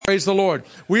Praise the Lord.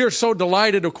 We are so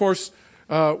delighted, of course,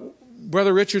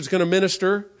 Brother Richard's going to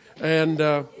minister. And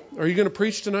are you going to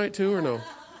preach tonight too or no?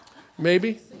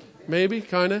 Maybe,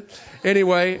 kind of.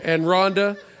 Anyway, and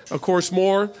Rhonda, of course,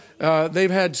 more.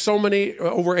 They've had so many,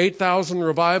 over 8,000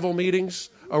 revival meetings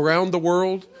around the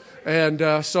world.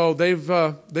 And so they've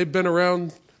been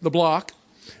around the block.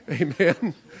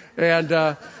 Amen.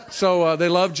 And so they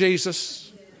love Jesus.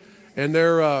 And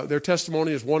their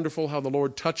testimony is wonderful, how the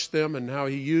Lord touched them and how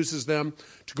he uses them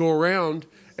to go around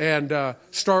and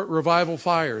start revival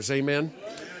fires. Amen.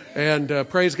 And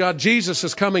praise God, Jesus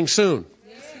is coming soon.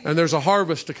 And there's a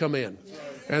harvest to come in.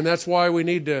 And that's why we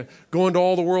need to go into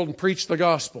all the world and preach the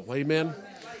gospel. Amen.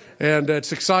 And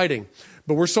it's exciting.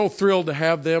 But we're so thrilled to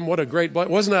have them. What a great,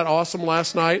 wasn't that awesome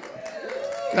last night?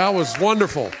 That was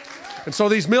wonderful. And so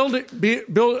these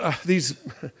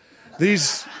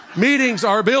meetings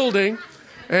are building.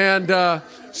 And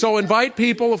so invite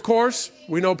people, of course.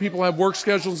 We know people have work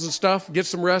schedules and stuff. Get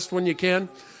some rest when you can.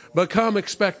 But come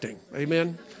expecting.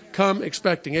 Amen. Come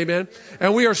expecting. Amen.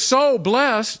 And we are so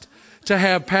blessed to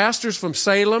have pastors from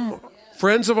Salem,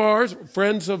 friends of ours,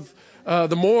 friends of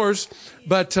the Moores,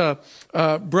 but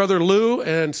Brother Lou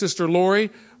and Sister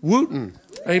Lori Wooten.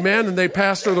 Amen. And they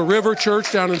pastor the River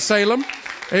Church down in Salem.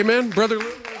 Amen. Brother Lou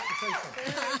wants to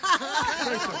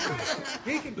say something.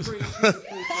 He can preach.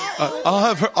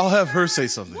 I'll have her say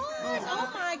something. Oh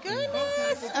my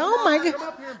goodness. Oh my God.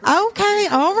 Okay.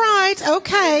 All right.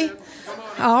 Okay.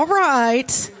 All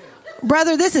right.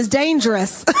 Brother, this is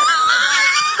dangerous.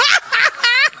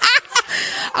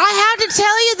 I have to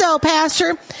tell you though,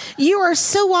 Pastor, you are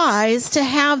so wise to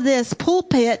have this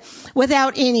pulpit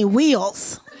without any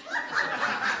wheels.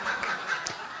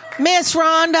 Miss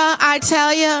Rhonda, I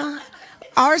tell you,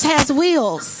 ours has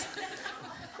wheels.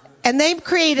 And they've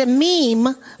created a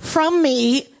meme from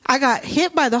me. I got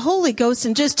hit by the Holy Ghost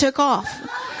and just took off.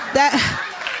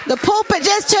 The pulpit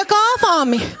just took off on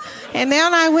me. And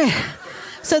down I went.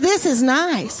 So this is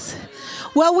nice.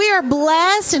 Well, we are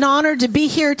blessed and honored to be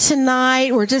here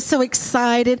tonight. We're just so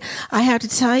excited. I have to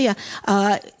tell you,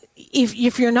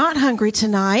 if you're not hungry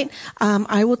tonight,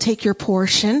 I will take your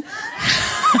portion.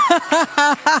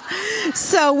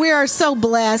 So we are so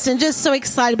blessed and just so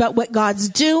excited about what God's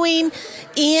doing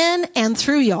in and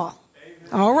through y'all.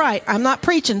 All right. I'm not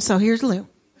preaching, so here's Lou.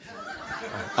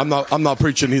 I'm not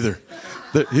preaching either.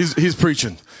 He's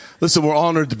preaching. Listen, we're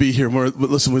honored to be here.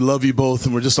 Listen, we love you both,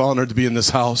 and we're just honored to be in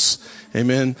this house.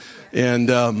 Amen. And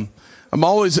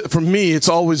for me, it's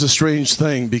always a strange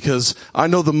thing because I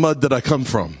know the mud that I come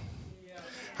from.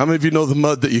 How many of you know the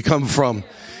mud that you come from?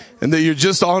 And that you're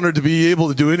just honored to be able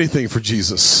to do anything for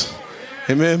Jesus.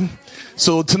 Amen.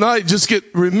 So tonight,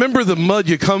 remember the mud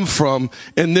you come from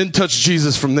and then touch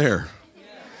Jesus from there.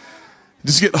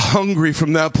 Just get hungry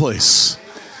from that place.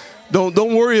 Don't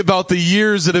worry about the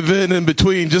years that have been in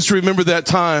between. Just remember that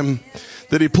time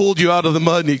that he pulled you out of the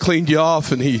mud and he cleaned you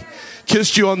off and he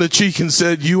kissed you on the cheek and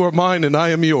said, "You are mine and I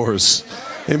am yours."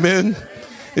 Amen.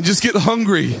 And just get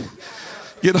hungry.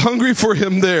 Get hungry for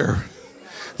him there.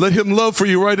 Let him love for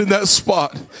you right in that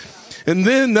spot. And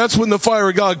then that's when the fire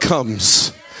of God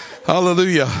comes.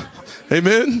 Hallelujah.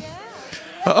 Amen.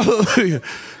 Hallelujah.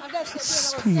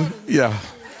 Yeah.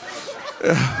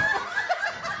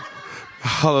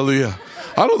 Hallelujah.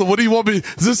 I don't know. What do you want me?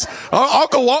 Is this? I'll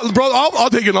go, brother. I'll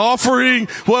take an offering.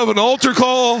 We'll have an altar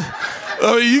call.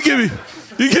 I mean, you give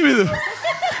me the.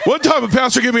 One time a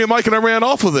pastor gave me a mic and I ran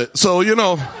off with it. So, you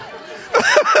know.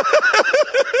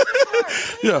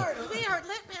 Yeah.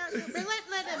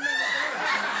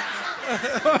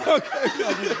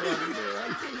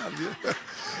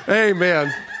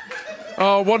 Amen.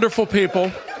 Oh, wonderful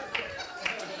people.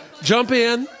 Jump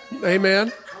in.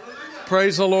 Amen.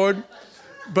 Praise the Lord.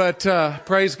 But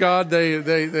praise God,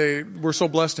 they we're so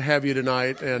blessed to have you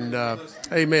tonight, and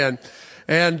amen.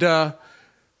 And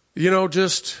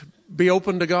just be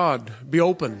open to God. Be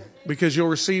open because you'll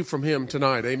receive from Him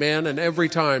tonight, amen. And every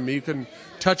time you can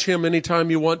touch Him anytime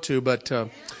you want to. But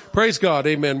praise God,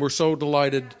 amen. We're so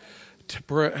delighted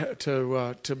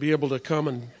to be able to come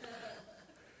and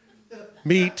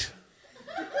meet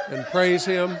and praise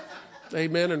Him,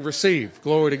 amen, and receive.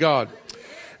 Glory to God.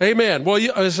 Amen. Well,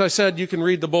 as I said, you can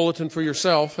read the bulletin for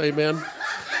yourself. Amen.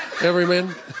 Every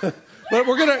man. But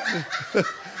we're going to...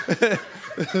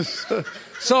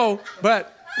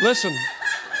 but listen.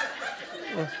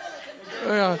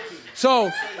 So,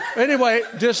 anyway,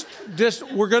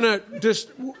 we're going to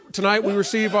tonight we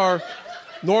receive our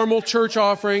normal church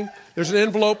offering. There's an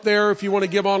envelope there if you want to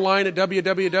give online at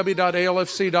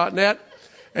www.alfc.net.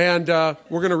 And we're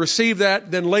going to receive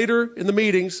that. Then later in the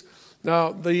meetings...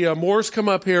 Now, the Moores come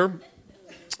up here,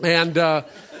 and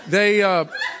they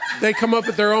come up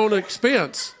at their own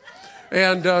expense.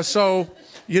 And so,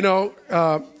 you know,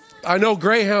 I know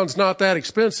Greyhound's not that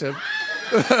expensive.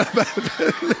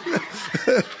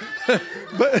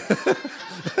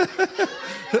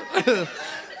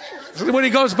 but when he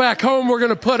goes back home, we're going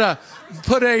to put a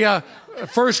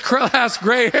first class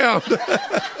Greyhound.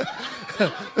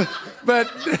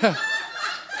 But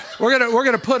we're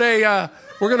going to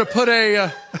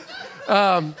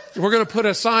put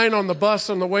a sign on the bus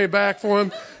on the way back for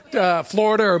him.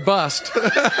 Florida or bust.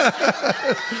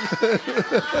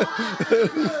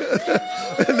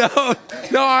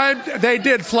 They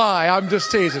did fly. I'm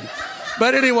just teasing.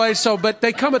 But anyway, but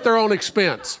they come at their own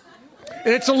expense.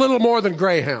 It's a little more than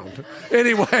Greyhound.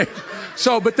 Anyway,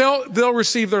 but they'll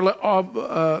receive their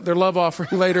love offering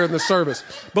later in the service.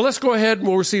 But let's go ahead and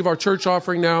we'll receive our church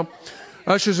offering now.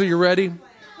 Ushers, are you ready?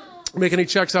 Make any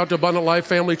checks out to Abundant Life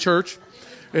Family Church.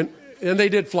 And they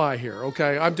did fly here,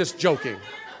 okay? I'm just joking.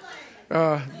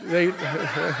 Yeah.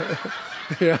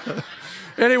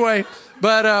 Anyway,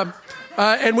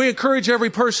 and we encourage every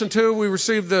person too. We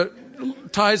receive the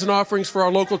tithes and offerings for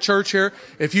our local church here.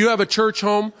 If you have a church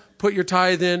home, put your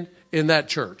tithe in that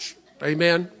church.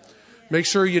 Amen. Make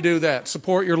sure you do that.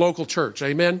 Support your local church.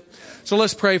 Amen. So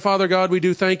let's pray. Father God, we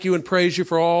do thank you and praise you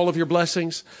for all of your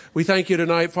blessings. We thank you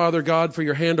tonight, Father God, for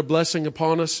your hand of blessing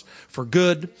upon us for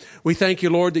good. We thank you,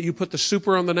 Lord, that you put the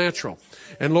super on the natural.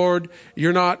 And Lord,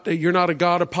 you're not a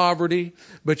God of poverty,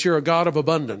 but you're a God of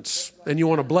abundance. And you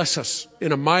want to bless us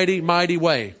in a mighty, mighty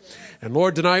way. And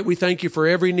Lord, tonight we thank you for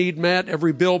every need met,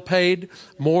 every bill paid,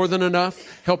 more than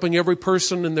enough, helping every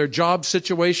person in their job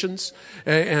situations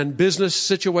and business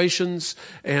situations.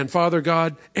 And Father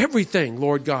God, everything,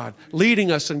 Lord God,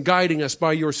 leading us and guiding us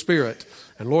by your Spirit.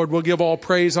 And Lord, we'll give all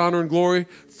praise, honor, and glory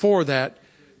for that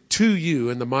to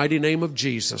you in the mighty name of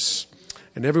Jesus.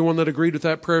 And everyone that agreed with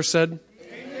that prayer said,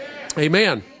 Amen.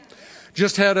 Amen.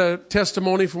 Just had a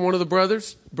testimony from one of the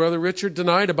brothers, Brother Richard,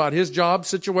 tonight about his job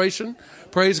situation.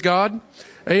 Praise God.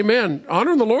 Amen.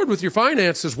 Honoring the Lord with your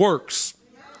finances works.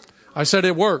 I said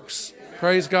it works.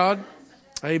 Praise God.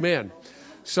 Amen.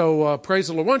 So praise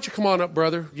the Lord. Why don't you come on up,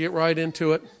 brother? Get right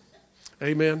into it.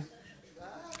 Amen.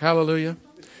 Hallelujah.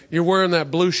 You're wearing that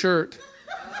blue shirt.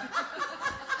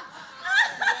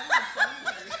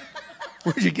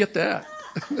 Where'd you get that?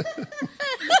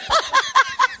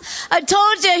 I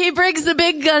told you he brings the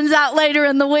big guns out later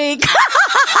in the week.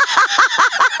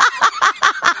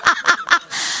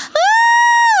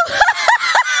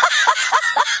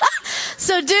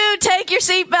 So do take your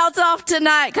seatbelts off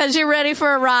tonight because you're ready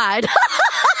for a ride.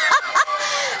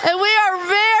 And we are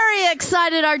very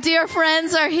excited. Our dear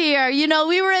friends are here. You know,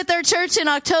 we were at their church in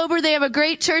October. They have a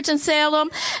great church in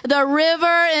Salem, the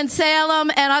River in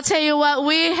Salem. And I'll tell you what,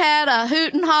 we had a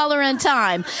hoot and hollering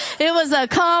time. It was a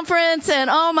conference and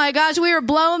oh my gosh, we were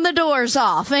blowing the doors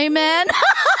off. Amen.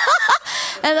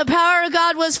 And the power of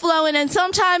God was flowing. And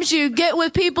sometimes you get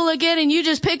with people again and you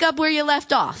just pick up where you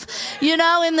left off. You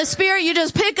know, in the Spirit, you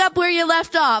just pick up where you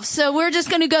left off. So we're just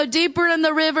going to go deeper in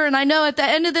the River. And I know at the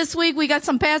end of this week, we got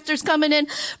some pastors coming in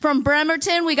from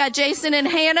Bremerton. We got Jason and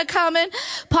Hannah coming,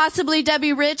 possibly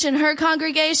Debbie Rich and her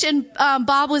congregation.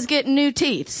 Bob was getting new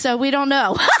teeth, so we don't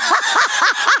know.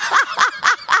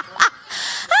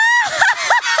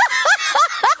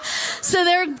 So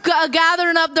they're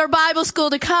gathering up their Bible school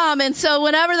to come. And so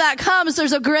whenever that comes,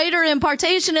 there's a greater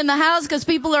impartation in the house because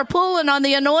people are pulling on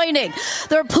the anointing.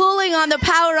 They're pulling on the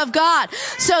power of God.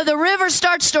 So the river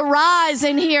starts to rise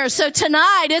in here. So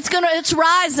tonight it's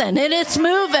rising and it's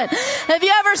moving. Have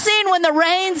you ever seen when the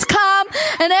rains come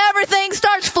and everything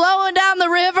starts flowing down the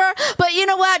river? But you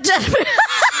know what?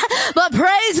 But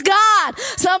praise God.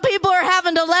 Some people are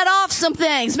having to let off some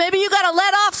things. Maybe you got to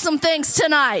let off some things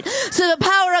tonight so the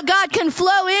power of God can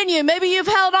flow in you. Maybe you've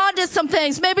held on to some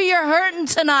things. Maybe you're hurting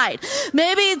tonight.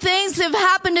 Maybe things have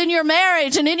happened in your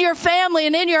marriage and in your family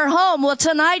and in your home. Well,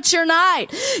 tonight's your night.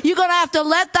 You're going to have to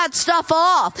let that stuff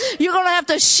off. You're going to have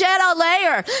to shed a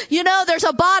layer. You know, there's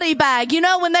a body bag. You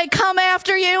know, when they come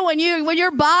after you, when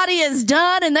your body is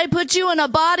done and they put you in a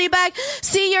body bag,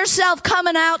 see yourself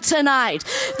coming out tonight.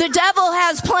 The devil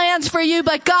has plans for you,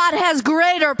 but God has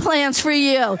greater plans for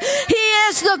you. He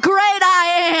is the great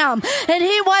I am, and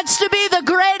he wants to be the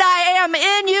great I am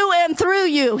in you and through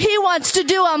you. He wants wants to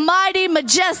do a mighty,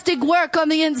 majestic work on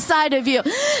the inside of you.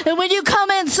 And when you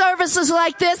come in services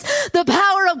like this, the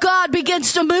power of God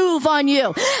begins to move on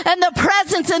you. And the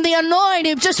presence and the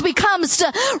anointing just becomes to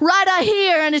right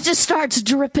here, and it just starts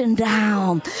dripping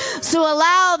down. So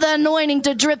allow the anointing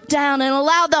to drip down and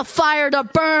allow the fire to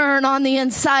burn on the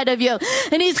inside of you.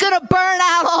 And he's going to burn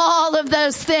out all of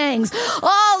those things,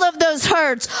 all of those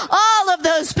hurts, all of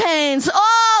those pains,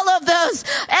 all of those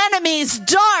enemies,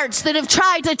 darts that have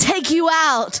tried to take you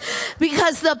out,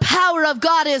 because the power of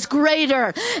God is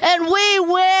greater and we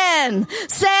win.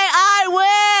 Say,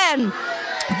 I win.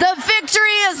 The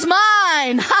victory is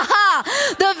mine.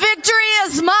 The victory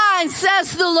is mine,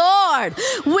 says the Lord.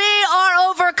 We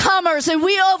are overcomers, and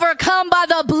we overcome by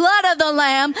the blood of the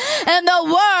Lamb and the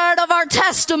word of our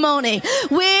testimony.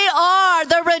 We are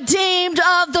the redeemed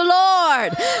of the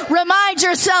Lord. Remind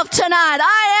yourself tonight,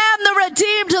 I am the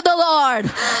redeemed of the Lord.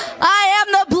 I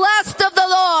am the blessed of the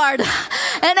Lord.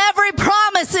 And every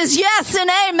promise is yes and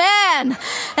amen.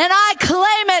 And I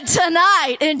claim it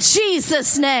tonight in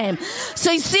Jesus' name.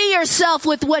 So see yourself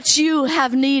with what you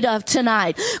have need of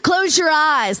tonight. Close your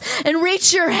eyes and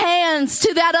reach your hands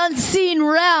to that unseen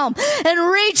realm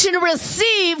and reach and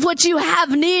receive what you have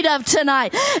need of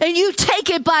tonight. And you take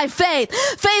it by faith.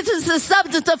 Faith is the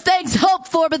substance of things hoped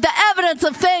for, but the evidence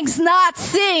of things not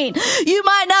seen. You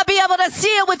might not be able to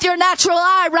see it with your natural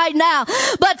eye right now,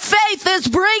 but faith is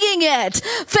bringing it.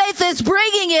 Faith is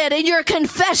bringing it in your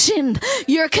confession.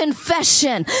 Your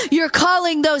confession. You're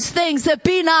calling those things that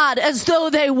be not as though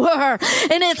they were.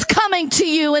 And it's coming to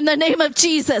you in the name of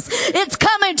Jesus. It's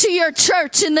coming to your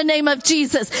church in the name of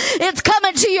Jesus. It's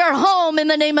coming to your home in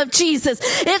the name of Jesus.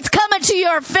 It's coming to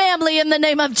your family in the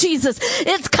name of Jesus.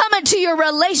 It's coming to your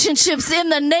relationships in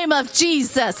the name of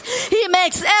Jesus. He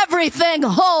makes everything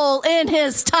whole in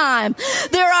his time.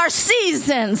 There are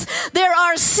seasons. There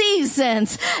are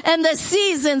seasons. And the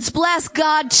seasons, bless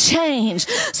God, change.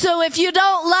 So if you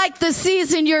don't like the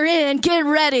season you're in, get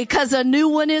ready, because a new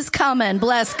one is coming.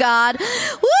 Bless God.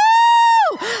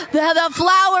 Woo! The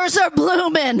flowers are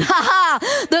blooming.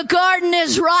 The garden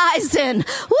is rising.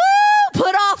 Woo!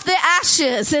 Put off the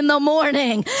ashes in the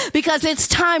morning, because it's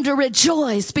time to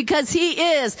rejoice, because he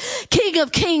is King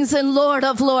of Kings and Lord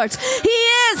of Lords. He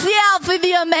is the Alpha and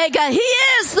the Omega. He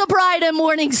is the bright and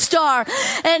morning star,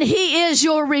 and he is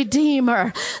your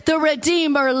Redeemer. The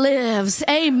Redeemer lives.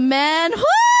 Amen. Woo!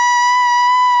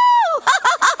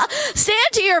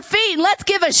 Stand to your feet and let's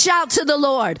give a shout to the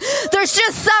Lord. There's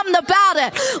just something about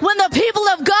it when the people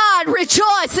of God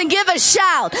rejoice and give a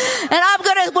shout. And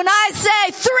when I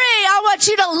say 3, I want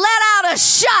you to let out a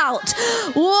shout.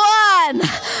 1,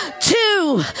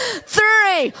 2,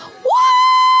 3. Woo!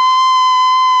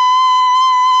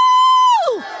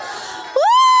 Woo!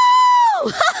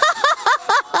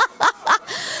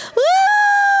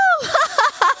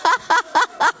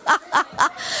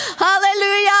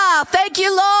 Hallelujah. Thank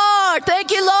you, Lord.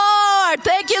 Thank you, Lord.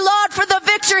 Thank you, Lord, for the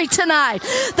victory tonight.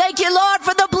 Thank you, Lord,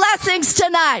 for the blessings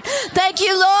tonight. Thank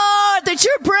you, Lord, that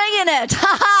you're bringing it.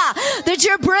 That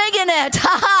you're bringing it.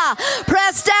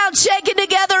 Pressed down, shaken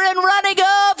together, and running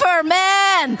over.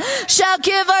 Man shall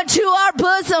give unto our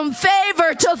bosom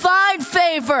favor, divine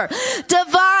favor.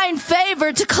 Divine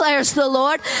favor, declares the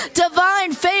Lord.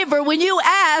 Divine favor. When you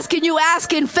ask, and you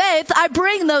ask in faith, I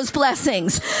bring those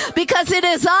blessings, because it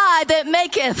is I that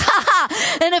maketh.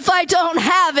 And if I don't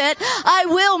have it, I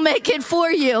will make it for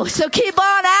you. So keep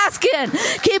on asking,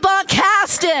 keep on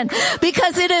casting,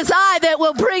 because it is I that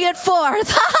will bring it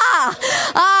forth.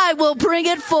 I will bring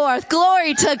it forth.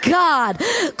 Glory to God.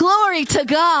 Glory to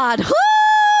God.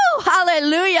 Woo!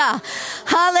 Hallelujah.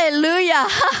 Hallelujah.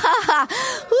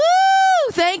 Woo!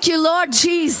 Thank you, Lord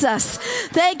Jesus.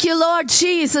 Thank you, Lord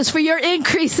Jesus, for your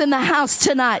increase in the house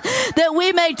tonight, that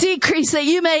we may decrease, that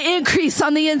you may increase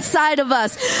on the inside of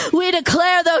us. We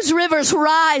declare those rivers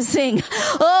rising.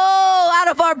 Oh, out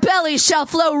of our bellies shall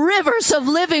flow rivers of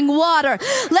living water.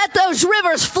 Let those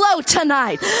rivers flow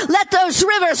tonight. Let those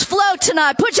rivers flow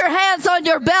tonight. Put your hands on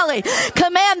your belly.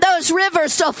 Command those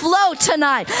rivers to flow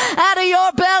tonight. Out of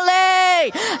your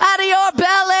belly, out of your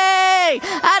belly,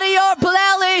 out of your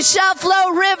belly shall flow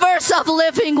rivers of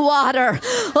living water.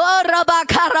 Oh,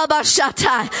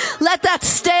 let that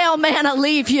stale manna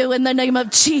leave you in the name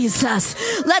of Jesus.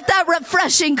 Let that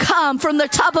refreshing come from the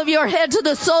top of your head to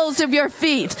the soles of your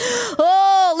feet.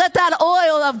 Oh, let that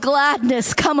oil of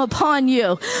gladness come upon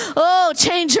you. Oh,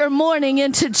 change your mourning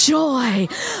into joy.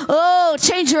 Oh,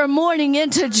 change your mourning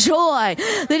into joy.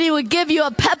 That he would give you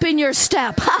a pep in your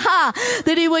step.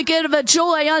 That he would give a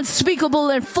joy unspeakable incredible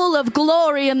and full of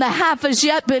glory, and the half has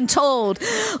yet been told.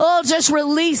 Oh, just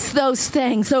release those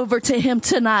things over to him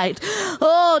tonight.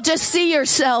 Oh, just see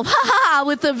yourself,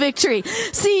 with the victory.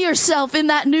 See yourself in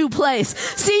that new place.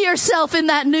 See yourself in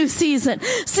that new season.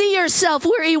 See yourself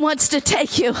where he wants to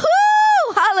take you.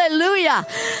 Woo! Hallelujah.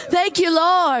 Thank you,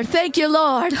 Lord. Thank you,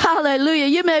 Lord. Hallelujah.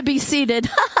 You may be seated.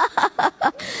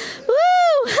 Woo!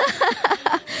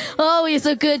 Oh, he's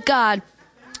a good God.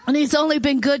 And he's only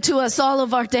been good to us all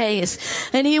of our days.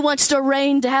 And he wants to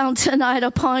rain down tonight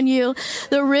upon you.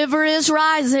 The river is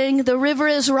rising. The river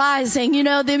is rising. You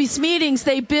know, these meetings,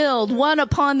 they build one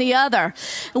upon the other.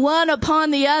 One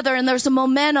upon the other. And there's a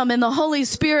momentum. And the Holy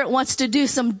Spirit wants to do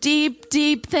some deep,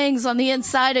 deep things on the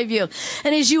inside of you.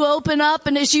 And as you open up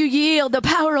and as you yield, the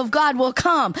power of God will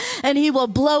come. And he will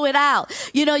blow it out.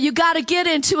 You know, you got to get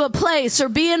into a place or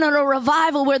be in a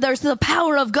revival where there's the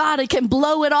power of God. It can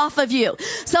blow it off of you.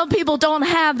 Some people don't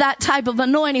have that type of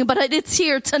anointing, but it's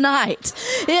here tonight.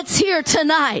 It's here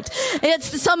tonight.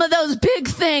 It's some of those big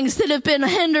things that have been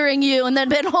hindering you and that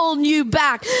have been holding you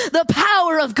back. The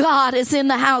power of God is in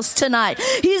the house tonight.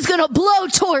 He's going to blow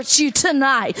torch you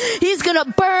tonight. He's going to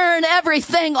burn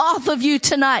everything off of you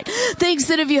tonight. Things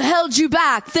that have held you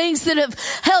back. Things that have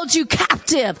held you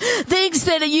captive. Things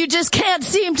that you just can't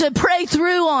seem to pray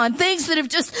through on. Things that have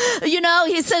just, you know,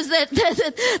 he says that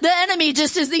the enemy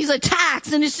just is these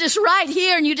attacks, and it's just right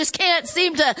here and you just can't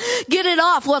seem to get it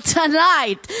off. Well,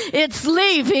 tonight it's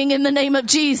leaving in the name of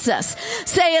Jesus.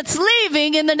 Say, it's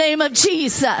leaving in the name of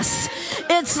Jesus.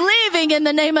 It's leaving in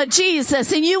the name of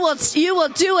Jesus. And you will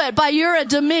do it by your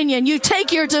dominion. You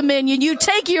take your dominion. You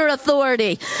take your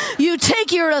authority. You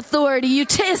take your authority. You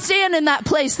stand in that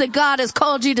place that God has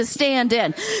called you to stand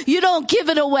in. You don't give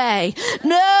it away.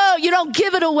 No, you don't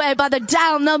give it away by the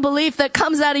doubt and unbelief that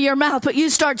comes out of your mouth, but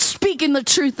you start speaking the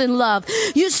truth in love.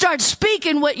 You start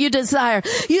speaking what you desire.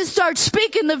 You start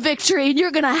speaking the victory, and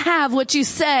you're going to have what you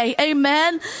say.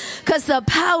 Amen? Because the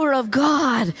power of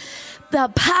God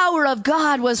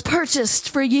was purchased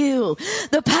for you.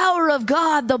 The power of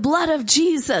God, the blood of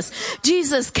Jesus.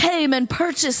 Jesus came and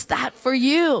purchased that for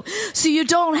you. So you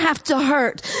don't have to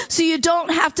hurt. So you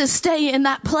don't have to stay in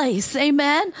that place.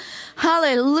 Amen?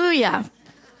 Hallelujah.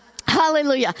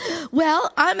 Hallelujah.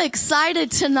 Well, I'm excited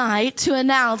tonight to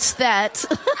announce that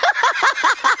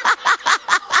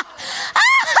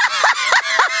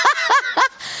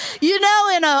you know,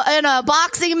 in a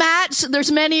boxing match,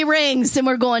 there's many rings, and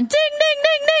we're going ding, ding,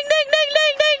 ding, ding, ding, ding,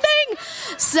 ding, ding, ding.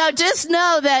 So just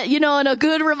know that, you know, in a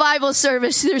good revival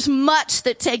service, there's much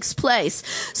that takes place.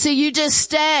 So you just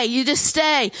stay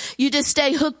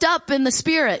hooked up in the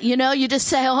spirit. You know, you just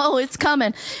say, oh, it's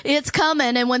coming. It's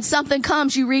coming. And when something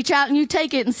comes, you reach out and you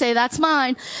take it and say, that's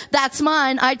mine. That's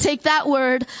mine. I take that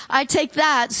word. I take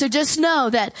that. So just know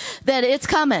that it's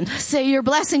coming. Say, your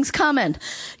blessing's coming.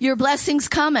 Your blessing's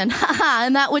coming.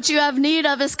 And that which you have need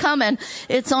of is coming.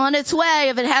 It's on its way.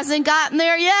 If it hasn't gotten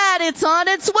there yet, it's on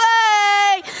its way.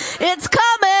 It's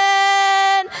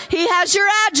coming. He has your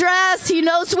address. He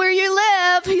knows where you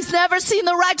live. He's never seen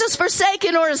the righteous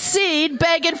forsaken or a seed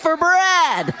begging for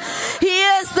bread. He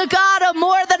is the God of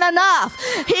more than enough.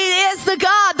 He is the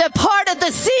God that parted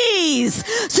the seas.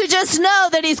 So just know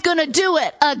that he's going to do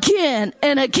it again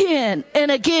and again and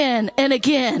again and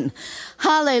again.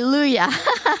 Hallelujah.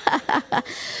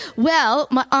 Well,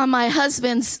 my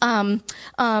husband's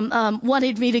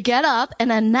wanted me to get up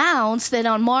and announce that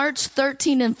on March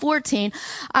 13 and 14,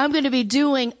 I'm going to be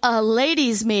doing a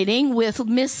ladies' meeting with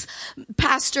Miss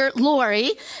Pastor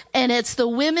Lori, and it's the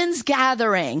women's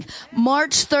gathering.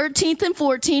 March 13th and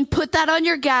 14th. Put that on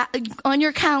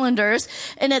your calendars,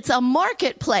 and it's a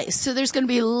marketplace. So there's going to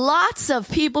be lots of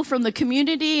people from the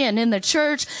community and in the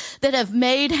church that have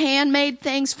made handmade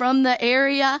things from the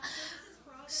area,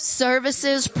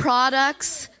 services,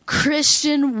 products.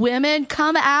 Christian women,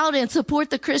 come out and support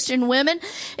the Christian women.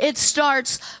 It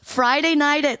starts Friday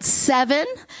night at 7,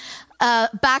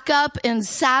 back up in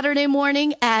Saturday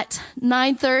morning at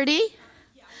 9:30.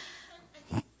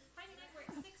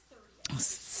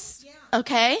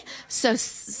 Okay, so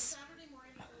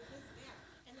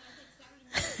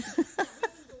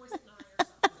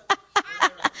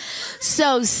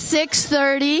so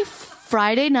 6:30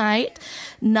 Friday night,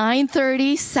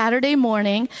 9:30 Saturday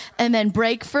morning, and then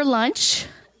break for lunch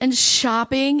and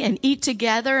shopping and eat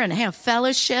together and have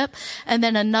fellowship, and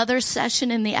then another session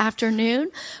in the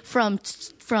afternoon from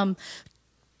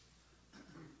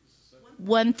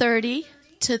 1:30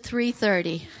 to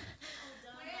 3:30.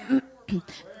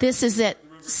 This is at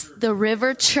the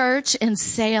River Church in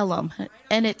Salem,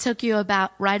 and it took you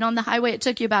about, right on the highway, it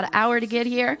took you about an hour to get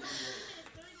here.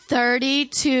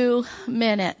 32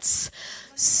 minutes.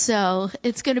 So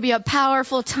it's going to be a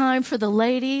powerful time for the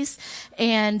ladies,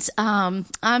 and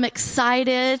I'm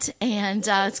excited, and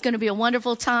it's going to be a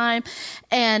wonderful time.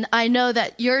 And I know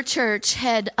that your church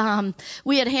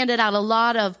we had handed out a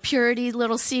lot of purity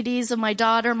little CDs of my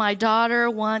daughter. My daughter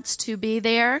wants to be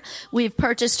there. We've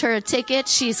purchased her a ticket.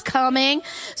 She's coming.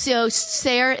 So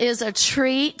Sarah is a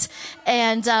treat,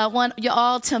 and want you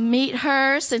all to meet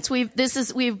her, since we've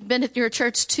been at your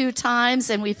church 2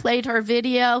 times, and we played her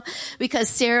video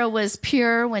because Sarah was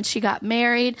pure when she got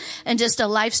married, and just a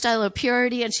lifestyle of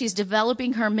purity, and she's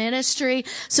developing her ministry.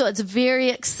 So it's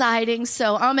very exciting.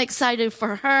 So I'm excited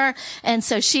for her. And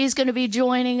so she's going to be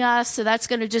joining us. So that's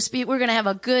going to we're going to have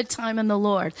a good time in the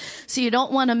Lord. So you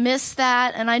don't want to miss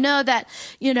that. And I know that,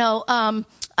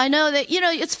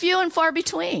 it's few and far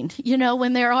between,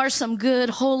 when there are some good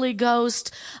Holy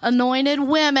Ghost anointed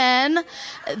women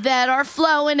that are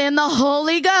flowing in the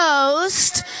Holy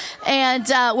Ghost. And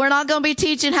we're not going to be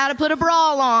teaching how to put a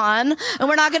bra on, and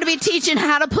we're not going to be teaching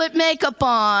how to put makeup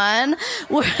on.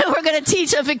 We're going to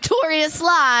teach a victorious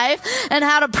life and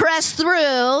how to press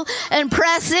through and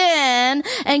press in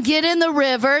and get in the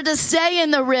river, to stay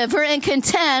in the river and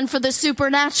contend for the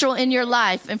supernatural in your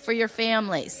life and for your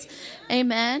families.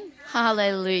 Amen.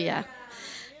 Hallelujah.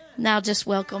 Now just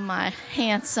welcome my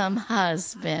handsome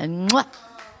husband. Mwah.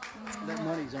 That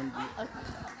money's on you.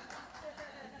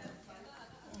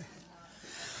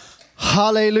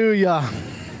 Hallelujah.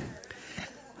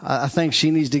 I think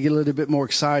she needs to get a little bit more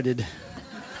excited.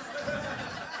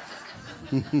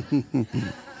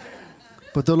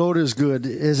 But the Lord is good,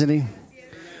 isn't He?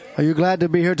 Are you glad to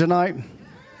be here tonight?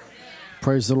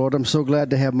 Praise the Lord. I'm so glad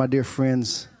to have my dear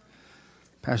friends,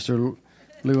 Pastor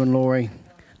Lou and Lori.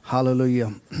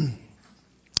 Hallelujah.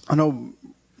 I know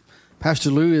Pastor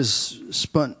Lou has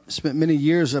spent many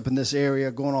years up in this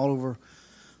area, going all over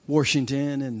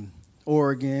Washington and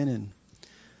Oregon and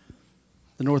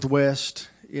the Northwest,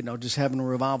 just having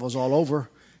revivals all over.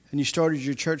 And you started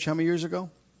your church how many years ago?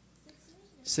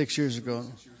 6 years ago.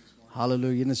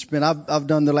 Hallelujah. And it's been, I've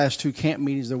done the last 2 camp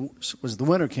meetings. There was the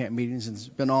winter camp meetings, and it's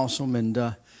been awesome.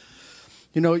 And,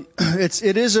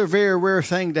 it is a very rare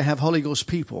thing to have Holy Ghost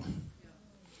people.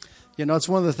 It's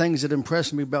one of the things that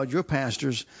impressed me about your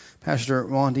pastors, Pastor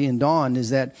Monty and Dawn, is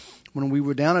that when we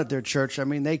were down at their church,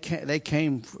 they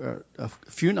came a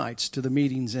few nights to the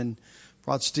meetings and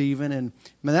brought Stephen, and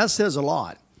that says a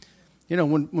lot.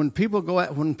 When people go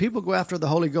after the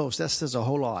Holy Ghost, that says a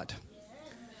whole lot.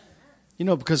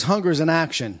 Because hunger is an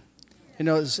action.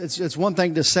 It's one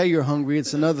thing to say you're hungry;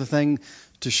 it's another thing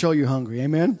to show you're hungry.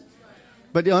 Amen.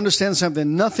 But you understand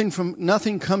something: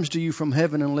 nothing comes to you from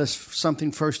heaven unless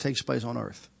something first takes place on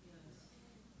earth.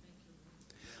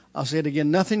 I'll say it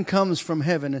again. Nothing comes from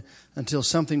heaven until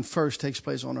something first takes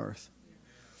place on earth.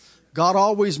 God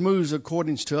always moves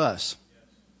according to us.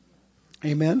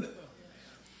 Amen.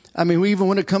 Even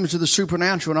when it comes to the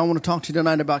supernatural, and I want to talk to you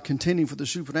tonight about contending for the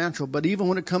supernatural, but even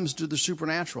when it comes to the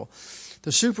supernatural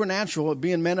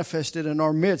being manifested in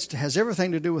our midst has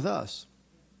everything to do with us.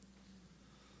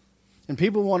 And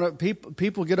people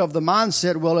get of the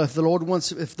mindset, well, if the Lord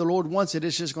wants it,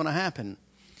 it's just going to happen.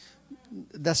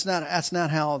 That's not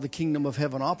how the kingdom of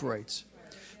heaven operates.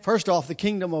 First off, the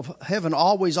kingdom of heaven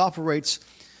always operates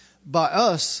by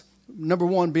us, number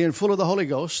one, being full of the Holy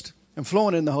Ghost and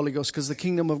flowing in the Holy Ghost, because the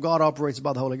kingdom of God operates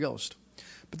by the Holy Ghost.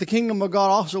 But the kingdom of God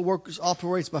also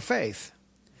operates by faith.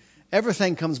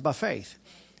 Everything comes by faith.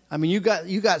 You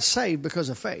got saved because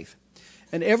of faith.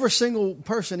 And every single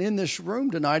person in this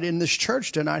room tonight, in this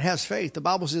church tonight, has faith. The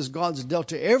Bible says God's dealt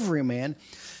to every man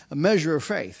a measure of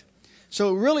faith.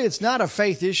 So really, it's not a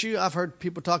faith issue. I've heard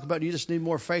people talk about you just need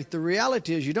more faith. The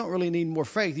reality is you don't really need more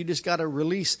faith. You just got to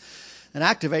release and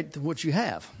activate what you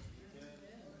have.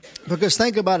 Because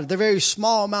think about it. The very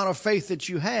small amount of faith that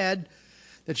you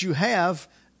have,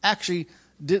 actually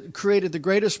created the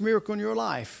greatest miracle in your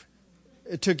life.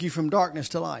 It took you from darkness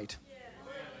to light.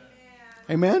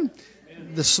 Amen?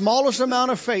 The smallest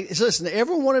amount of faith. Listen,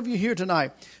 every one of you here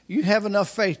tonight, you have enough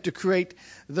faith to create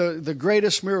the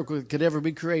greatest miracle that could ever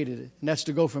be created. And that's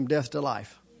to go from death to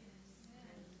life.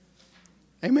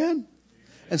 Amen?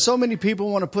 And so many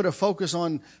people want to put a focus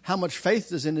on how much faith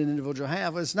does an individual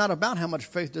have. It's not about how much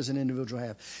faith does an individual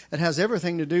have. It has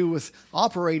everything to do with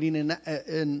operating in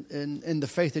the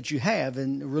faith that you have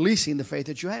and releasing the faith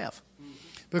that you have.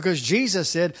 Because Jesus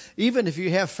said, even if you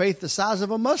have faith the size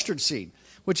of a mustard seed,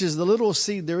 which is the littlest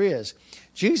seed there is,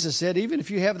 Jesus said, even if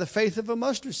you have the faith of a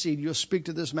mustard seed, you'll speak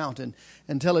to this mountain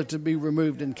and tell it to be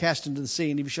removed and cast into the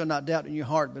sea. And if you shall not doubt in your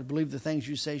heart, but believe the things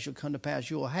you say shall come to pass,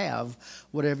 you will have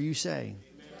whatever you say.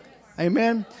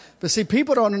 Amen. But see,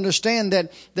 people don't understand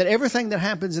that everything that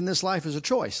happens in this life is a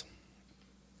choice.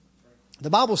 The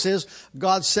Bible says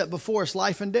God set before us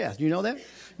life and death. Do you know that? You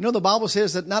know, the Bible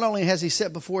says that not only has He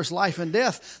set before us life and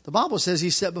death, the Bible says He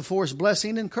set before us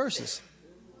blessing and curses.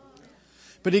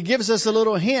 But He gives us a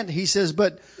little hint. He says,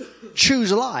 but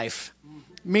choose life.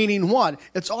 Meaning what?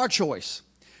 It's our choice.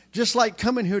 Just like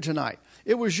coming here tonight.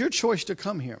 It was your choice to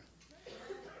come here.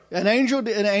 An angel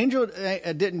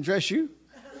didn't dress you.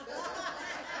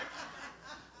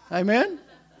 Amen?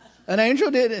 An angel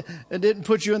didn't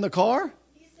put you in the car.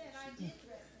 He said, I did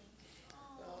dress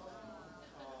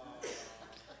him.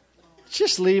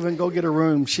 Just leave and go get a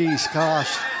room. Jeez,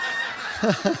 gosh.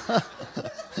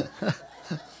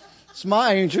 It's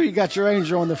my angel. You got your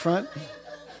angel on the front.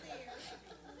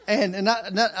 And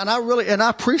I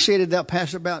appreciated that,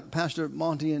 Pastor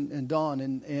Monty and Don.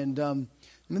 And I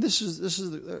mean,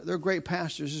 they're great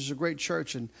pastors. This is a great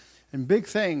church, and big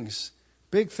things.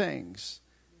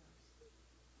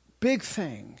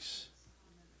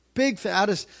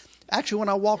 Actually, when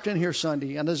I walked in here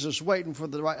Sunday, and I was just waiting for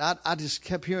the right, I just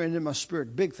kept hearing in my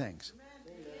spirit, big things.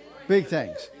 Big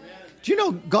things. Do you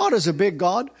know God is a big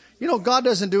God? You know, God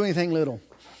doesn't do anything little.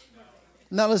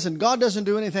 Now listen, God doesn't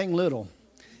do anything little.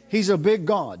 He's a big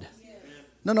God.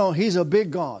 No, He's a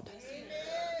big God.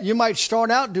 You might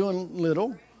start out doing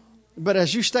little, but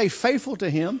as you stay faithful to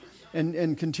Him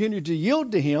and continue to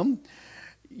yield to Him,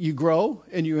 you grow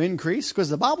and you increase, because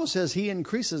the Bible says He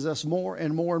increases us more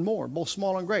and more and more, both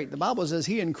small and great. The Bible says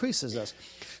He increases us.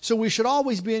 So we should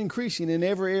always be increasing in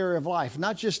every area of life,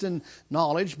 not just in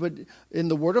knowledge, but in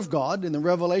the Word of God, in the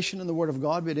revelation in the Word of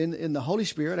God, but in the Holy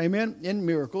Spirit, amen, in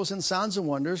miracles and signs and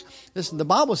wonders. Listen, the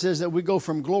Bible says that we go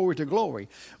from glory to glory.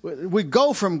 We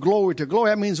go from glory to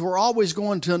glory. That means we're always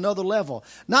going to another level,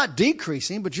 not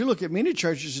decreasing, but you look at many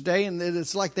churches today and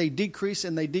it's like they decrease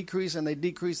and they decrease and they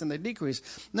decrease and they decrease.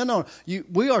 No,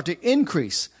 we are to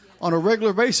increase. On a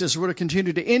regular basis, we're to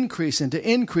continue to increase and to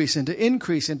increase and to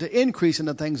increase and to increase in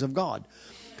the things of God.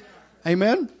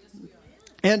 Amen.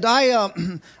 And I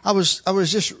was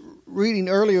just reading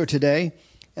earlier today,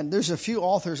 and there's a few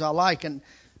authors I like, and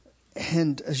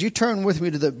as you turn with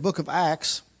me to the book of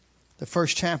Acts, the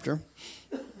first chapter,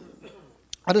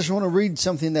 I just want to read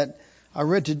something that I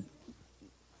read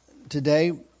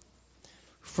today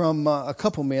from a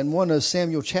couple men. One is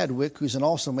Samuel Chadwick, who's an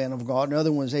awesome man of God.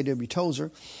 Another one is A.W.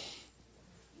 Tozer.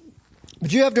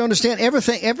 But you have to understand,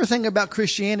 everything about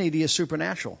Christianity is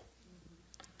supernatural.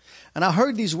 And I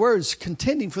heard these words,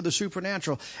 contending for the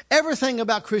supernatural. Everything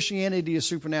about Christianity is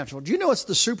supernatural. Do you know it's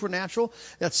the supernatural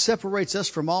that separates us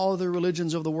from all other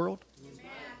religions of the world? Amen.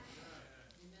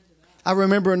 I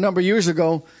remember a number of years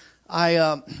ago,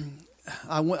 I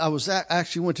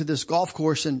actually went to this golf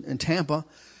course in Tampa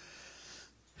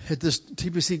at this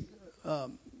TPC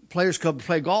Players Club to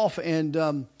play golf, and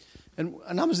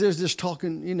I was there just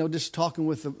talking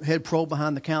with the head pro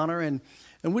behind the counter, and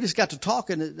we just got to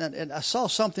talking, and I saw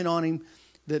something on him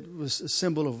that was a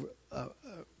symbol of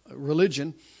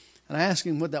religion, and I asked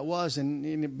him what that was,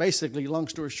 and basically, long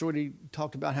story short, he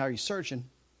talked about how he's searching,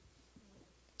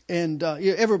 and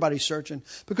everybody's searching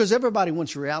because everybody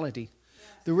wants reality.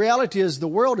 The reality is the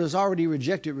world has already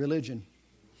rejected religion.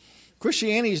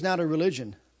 Christianity is not a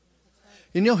religion.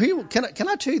 You know, can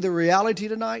I tell you the reality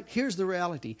tonight? Here's the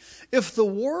reality. If the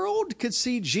world could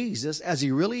see Jesus as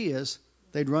He really is,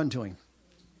 they'd run to Him.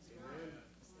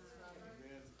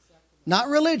 Not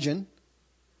religion.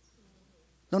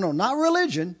 No, not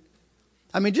religion.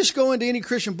 I mean, just go into any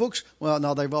Christian books. Well,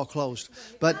 no, they've all closed.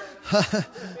 But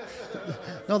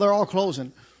no, they're all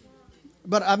closing.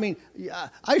 But I mean,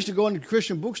 I used to go into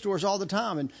Christian bookstores all the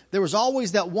time, and there was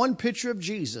always that one picture of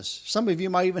Jesus. Some of you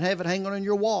might even have it hanging on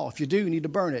your wall. If you do, you need to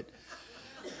burn it.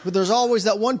 But there's always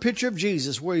that one picture of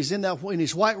Jesus where He's in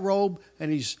his white robe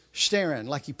and He's staring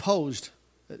like He posed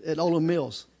at Ole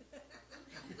Mills.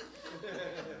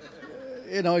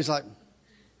 You know, He's like,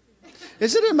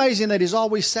 isn't it amazing that He's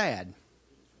always sad?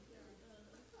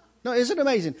 No, isn't it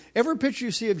amazing? Every picture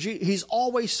you see of Jesus, He's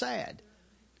always sad.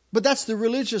 But that's the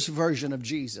religious version of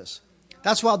Jesus.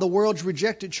 That's why the world's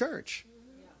rejected church.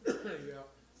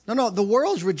 No, the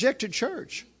world's rejected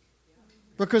church.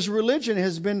 Because religion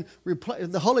has been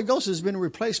replaced, the Holy Ghost has been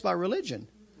replaced by religion.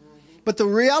 But the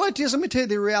reality is, let me tell you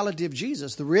the reality of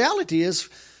Jesus. The reality is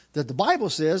that the Bible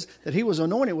says that He was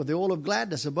anointed with the oil of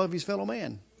gladness above His fellow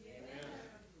man.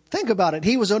 Think about it.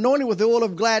 He was anointed with the oil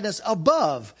of gladness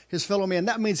above His fellow man.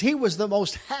 That means He was the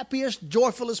most happiest,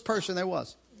 joyfulest person there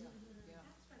was.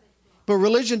 But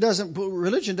religion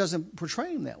doesn't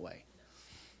portray Him that way.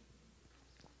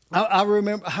 I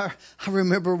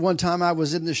remember one time I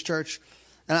was in this church,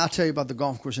 and I'll tell you about the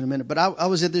golf course in a minute. But I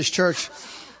was at this church,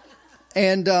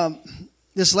 and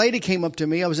this lady came up to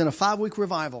me. I was in a 5-week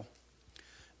revival,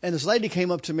 And this lady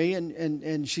came up to me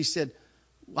and she said,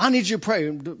 I need you to pray.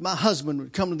 My husband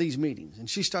would come to these meetings. And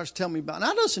she starts telling me about, and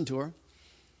I listened to her.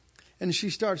 And she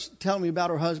starts telling me about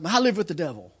her husband. I live with the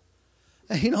devil.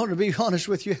 And, to be honest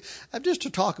with you, I'm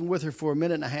just talking with her for a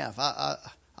minute and a half.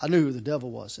 I knew who the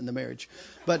devil was in the marriage.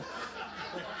 But,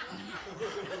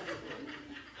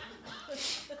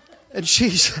 and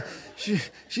she's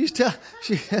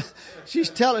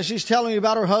telling me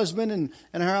about her husband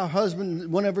and her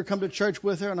husband won't ever come to church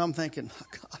with her. And I'm thinking, oh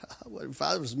God, if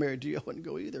I was married to you, I wouldn't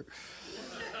go either.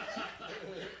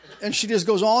 And she just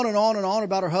goes on and on and on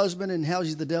about her husband and how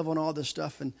he's the devil and all this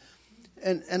stuff. And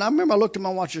I remember I looked at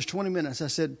my watch, it's 20 minutes. I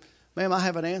said, ma'am, I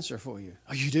have an answer for you.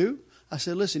 Oh, you do? I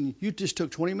said, listen, you just took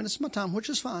 20 minutes of my time, which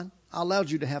is fine. I allowed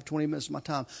you to have 20 minutes of my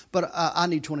time. But I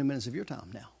need 20 minutes of your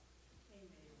time now.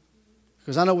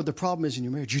 Because I know what the problem is in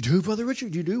your marriage. You do, Brother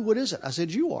Richard? You do? What is it? I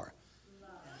said, you are.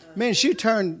 Man, she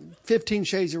turned 15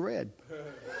 shades of red.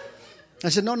 I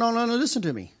said, no, listen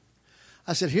to me.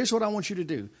 I said, here's what I want you to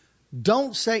do.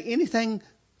 Don't say anything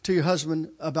to your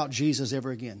husband about Jesus ever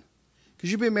again.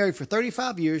 Because you've been married for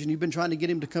 35 years and you've been trying to get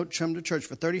him to come to church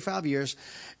for 35 years.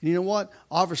 And you know what?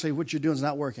 Obviously, what you're doing is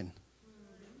not working.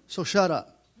 So shut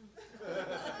up.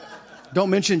 Don't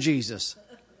mention Jesus.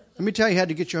 Let me tell you how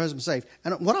to get your husband saved.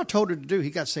 And what I told her to do, he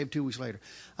got saved 2 weeks later.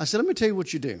 I said, let me tell you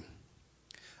what you do.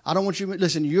 I don't want you,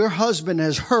 listen, your husband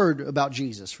has heard about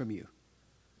Jesus from you.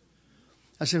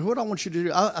 I said, what I want you to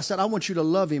do, I said, I want you to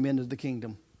love him into the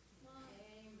kingdom.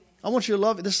 I want you to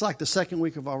love it. This is like the second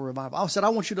week of our revival. I said, I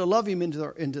want you to love him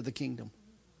into the kingdom.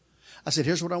 I said,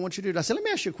 here's what I want you to do. I said, let me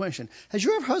ask you a question. Has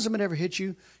your husband ever hit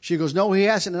you? She goes, no, he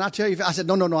hasn't. And I tell you, I said,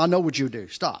 no, I know what you do.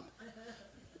 Stop.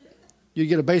 You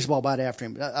get a baseball bat after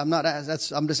him.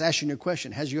 I'm just asking you a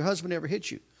question. Has your husband ever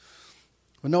hit you?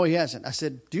 Well, no, he hasn't. I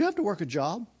said, do you have to work a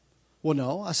job? Well,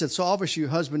 no. I said, so obviously your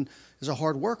husband is a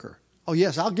hard worker. Oh,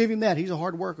 yes, I'll give him that. He's a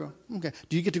hard worker. Okay.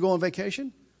 Do you get to go on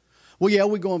vacation? Well, yeah,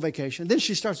 we go on vacation. Then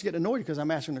she starts getting annoyed because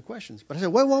I'm asking her questions. But I said,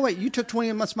 wait. You took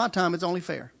 20 minutes of my time. It's only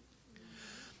fair.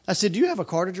 I said, do you have a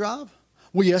car to drive?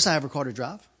 Well, yes, I have a car to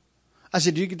drive. I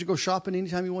said, do you get to go shopping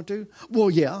anytime you want to?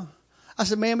 Well, yeah. I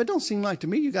said, ma'am, it don't seem like to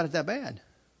me you got it that bad.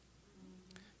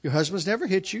 Your husband's never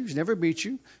hit you. He's never beat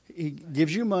you. He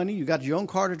gives you money. You got your own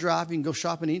car to drive. You can go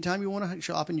shopping anytime you want to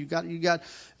shop. And you got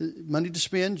money to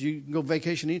spend. You can go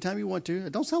vacation anytime you want to.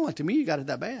 It don't sound like to me you got it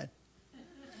that bad.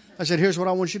 I said, here's what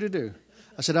I want you to do.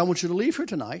 I said, I want you to leave here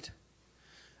tonight.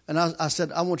 And I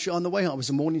said, I want you on the way home. It was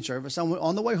a morning service.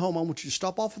 On the way home, I want you to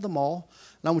stop off at the mall.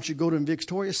 And I want you to go to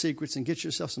Victoria's Secrets and get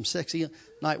yourself some sexy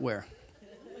nightwear.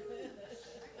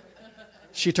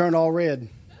 She turned all red.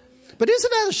 But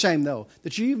isn't that a shame, though,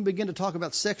 that you even begin to talk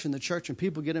about sex in the church and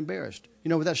people get embarrassed? You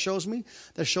know what that shows me?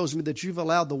 That shows me that you've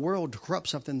allowed the world to corrupt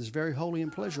something that's very holy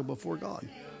and pleasurable before God.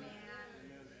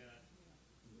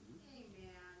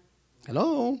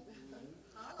 Hello?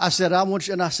 I said, I want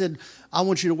you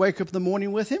to wake up in the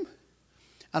morning with him,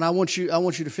 and I want you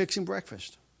to fix him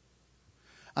breakfast.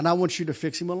 And I want you to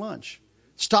fix him a lunch.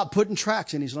 Stop putting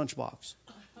tracks in his lunchbox.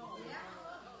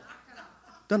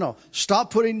 No.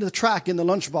 Stop putting the track in the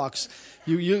lunchbox.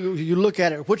 You look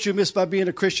at it. What you miss by being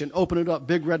a Christian? Open it up.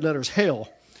 Big red letters. Hell.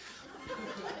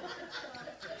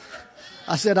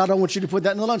 I said, I don't want you to put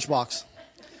that in the lunchbox.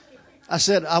 I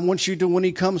said, I want you to, when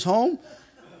he comes home,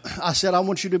 I said, I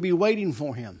want you to be waiting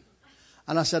for him.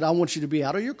 And I said, I want you to be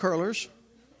out of your curlers.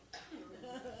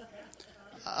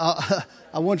 I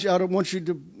want you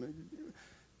to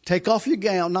take off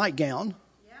your nightgown.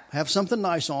 Have something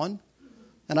nice on.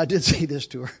 And I did say this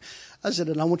to her. I said,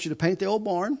 and I want you to paint the old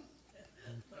barn.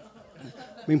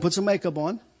 Put some makeup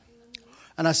on.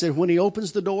 And I said, when he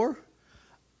opens the door,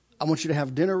 I want you to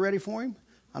have dinner ready for him.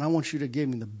 And I want you to give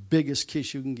him the biggest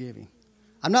kiss you can give him.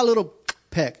 I'm not a little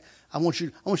peck. I want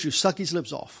you to suck his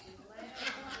lips off.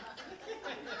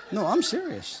 No, I'm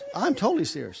serious. I'm totally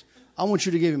serious. I want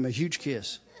you to give him a huge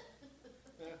kiss.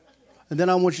 And then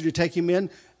I want you to take him in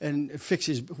and fix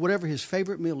whatever his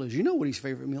favorite meal is. You know what his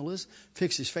favorite meal is.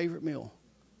 Fix his favorite meal.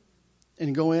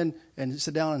 And go in and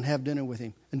sit down and have dinner with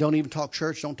him. And don't even talk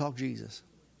church. Don't talk Jesus.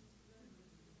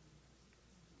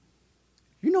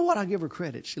 You know what? I give her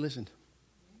credit. She listened.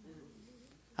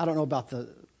 I don't know about the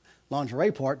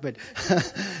lingerie part, but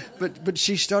but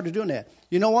she started doing that.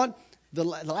 You know what? The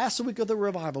last week of the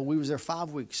revival, we was there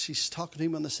 5 weeks. She's talking to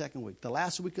him on the second week. The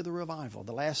last week of the revival,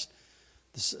 the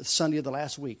Sunday of the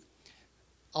last week.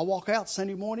 I walk out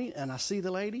Sunday morning and I see the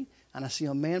lady and I see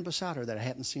a man beside her that I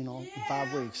hadn't seen in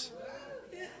 5 weeks.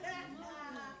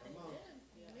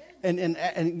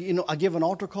 And you know, I give an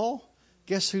altar call.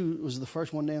 Guess who was the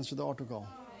first one to answer the altar call?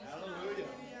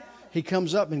 He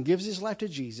comes up and gives his life to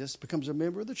Jesus, becomes a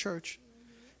member of the church,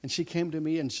 And she came to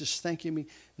me and just thanking me.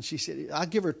 And she said, I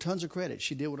give her tons of credit.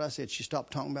 She did what I said. She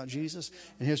stopped talking about Jesus.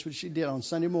 And here's what she did on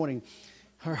Sunday morning.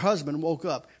 Her husband woke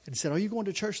up and said, are you going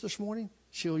to church this morning?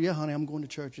 She goes, yeah, honey, I'm going to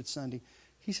church. It's Sunday.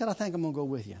 He said, I think I'm going to go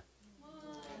with you.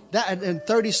 That, in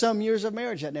 30-some years of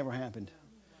marriage, that never happened.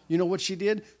 You know what she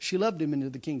did? She loved him into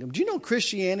the kingdom. Do you know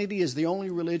Christianity is the only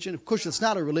religion? Of course, it's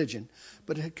not a religion,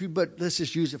 but let's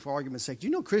just use it for argument's sake. Do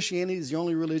you know Christianity is the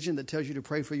only religion that tells you to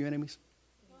pray for your enemies?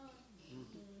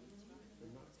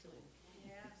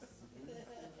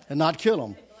 And not kill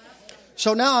them.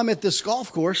 So now I'm at this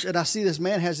golf course, and I see this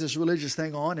man has this religious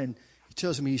thing on, and he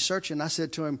tells me he's searching. I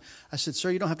said to him, sir,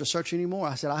 you don't have to search anymore.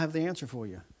 I said, I have the answer for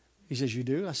you. He says, you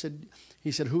do?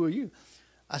 He said, who are you?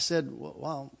 I said,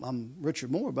 well, I'm Richard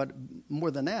Moore, but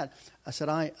more than that, I said,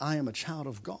 I am a child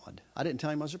of God. I didn't tell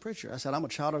him I was a preacher. I said, I'm a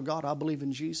child of God. I believe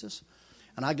in Jesus.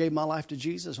 And I gave my life to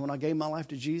Jesus. When I gave my life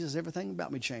to Jesus, everything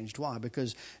about me changed. Why?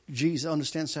 Because Jesus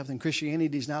understands something.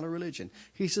 Christianity is not a religion.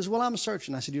 He says, well, I'm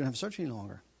searching. I said, you don't have to search any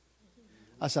longer.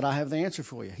 I said, I have the answer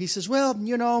for you. He says, well,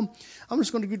 I'm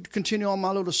just going to continue on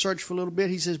my little search for a little bit.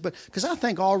 He says, but because I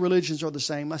think all religions are the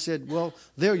same. I said, well,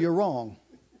 there you're wrong.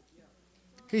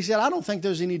 He said, I don't think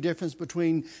there's any difference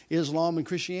between Islam and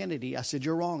Christianity. I said,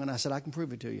 you're wrong. And I said, I can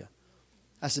prove it to you.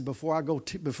 I said, before I go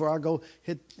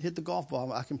hit the golf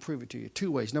ball, I can prove it to you.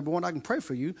 2 ways. Number one, I can pray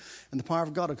for you, and the power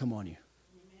of God will come on you.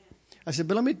 I said,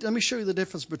 but let me show you the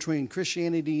difference between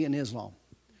Christianity and Islam.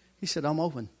 He said, I'm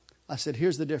open. I said,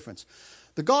 here's the difference.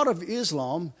 The God of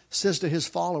Islam says to his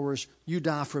followers, you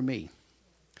die for me.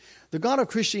 The God of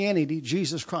Christianity,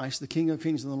 Jesus Christ, the King of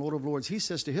Kings and the Lord of Lords, he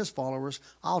says to his followers,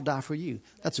 I'll die for you.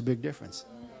 That's a big difference.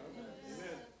 Amen.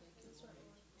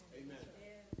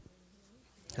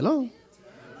 Hello?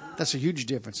 That's a huge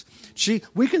difference.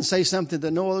 We can say something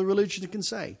that no other religion can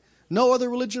say. No other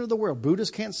religion of the world.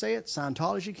 Buddhists can't say it.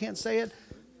 Scientology can't say it.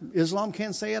 Islam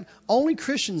can't say it. Only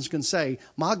Christians can say,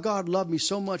 my God loved me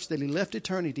so much that he left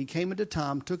eternity, came into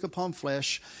time, took upon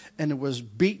flesh, and was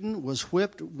beaten, was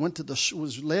whipped,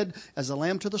 was led as a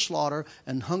lamb to the slaughter,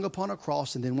 and hung upon a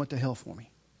cross, and then went to hell for me.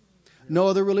 No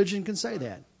other religion can say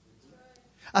that.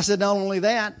 I said, not only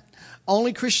that,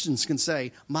 only Christians can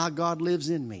say, my God lives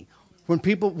in me. When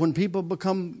people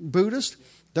become Buddhist,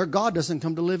 their God doesn't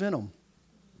come to live in them.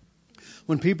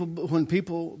 When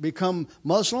people become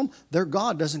Muslim, their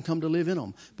God doesn't come to live in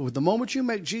them. But with the moment you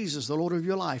make Jesus the Lord of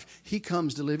your life, he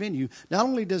comes to live in you. Not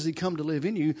only does he come to live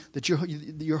in you, that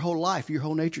your whole life, your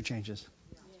whole nature changes.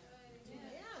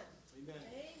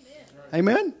 Amen?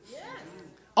 Amen? Yes.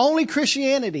 Only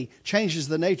Christianity changes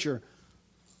the nature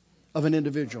of an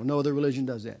individual. No other religion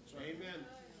does that. Amen.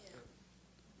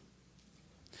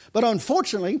 But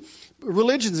unfortunately,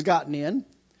 religion's gotten in.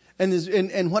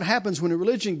 And what happens when a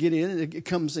religion it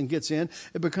comes and gets in,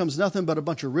 it becomes nothing but a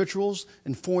bunch of rituals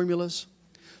and formulas.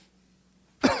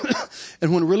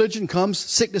 And when religion comes,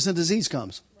 sickness and disease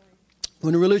comes.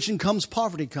 When religion comes,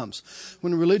 poverty comes.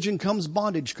 When religion comes,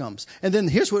 bondage comes. And then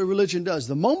here's what religion does.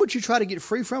 The moment you try to get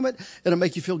free from it, it'll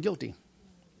make you feel guilty.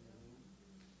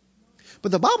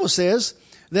 But the Bible says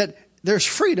that there's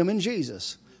freedom in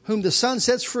Jesus. Whom the Son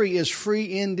sets free is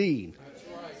free indeed.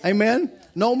 Amen?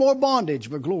 No more bondage,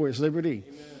 but glorious liberty.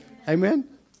 Amen?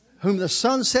 Whom the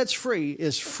Son sets free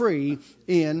is free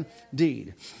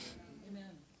indeed.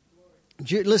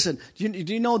 Listen, do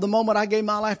you know the moment I gave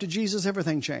my life to Jesus,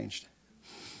 everything changed.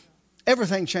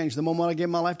 Everything changed the moment I gave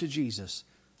my life to Jesus.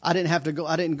 I didn't have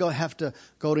to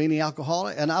go to any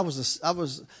alcoholic. And I was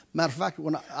matter of fact,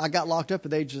 when I got locked up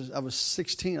at the age of, I was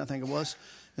 16, I think it was.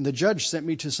 And the judge sent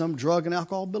me to some drug and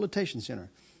alcohol rehabilitation center.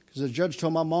 Because the judge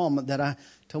told my mom I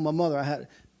told my mother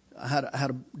I had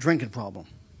a drinking problem.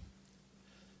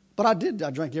 But I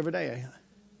drank every day.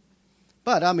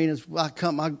 But I mean,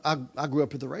 I grew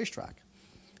up at the racetrack.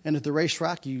 And at the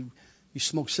racetrack, you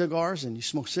smoke cigars and you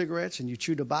smoke cigarettes and you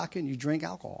chew tobacco and you drink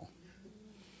alcohol.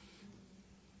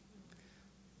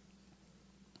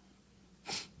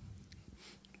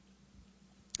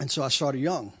 And so I started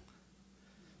young.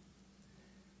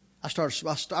 I started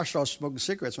smoking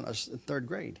cigarettes when I was in 3rd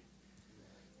grade.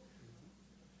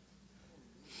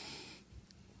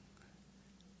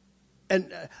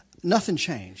 And nothing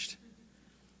changed.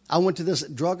 I went to this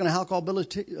drug and alcohol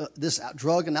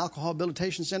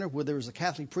rehabilitation center where there was a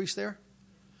Catholic priest there.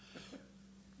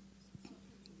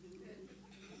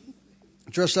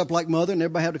 Dressed up like Mother, and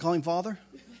everybody had to call him Father.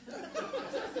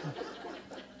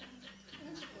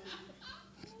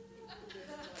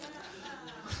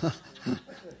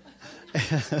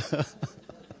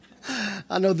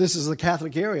 I know this is the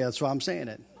Catholic area, that's why I'm saying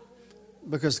it.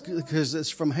 Because it's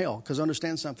from hell. Because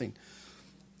understand something.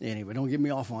 Anyway, don't get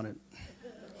me off on it.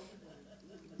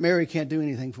 Mary can't do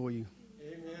anything for you.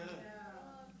 Amen.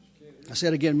 I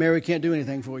said again, Mary can't do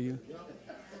anything for you.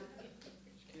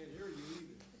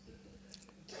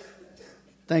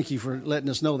 Thank you for letting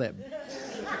us know that.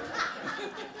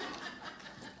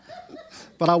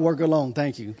 But I work alone.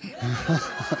 Thank you.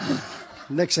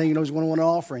 Next thing you know, he's going to want an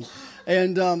offering.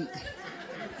 And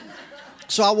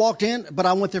so I walked in, but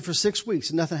I went there for 6 weeks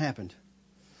and nothing happened.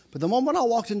 But the moment I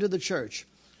walked into the church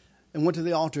and went to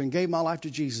the altar and gave my life to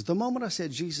Jesus, the moment I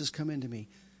said, Jesus, come into me,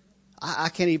 I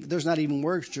can't even, there's not even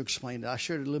words to explain it. I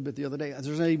shared it a little bit the other day.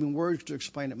 There's not even words to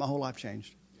explain it. My whole life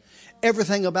changed.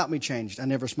 Everything about me changed. I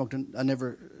never smoked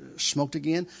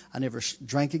again. I never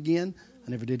drank again. I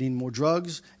never did any more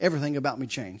drugs. Everything about me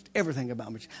changed. Everything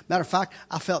about me changed. Matter of fact,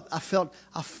 I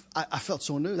felt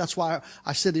so new. That's why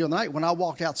I said the other night when I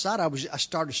walked outside, I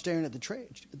started staring at the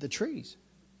trees,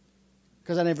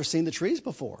 because I never seen the trees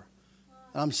before.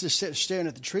 And I'm just staring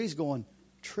at the trees, going,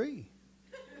 tree.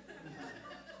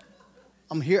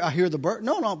 I'm here. I hear the bird.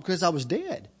 No, because I was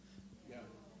dead.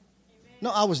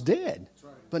 No, I was dead,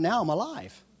 but now I'm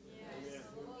alive.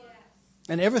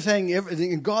 And everything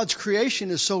in God's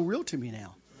creation is so real to me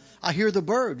now. I hear the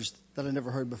birds that I never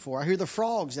heard before. I hear the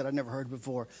frogs that I never heard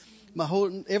before.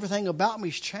 Everything about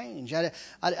me's changed. I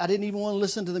didn't even want to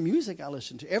listen to the music I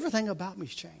listened to. Everything about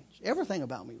me's changed. Everything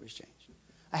about me was changed.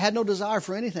 I had no desire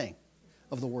for anything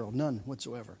of the world, none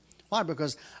whatsoever. Why?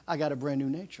 Because I got a brand new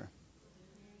nature.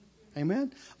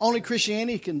 Amen. Only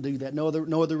Christianity can do that. No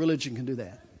other religion can do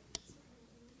that.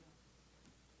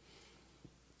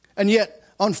 And yet,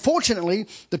 unfortunately,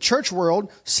 the church world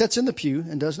sits in the pew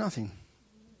and does nothing.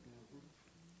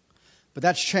 But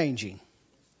that's changing.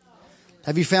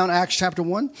 Have you found Acts chapter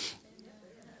 1?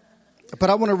 But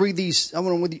I want to read these. I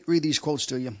want to read these quotes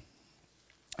to you.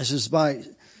 This is by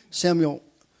Samuel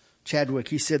Chadwick.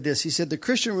 He said this. He said, "The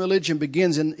Christian religion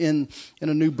begins in a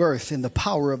new birth in the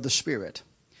power of the Spirit.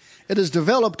 It is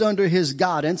developed under His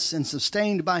guidance and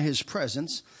sustained by His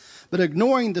presence. But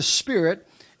ignoring the Spirit,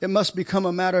 it must become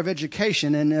a matter of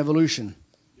education and evolution."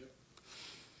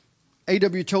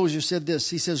 A.W. Tozer said this.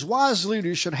 He says, "Wise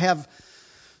leaders should have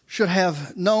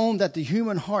known that the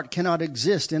human heart cannot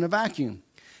exist in a vacuum.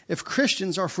 If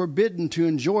Christians are forbidden to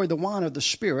enjoy the wine of the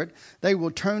Spirit, they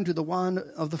will turn to the wine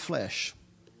of the flesh.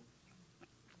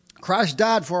 Christ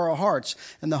died for our hearts,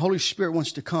 and the Holy Spirit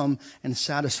wants to come and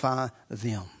satisfy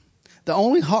them." The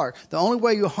only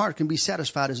way your heart can be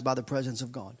satisfied is by the presence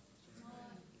of God.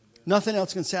 Nothing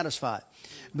else can satisfy it.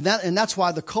 And that's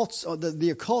why the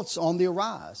occult's on the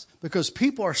arise, because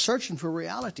people are searching for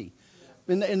reality.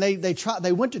 And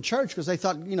they went to church because they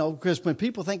thought, because when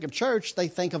people think of church, they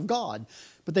think of God.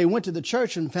 But they went to the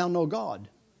church and found no God.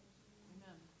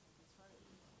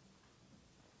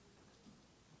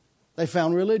 They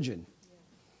found religion.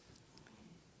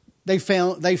 They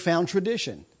found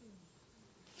tradition.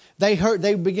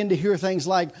 They begin to hear things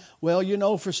like,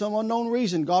 well, for some unknown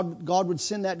reason, God would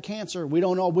send that cancer. We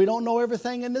don't know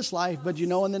everything in this life, but in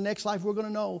the next life we're going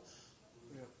to know.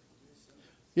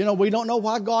 We don't know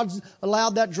why God's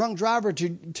allowed that drunk driver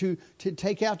to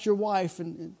take out your wife,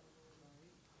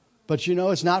 but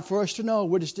it's not for us to know.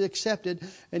 We're just to accept it,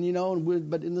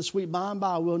 but in the sweet by and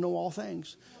by we'll know all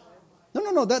things.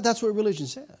 No. That's what religion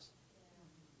says.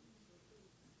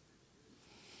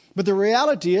 But the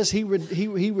reality is He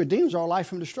redeems our life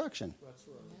from destruction.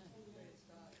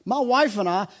 My wife and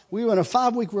I, we were in a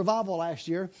 5-week revival last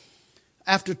year.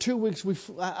 After 2 weeks,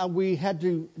 we had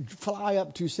to fly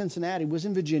up to Cincinnati. It was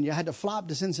in Virginia. I had to fly up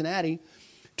to Cincinnati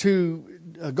to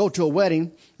go to a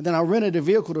wedding. And then I rented a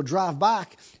vehicle to drive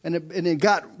back. And it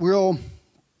got real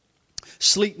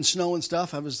sleet and snow and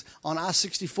stuff. I was on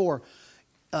I-64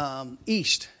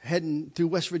 east, heading through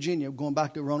West Virginia, going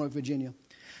back to Roanoke, Virginia.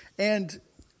 And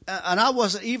I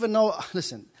wasn't, even though,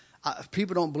 listen,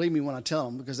 people don't believe me when I tell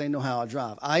them because they know how I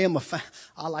drive. I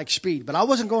like speed, but I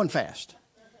wasn't going fast.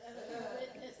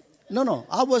 No,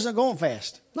 I wasn't going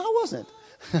fast. No, I wasn't.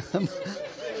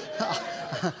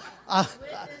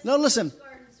 No, listen.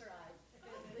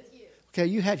 Okay,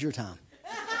 you had your time.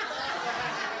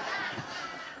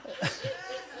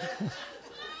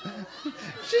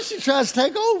 She tries to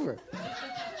take over.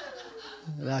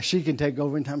 Now, she can take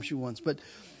over anytime she wants, but.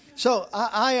 So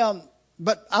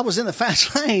but I was in the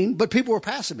fast lane, but people were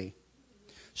passing me.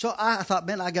 So I thought,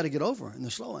 man, I got to get over in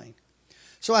the slow lane.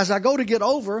 So as I go to get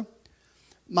over,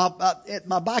 at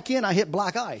my back end, I hit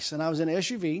black ice, and I was in an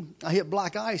SUV. I hit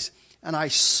black ice, and I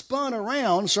spun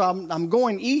around. So I'm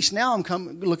going east now. I'm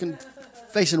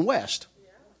facing west.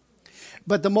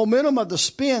 But the momentum of the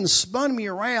spin spun me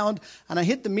around, and I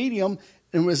hit the medium.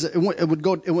 It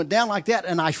went down like that,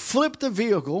 and I flipped the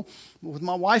vehicle with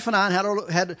my wife and I,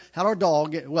 and had our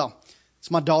dog. Well, it's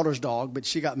my daughter's dog, but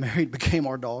she got married, became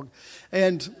our dog,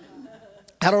 and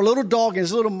Had our little dog,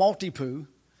 his little Maltipoo,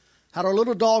 had our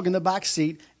little dog in the back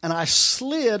seat, and I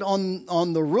slid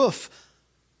on the roof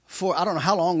for, I don't know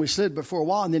how long we slid, but for a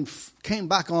while, and then came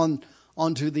back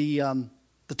onto the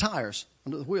tires,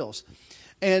 onto the wheels.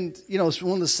 And, you know,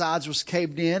 one of the sides was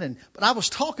caved in, but I was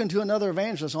talking to another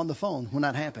evangelist on the phone when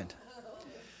that happened.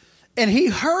 And he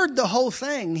heard the whole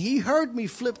thing. He heard me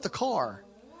flip the car.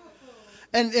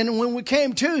 And when we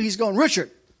came to, he's going,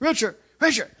 Richard.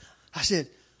 I said,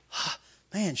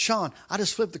 man, Sean, I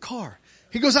just flipped the car.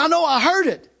 He goes, I know, I heard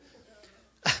it.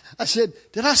 I said,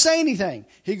 did I say anything?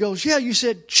 He goes, yeah, you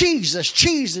said, Jesus.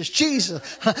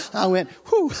 I went,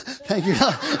 whew, thank you.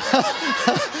 I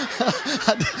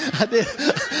did.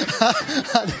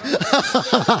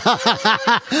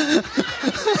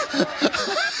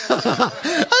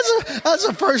 That's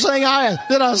the first thing I had.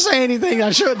 Did I say anything I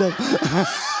shouldn't have?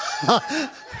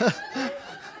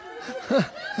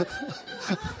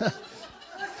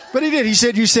 But he did. He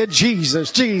said, you said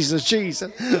Jesus.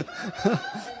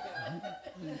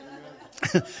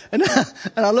 And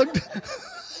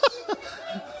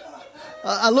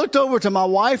I looked over to my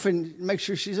wife and make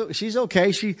sure she's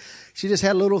okay. She just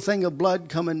had a little thing of blood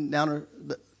coming down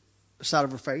the side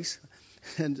of her face,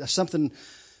 and something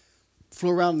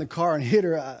flew around in the car and hit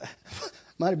her.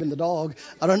 Might have been the dog.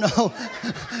 I don't know,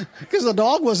 because the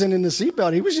dog wasn't in the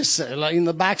seatbelt. He was just in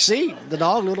the back seat. The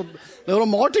dog, little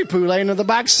Maltipoo, laying in the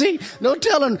back seat. No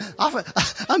telling.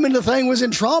 I mean, the thing was in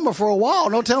trauma for a while.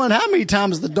 No telling how many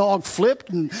times the dog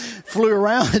flipped and flew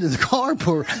around into the car.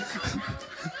 Poor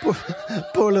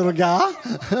little guy.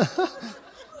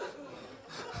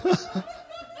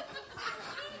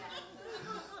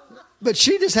 But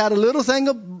she just had a little thing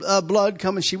of blood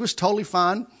coming. She was totally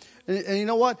fine. And you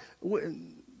know what?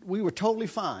 We were totally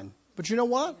fine. But you know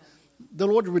what? The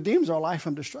Lord redeems our life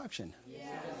from destruction.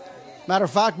 Matter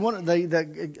of fact,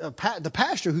 the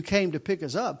pastor who came to pick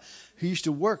us up, he used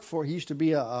to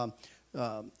be a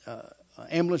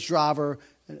ambulance driver,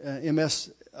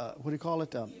 MS, what do you call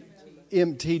it?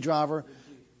 MT driver.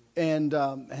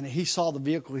 And he saw the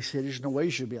vehicle. He said, there's no way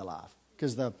you should be alive,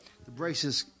 because the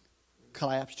braces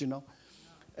collapsed, you know.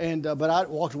 And but I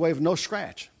walked away with no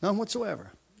scratch, none whatsoever.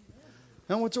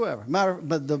 But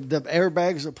the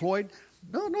airbags deployed,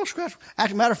 no scratch.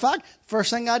 As a matter of fact, first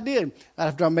thing I did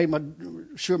after I made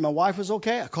sure my wife was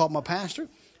okay, I called my pastor.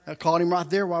 I called him right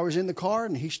there while I was in the car,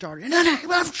 and he started.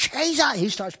 He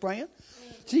starts praying.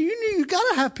 See, you got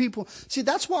to have people. See,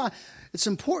 that's why it's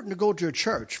important to go to a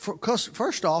church. Because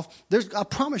first off, I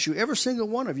promise you, every single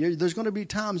one of you, there's going to be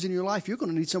times in your life you're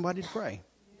going to need somebody to pray.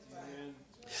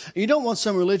 You don't want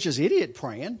some religious idiot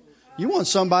praying. You want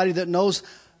somebody that knows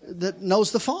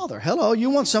the Father. Hello. You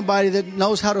want somebody that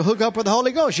knows how to hook up with the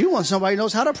Holy Ghost. You want somebody who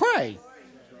knows how to pray.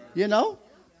 You know?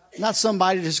 Not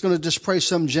somebody that's going to just pray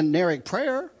some generic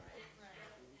prayer.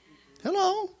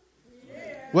 Hello.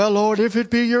 Well, Lord, if it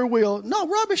be your will. No,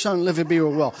 rubbish on if it be your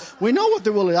will. We know what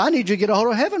the will is. I need you to get a hold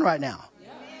of heaven right now.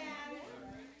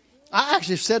 I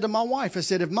actually said to my wife, I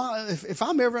said, if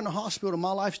I'm ever in a hospital and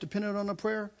my life's dependent on a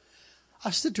prayer, I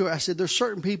said to her, there's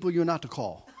certain people you're not to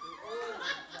call.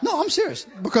 No, I'm serious.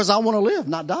 Because I want to live,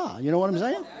 not die. You know what I'm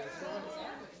saying?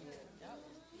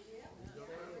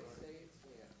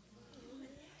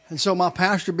 And so my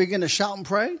pastor began to shout and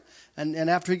pray. And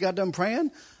after he got done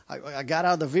praying, I got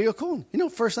out of the vehicle. You know,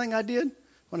 first thing I did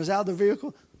when I was out of the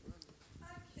vehicle?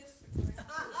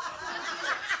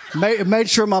 Made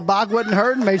sure my back wasn't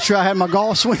hurting. Made sure I had my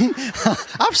golf swing.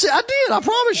 I did. I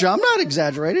promise you. I'm not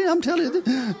exaggerating. I'm telling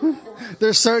you.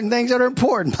 There's certain things that are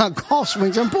important. My golf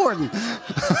swing's important.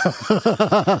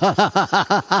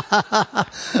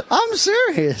 I'm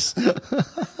serious.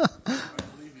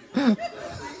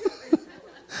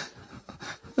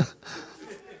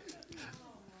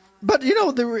 But you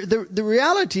know, the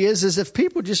reality is if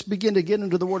people just begin to get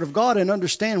into the Word of God and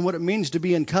understand what it means to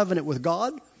be in covenant with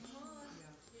God.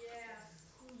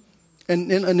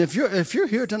 And if you're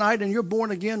here tonight and you're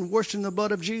born again, washed in the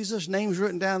blood of Jesus, names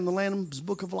written down in the Lamb's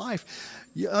Book of Life,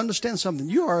 you understand something.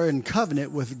 You are in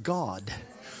covenant with God.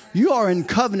 You are in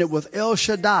covenant with El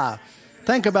Shaddai.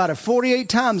 Think about it. 48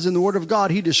 times in the Word of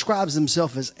God, He describes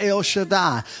Himself as El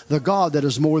Shaddai, the God that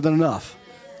is more than enough.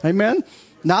 Amen?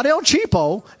 Not El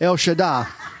Cheapo, El Shaddai.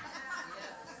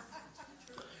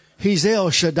 He's El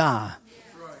Shaddai.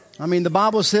 I mean, the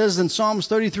Bible says in Psalms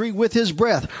 33, with His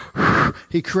breath,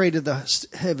 He created the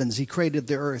heavens. He created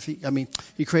the earth.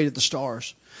 He created the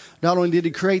stars. Not only did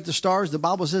He create the stars, the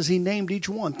Bible says He named each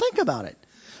one. Think about it.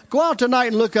 Go out tonight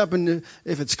and look up, and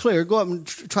if it's clear, go up and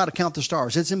try to count the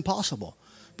stars. It's impossible.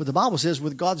 But the Bible says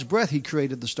with God's breath He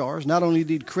created the stars. Not only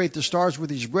did He create the stars with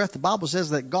His breath, the Bible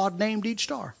says that God named each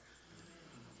star.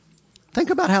 Think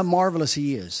about how marvelous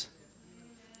He is.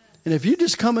 And if you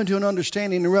just come into an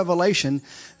understanding and revelation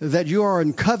that you are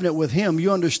in covenant with Him,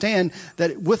 you understand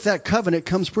that with that covenant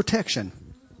comes protection.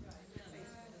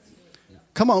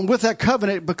 Come on, with that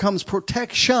covenant becomes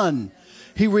protection.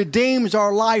 He redeems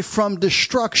our life from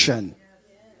destruction.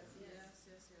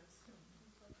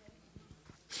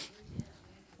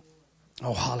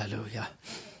 Oh, hallelujah.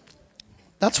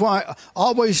 That's why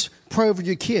always pray over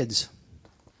your kids.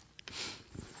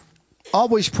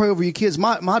 Always pray over your kids.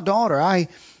 My daughter,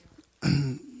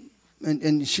 and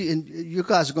you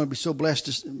guys are going to be so blessed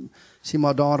to see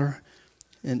my daughter.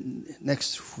 And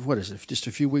next, what is it? Just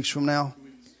a few weeks from now,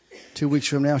 2 weeks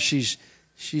from now, she's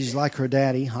like her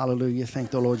daddy. Hallelujah! Thank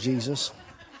the Lord Jesus.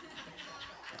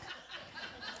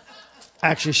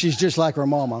 Actually, she's just like her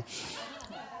mama.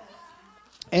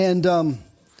 And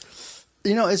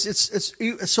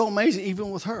it's so amazing,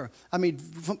 even with her. I mean,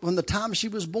 from the time she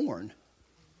was born,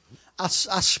 I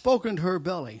spoke into her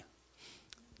belly.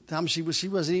 The time she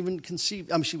wasn't even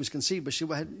conceived. I mean, she was conceived, but she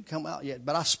hadn't come out yet.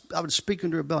 But I would speak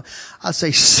into her belly. I'd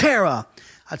say, Sarah.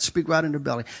 I'd speak right into her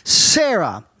belly.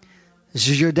 Sarah, this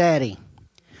is your daddy.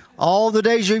 All the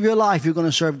days of your life, you're going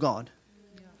to serve God.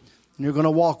 And you're going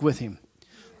to walk with Him.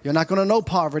 You're not going to know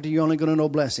poverty. You're only going to know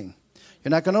blessing. You're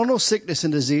not going to know sickness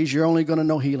and disease. You're only going to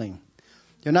know healing.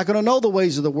 You're not going to know the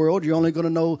ways of the world. You're only going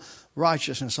to know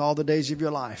righteousness all the days of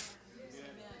your life.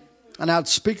 And I'd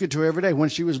speak it to her every day. When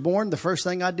she was born, the first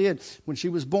thing I did when she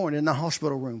was born in the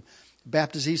hospital room,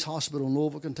 Baptist East Hospital in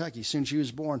Louisville, Kentucky, soon she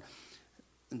was born,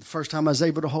 and the first time I was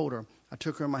able to hold her, I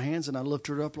took her in my hands and I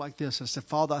lifted her up like this. I said,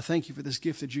 Father, I thank you for this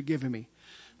gift that you've given me.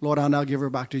 Lord, I'll now give her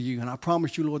back to you. And I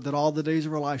promise you, Lord, that all the days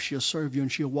of her life she'll serve you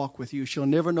and she'll walk with you. She'll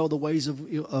never know the ways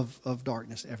of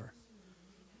darkness ever.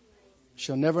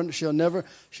 She'll never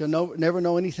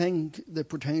know anything that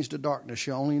pertains to darkness.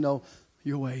 She'll only know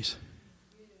your ways.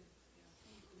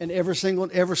 And every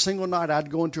single night I'd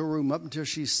go into her room up until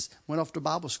she went off to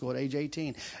Bible school at age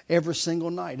 18. Every single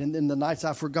night. And then the nights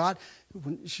I forgot,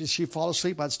 when she'd fall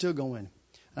asleep, I'd still go in.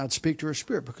 And I'd speak to her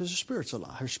spirit because her spirit's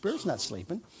alive. Her spirit's not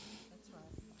sleeping.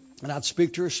 And I'd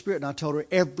speak to her spirit, and I told her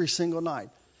every single night.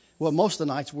 Well, most of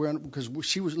the nights because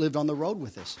she lived on the road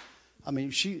with us. I mean,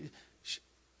 she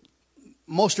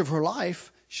most of her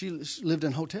life she lived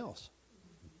in hotels.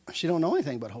 She don't know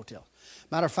anything about hotels.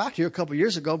 Matter of fact, here a couple of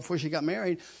years ago, before she got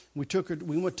married, we took her.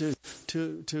 We went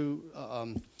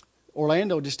to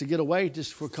Orlando just to get away,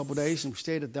 just for a couple of days, and we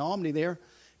stayed at the Omni there.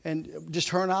 And just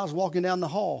her and I was walking down the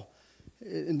hall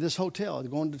in this hotel,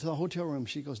 going to the hotel room.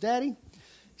 She goes, Daddy,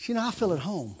 I feel at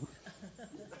home.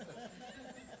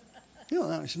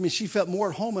 I mean, she felt more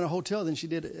at home in a hotel than she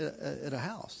did at a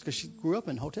house because she grew up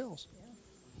in hotels.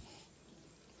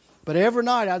 But every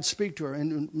night I'd speak to her,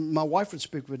 and my wife would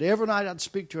speak to her. Every night I'd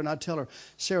speak to her, and I'd tell her,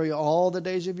 Sarah, all the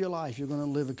days of your life, you're going to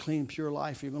live a clean, pure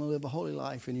life. You're going to live a holy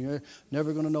life, and you're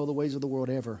never going to know the ways of the world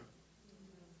ever.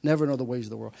 Never know the ways of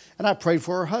the world. And I prayed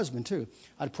for her husband, too.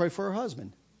 I'd pray for her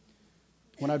husband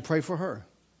when I'd pray for her.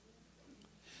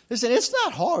 Listen, it's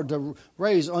not hard to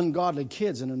raise ungodly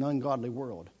kids in an ungodly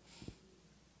world.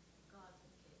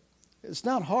 It's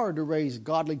not hard to raise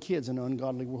godly kids in an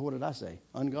ungodly world. What did I say?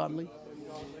 Ungodly?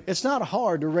 It's not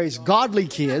hard to raise godly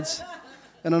kids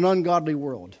in an ungodly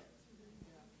world.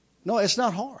 No, it's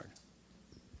not hard.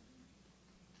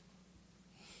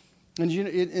 And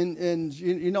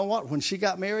you know what? When she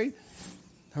got married,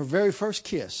 her very first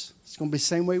kiss, it's going to be the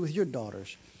same way with your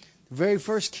daughters. The very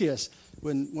first kiss,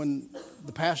 when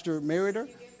the pastor married her,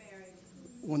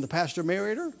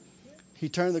 he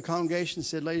turned to the congregation and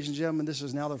said, ladies and gentlemen, this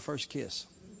is now their first kiss.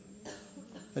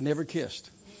 They never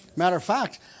kissed. Matter of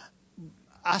fact,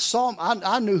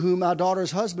 I knew who my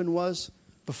daughter's husband was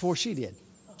before she did.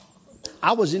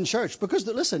 I was in church because,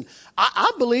 listen,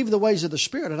 I believe the ways of the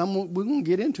Spirit, and we're going to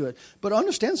get into it. But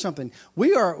understand something.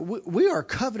 We are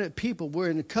covenant people. We're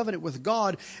in a covenant with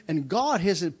God, and God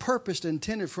has a purpose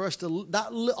intended for us to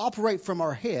not operate from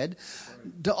our head,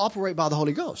 to operate by the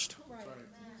Holy Ghost.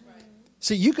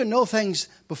 See, you can know things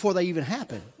before they even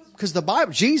happen. Because the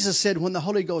Bible, Jesus said when the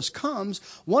Holy Ghost comes,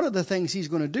 one of the things He's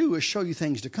going to do is show you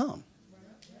things to come.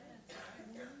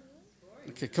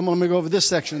 Okay, come on, let me go over this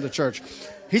section of the church.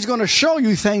 He's going to show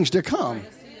you things to come.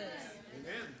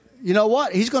 You know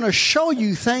what? He's going to show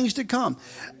you things to come.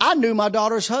 I knew my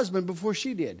daughter's husband before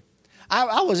she did.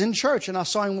 I was in church and I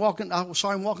saw him walking down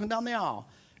the aisle.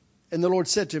 And the Lord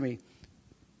said to me,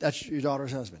 that's your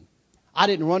daughter's husband. I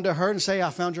didn't run to her and say, I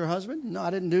found your husband. No, I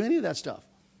didn't do any of that stuff.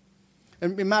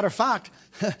 And as a matter of fact,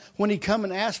 when he come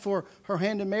and asked for her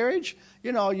hand in marriage,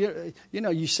 you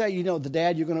say, the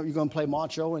dad, you're going to play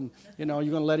macho, and you're going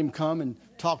to let him come and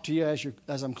talk to you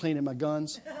as I'm cleaning my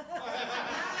guns.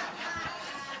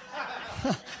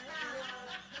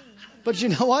 But you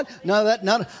know what? None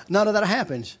of that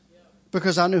happened.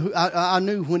 Because I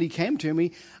knew when he came to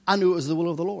me, I knew it was the will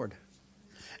of the Lord.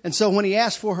 And so when he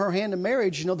asked for her hand in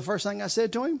marriage, you know the first thing I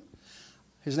said to him?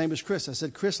 His name is Chris. I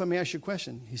said, Chris, let me ask you a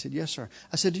question. He said, yes, sir.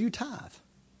 I said, do you tithe?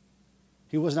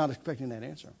 He was not expecting that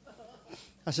answer.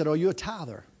 I said, are you a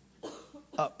tither?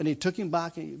 And he took him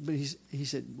back, but he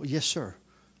said, well, yes, sir.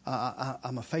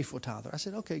 I'm a faithful tither. I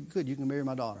said, okay, good. You can marry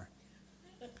my daughter.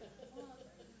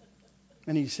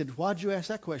 And he said, why did you ask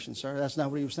that question, sir? That's not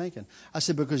what he was thinking. I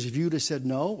said, because if you'd have said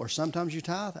no, or sometimes you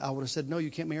tithe, I would have said, no, you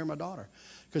can't marry my daughter.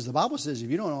 Because the Bible says if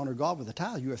you don't honor God with a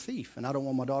tithe, you're a thief. And I don't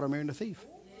want my daughter marrying a thief.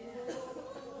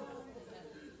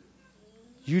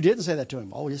 You didn't say that to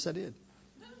him. Oh, yes, I did.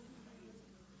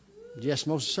 Yes,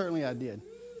 most certainly I did.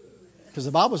 Because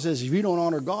the Bible says if you don't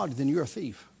honor God, then you're a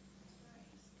thief.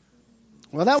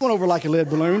 Well, that went over like a lead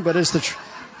balloon, but it's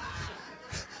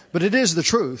but it is the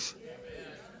truth.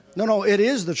 No, it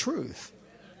is the truth.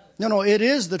 No, it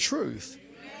is the truth.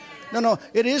 No,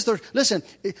 it is the. Listen,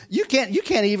 you can't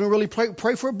even really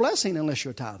pray for a blessing unless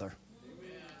you're a tither.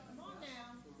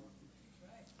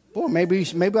 Boy, maybe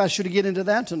I should get into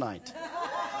that tonight.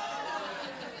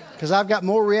 Because I've got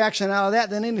more reaction out of that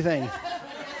than anything.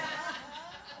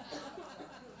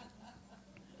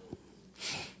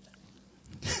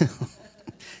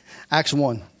 Acts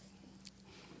 1.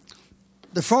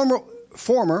 The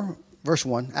former, verse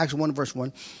 1, Acts 1, verse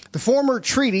 1. The former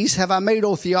treatise have I made,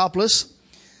 O Theophilus,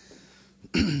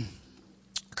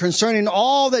 concerning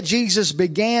all that Jesus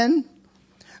began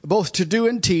both to do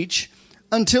and teach,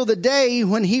 until the day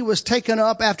when he was taken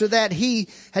up. After that, he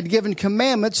had given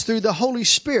commandments through the Holy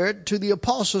Spirit to the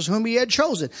apostles whom he had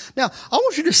chosen. Now, I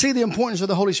want you to see the importance of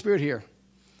the Holy Spirit here.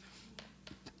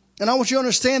 And I want you to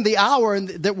understand the hour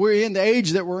that we're in, the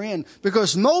age that we're in.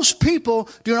 Because most people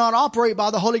do not operate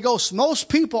by the Holy Ghost. Most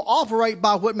people operate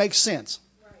by what makes sense.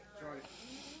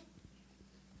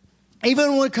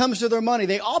 Even when it comes to their money,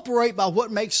 they operate by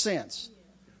what makes sense.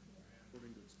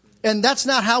 And that's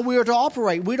not how we are to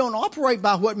operate. We don't operate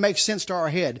by what makes sense to our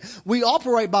head. We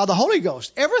operate by the Holy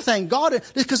Ghost. Everything, God,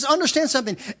 because understand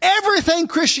something. Everything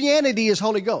Christianity is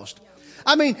Holy Ghost.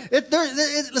 I mean,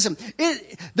 there's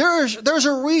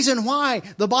a reason why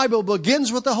the Bible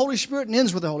begins with the Holy Spirit and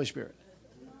ends with the Holy Spirit.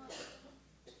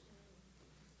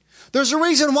 There's a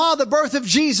reason why the birth of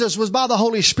Jesus was by the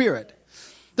Holy Spirit.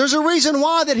 There's a reason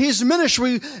why that his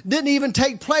ministry didn't even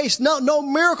take place. No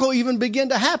miracle even began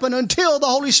to happen until the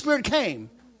Holy Spirit came.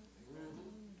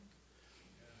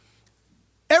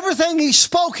 Everything he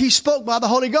spoke by the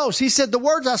Holy Ghost. He said, the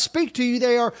words I speak to you,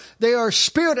 they are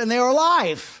spirit and they are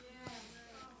life.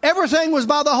 Everything was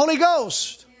by the Holy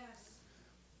Ghost.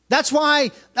 That's why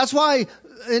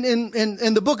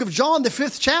in the book of John, the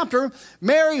 5th chapter,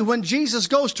 Mary, when Jesus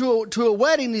goes to a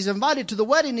wedding, he's invited to the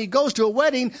wedding, he goes to a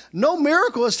wedding, no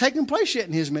miracle has taken place yet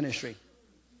in his ministry.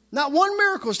 Not one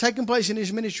miracle has taken place in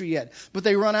his ministry yet, but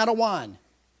they run out of wine.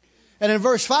 And in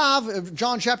verse 5 of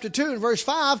John chapter 2, in verse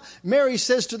 5, Mary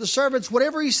says to the servants,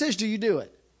 whatever he says, do you do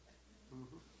it?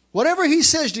 Whatever he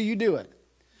says, do you do it?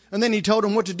 And then he told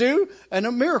them what to do, and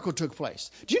a miracle took place.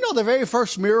 Do you know the very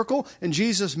first miracle in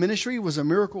Jesus' ministry was a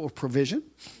miracle of provision?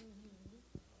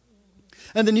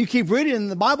 And then you keep reading,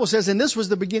 and the Bible says, and this was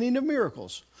the beginning of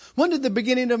miracles. When did the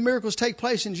beginning of miracles take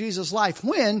place in Jesus' life?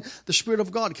 When the Spirit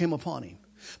of God came upon him.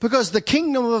 Because the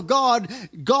kingdom of God,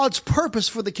 God's purpose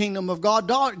for the kingdom of God,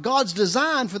 God's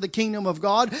design for the kingdom of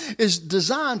God is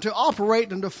designed to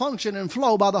operate and to function and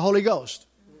flow by the Holy Ghost.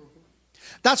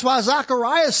 That's why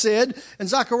Zechariah said in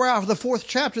Zechariah, the 4th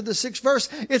chapter, the 6th verse,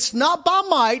 it's not by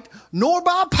might, nor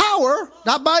by power,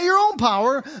 not by your own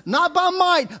power, not by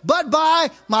might, but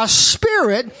by my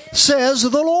Spirit, says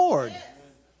the Lord.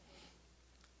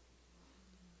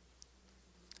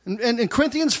 And in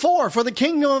Corinthians 4, for the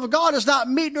kingdom of God is not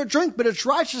meat nor drink, but it's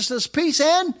righteousness, peace,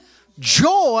 and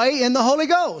joy in the Holy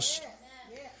Ghost.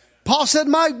 Paul said,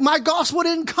 my gospel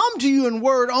didn't come to you in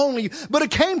word only, but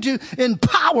it came to you in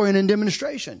power and in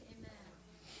demonstration.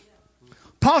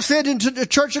 Paul said into the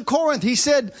church of Corinth, he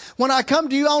said, when I come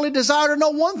to you, I only desire to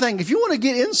know one thing. If you want to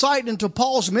get insight into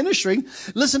Paul's ministry,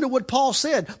 listen to what Paul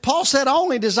said. Paul said, I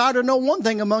only desire to know one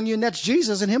thing among you, and that's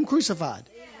Jesus and him crucified.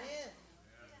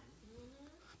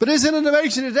 But isn't it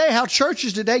amazing today how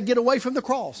churches today get away from the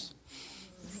cross?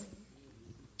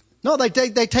 No, they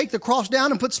take the cross down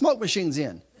and put smoke machines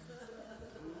in.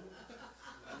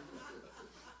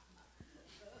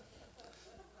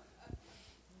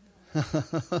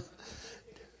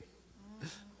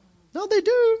 No, they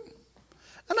do.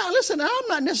 And now, listen, I'm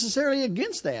not necessarily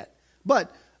against that. But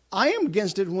I am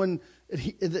against it when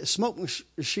the smoke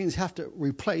machines have to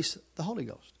replace the Holy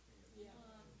Ghost.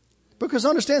 Because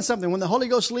understand something. When the Holy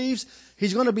Ghost leaves,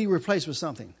 He's going to be replaced with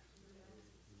something.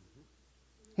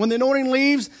 When the anointing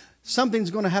leaves, something's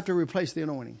going to have to replace the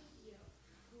anointing.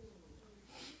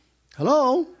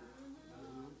 Hello?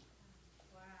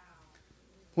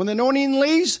 When the anointing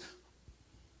leaves,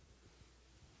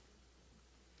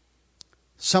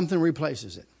 something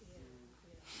replaces it.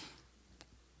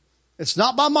 It's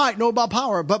not by might nor by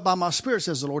power, but by my Spirit,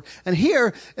 says the Lord. And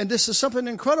here, and this is something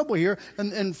incredible here,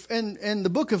 in the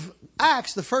book of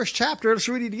Acts, the first chapter, let's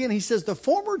read it again. He says, the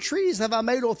former trees have I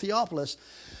made, O Theophilus,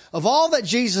 of all that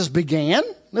Jesus began,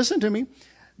 listen to me,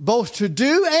 both to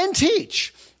do and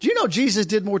teach. Do you know Jesus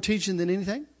did more teaching than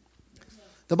anything?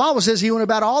 The Bible says he went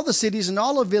about all the cities and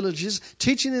all the villages,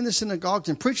 teaching in the synagogues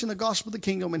and preaching the gospel of the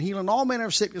kingdom and healing all manner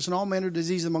of sickness and all manner of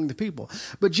disease among the people.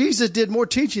 But Jesus did more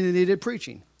teaching than he did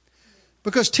preaching.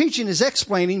 Because teaching is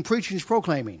explaining, preaching is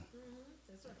proclaiming.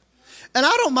 And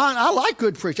I don't mind. I like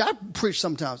good preaching. I preach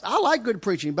sometimes. I like good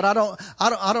preaching, but I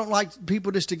don't like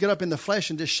people just to get up in the flesh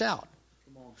and just shout.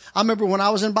 I remember when I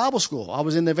was in Bible school, I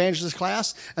was in the evangelist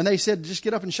class, and they said, just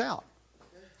get up and shout.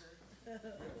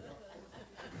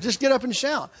 Just get up and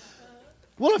shout.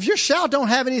 Well, if your shout don't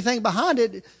have anything behind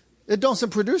it, it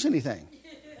doesn't produce anything.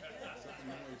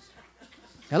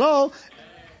 Hello?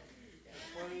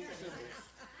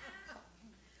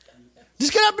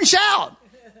 Just get up and shout.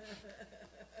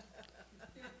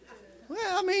 Well,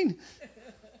 I mean,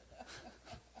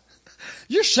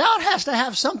 your shout has to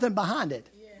have something behind it.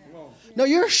 No,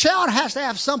 your shout has to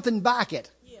have something back it.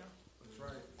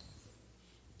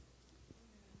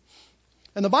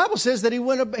 And the Bible says that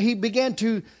he began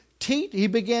to teach. He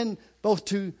began both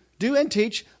to do and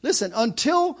teach. Listen,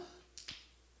 until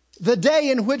the day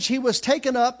in which he was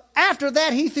taken up. After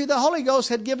that, he, through the Holy Ghost,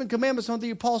 had given commandments unto the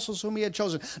apostles whom he had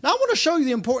chosen. Now, I want to show you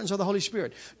the importance of the Holy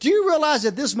Spirit. Do you realize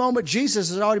at this moment Jesus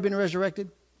has already been resurrected?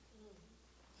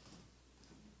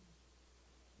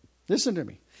 Listen to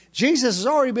me. Jesus has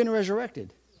already been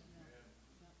resurrected.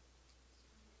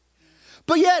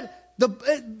 But yet,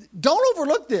 don't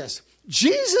overlook this.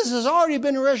 Jesus has already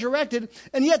been resurrected,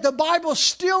 and yet the Bible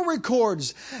still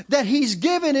records that he's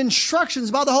given instructions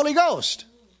by the Holy Ghost.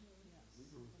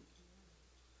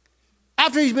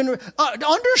 After he's been...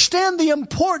 understand the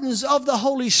importance of the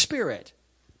Holy Spirit.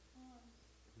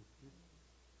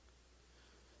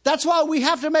 That's why we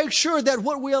have to make sure that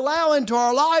what we allow into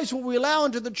our lives, what we allow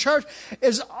into the church,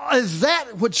 is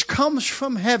that which comes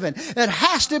from heaven. It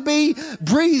has to be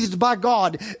breathed by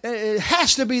God. It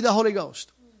has to be the Holy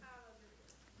Ghost.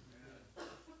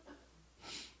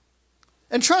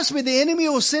 And trust me, the enemy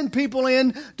will send people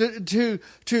in to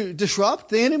disrupt.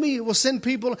 The enemy will send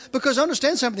people, because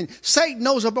understand something. Satan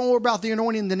knows more about the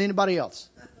anointing than anybody else.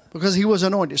 Because he was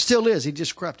anointed. Still is. He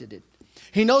just corrupted it.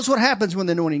 He knows what happens when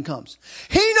the anointing comes.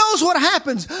 He knows what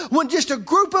happens when just a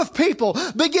group of people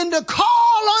begin to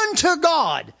call unto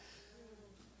God.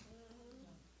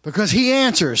 Because he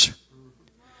answers.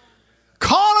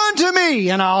 Call unto me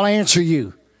and I'll answer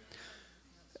you.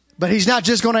 But he's not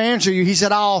just going to answer you. He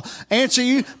said, I'll answer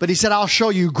you. But he said, I'll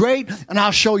show you great and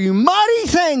I'll show you mighty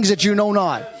things that you know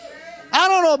not. I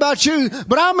don't know about you,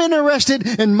 but I'm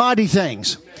interested in mighty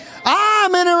things.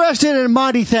 I'm interested in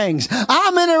mighty things.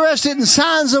 I'm interested in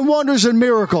signs and wonders and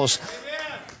miracles.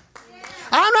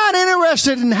 I'm not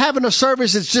interested in having a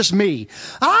service that's just me.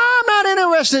 I'm not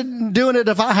interested in doing it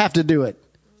if I have to do it.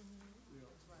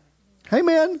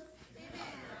 Amen.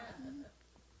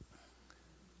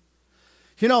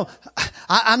 You know,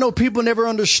 I know people never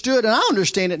understood, and I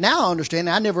understand it now. I understand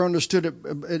it. I never understood it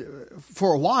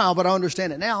for a while, but I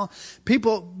understand it now.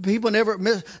 People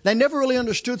never really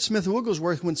understood Smith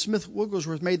Wigglesworth when Smith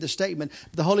Wigglesworth made the statement,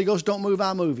 "The Holy Ghost don't move,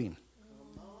 I'm moving."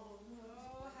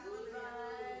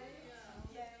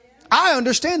 I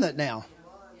understand that now.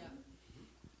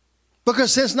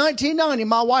 Because since 1990,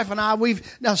 my wife and I,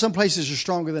 now some places are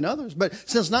stronger than others, but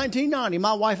since 1990,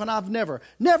 my wife and I have never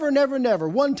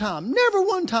one time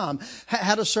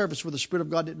had a service where the Spirit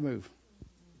of God didn't move.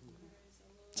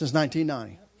 Since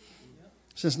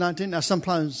 1990. Now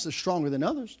sometimes it's stronger than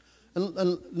others. And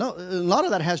a lot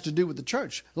of that has to do with the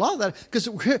church. A lot of that,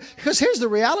 because here's the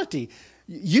reality.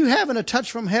 You having a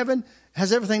touch from heaven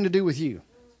has everything to do with you.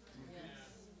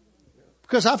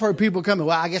 Because I've heard people coming,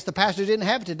 well, I guess the pastor didn't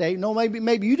have it today. No,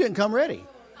 maybe you didn't come ready.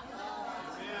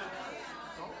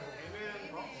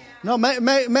 No,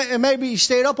 maybe you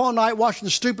stayed up all night watching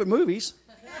the stupid movies.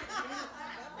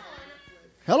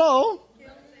 Hello.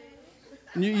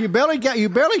 You barely got your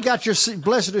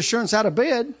blessed assurance out of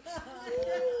bed.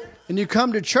 And you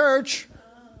come to church.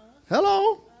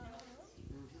 Hello.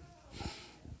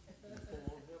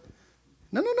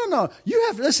 No. You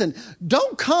have, listen,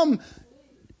 don't come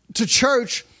to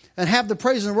church and have the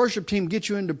praise and worship team get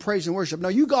you into praise and worship. No,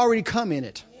 you already come in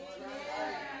it.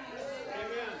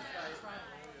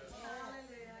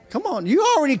 Come on, you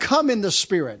already come in the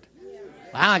Spirit.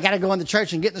 Well, I got to go in the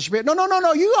church and get in the Spirit.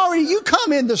 No. You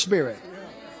come in the Spirit.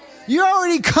 You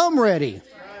already come ready.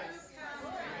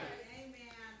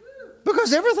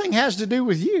 Because everything has to do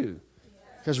with you.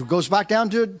 Because it goes back down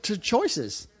to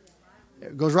choices.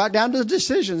 It goes right down to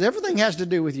decisions. Everything has to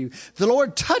do with you. The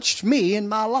Lord touched me in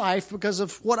my life because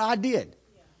of what I did.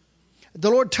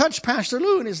 The Lord touched Pastor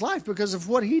Lou in his life because of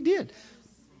what he did.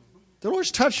 The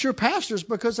Lord's touched your pastors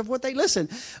because of what they... Listen,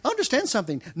 understand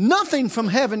something. Nothing from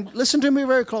heaven, listen to me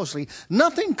very closely.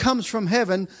 Nothing comes from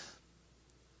heaven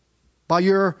by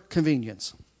your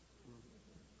convenience.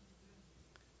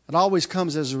 It always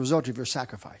comes as a result of your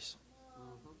sacrifice.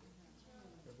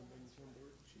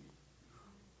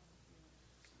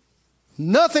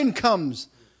 Nothing comes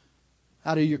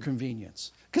out of your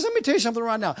convenience. Because let me tell you something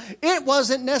right now. It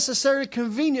wasn't necessarily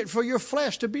convenient for your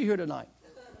flesh to be here tonight.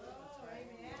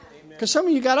 Because some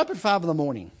of you got up at 5 in the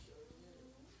morning.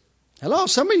 Hello?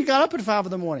 Some of you got up at 5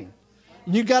 in the morning.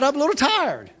 And you got up a little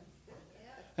tired.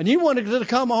 And you wanted to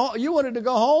come home. You wanted to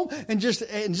go home and just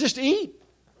eat.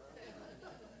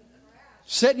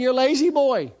 Sit in your lazy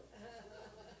boy.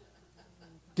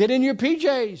 Get in your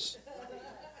PJs.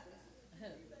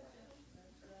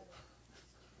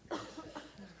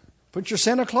 Put your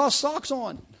Santa Claus socks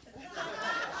on.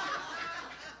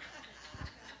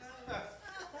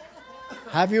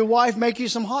 Have your wife make you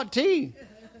some hot tea.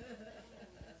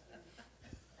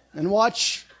 And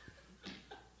watch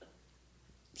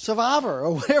Survivor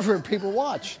or whatever people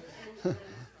watch.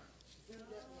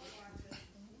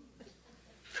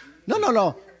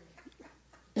 No,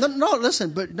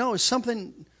 listen, but no, it's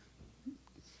something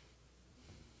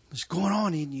that's going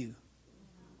on in you.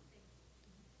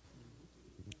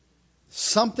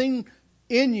 Something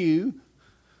in you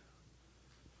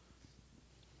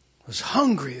was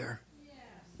hungrier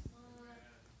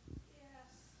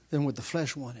than what the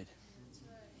flesh wanted.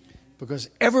 Because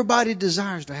everybody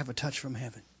desires to have a touch from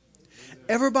heaven.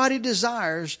 Everybody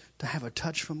desires to have a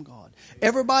touch from God.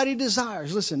 Everybody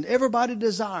desires, listen, everybody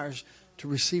desires to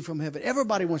receive from heaven.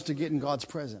 Everybody wants to get in God's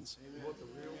presence.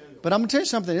 But I'm going to tell you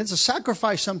something. It's a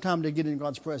sacrifice sometimes to get in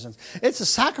God's presence. It's a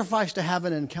sacrifice to have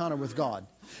an encounter with God.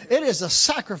 It is a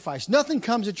sacrifice. Nothing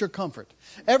comes at your comfort.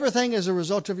 Everything is a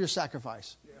result of your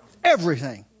sacrifice.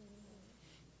 Everything.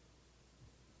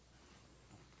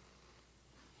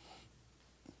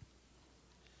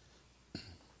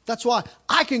 That's why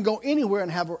I can go anywhere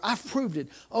and I've proved it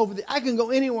I can go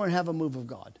anywhere and have a move of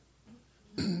God.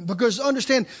 Because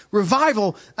understand,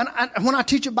 revival, and when I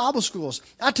teach at Bible schools,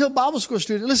 I tell Bible school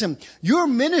students, listen, your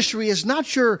ministry is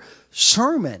not your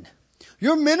sermon.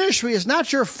 Your ministry is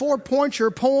not your 4 points,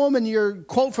 your poem, and your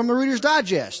quote from the Reader's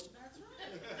Digest.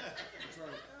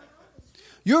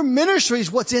 Your ministry is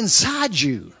what's inside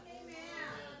you.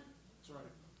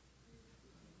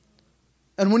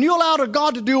 And when you allow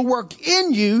God to do a work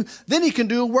in you, then He can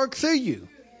do a work through you.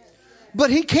 But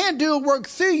He can't do a work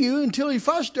through you until He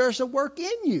first does a work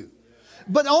in you.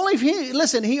 But only if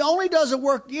He only does a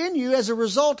work in you as a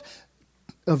result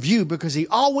of you, because He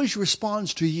always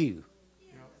responds to you.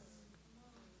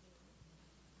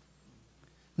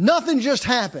 Nothing just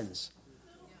happens.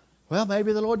 Well,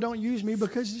 maybe the Lord don't use me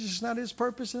because it's just not His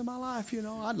purpose in my life.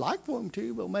 I'd like for Him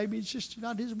to, but maybe it's just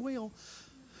not His will.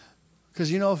 Because,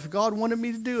 if God wanted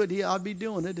me to do it, I'd be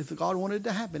doing it. If God wanted it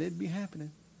to happen, it'd be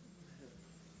happening.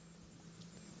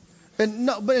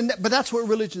 But that's what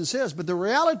religion says. But the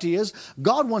reality is,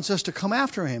 God wants us to come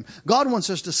after Him. God wants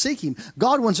us to seek Him.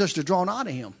 God wants us to draw nigh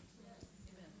to Him.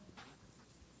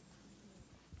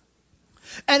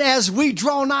 And as we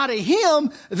draw nigh to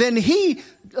Him, then He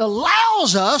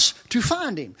allows us to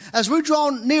find Him. As we draw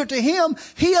near to Him,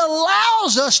 He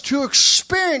allows us to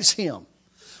experience Him.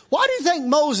 Why do you think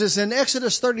Moses in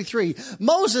Exodus 33,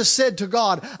 Moses said to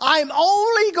God, I'm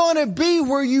only going to be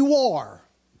where you are.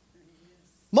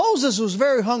 Moses was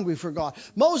very hungry for God.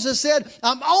 Moses said,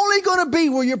 I'm only going to be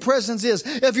where your presence is.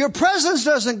 If your presence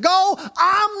doesn't go,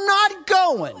 I'm not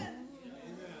going.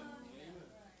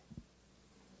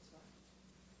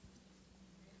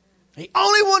 He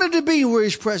only wanted to be where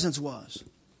His presence was.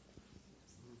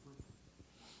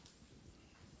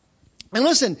 And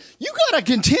listen, you got to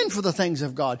contend for the things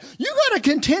of God. You got to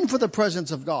contend for the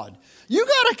presence of God. You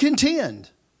got to contend.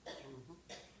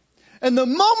 And the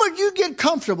moment you get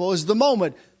comfortable is the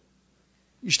moment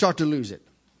you start to lose it.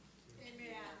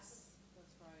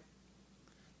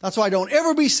 That's why don't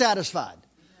ever be satisfied.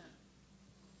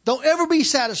 Don't ever be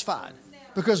satisfied.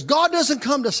 Because God doesn't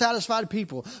come to satisfied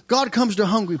people. God comes to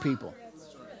hungry people.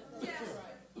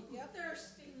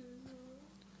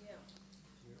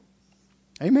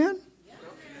 Amen?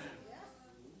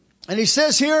 And he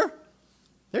says here,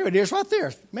 there it is right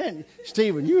there. Man,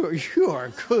 Stephen, you are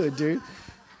good, dude.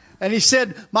 And he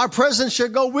said, my presence shall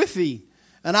go with thee,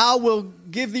 and I will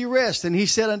give thee rest. And he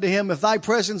said unto him, if thy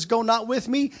presence go not with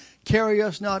me, carry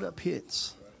us not up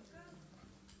hence.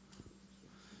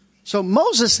 So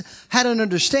Moses had an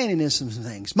understanding in some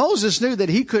things. Moses knew that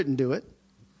he couldn't do it.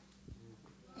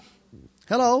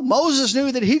 Hello? Moses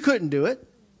knew that he couldn't do it.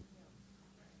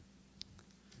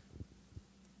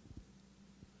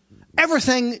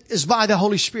 Everything is by the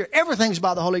Holy Spirit. Everything's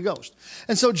by the Holy Ghost.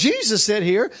 And so Jesus said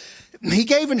here, he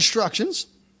gave instructions.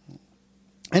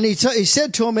 And he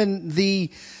said to him in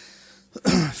the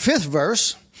 5th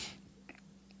verse,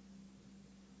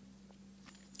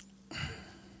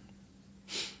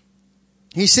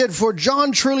 he said, for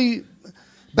John truly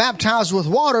baptized with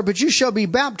water, but you shall be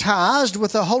baptized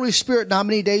with the Holy Spirit not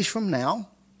many days from now.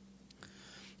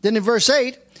 Then in verse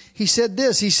 8, he said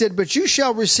this, he said, but you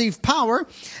shall receive power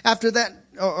after that,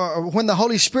 when the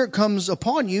Holy Spirit comes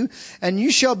upon you, and you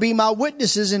shall be my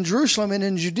witnesses in Jerusalem and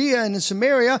in Judea and in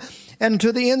Samaria and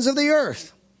to the ends of the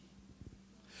earth.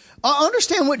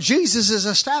 Understand what Jesus is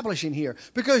establishing here,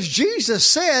 because Jesus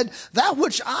said, that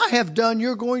which I have done,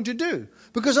 you're going to do.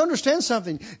 Because understand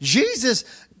something, Jesus,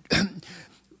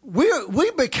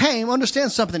 we became,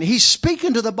 understand something, he's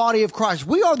speaking to the body of Christ.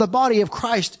 We are the body of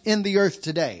Christ in the earth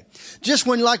today. Just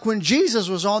when Jesus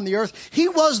was on the earth, he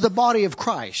was the body of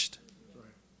Christ.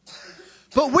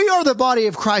 But we are the body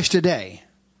of Christ today.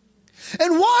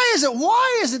 And why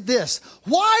is it this?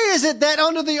 Why is it that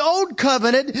under the old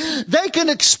covenant, they can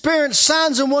experience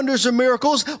signs and wonders and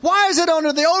miracles? Why is it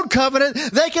under the old covenant,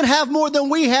 they can have more than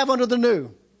we have under the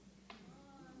new?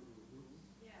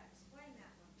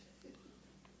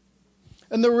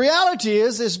 And the reality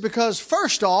is because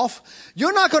first off,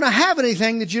 you're not going to have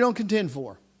anything that you don't contend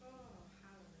for.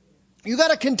 You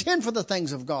got to contend for the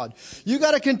things of God. You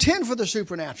got to contend for the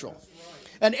supernatural.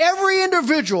 And every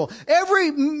individual,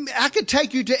 I could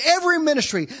take you to every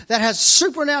ministry that has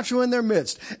supernatural in their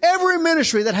midst. Every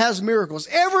ministry that has miracles.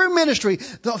 Every ministry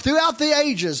throughout the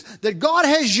ages that God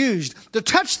has used to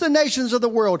touch the nations of the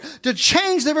world, to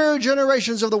change the very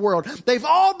generations of the world. They've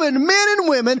all been men and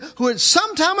women who at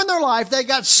some time in their life, they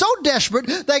got so desperate,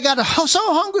 they got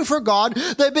so hungry for God,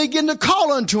 they begin to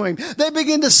call unto Him. They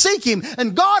begin to seek Him.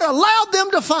 And God allowed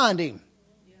them to find Him.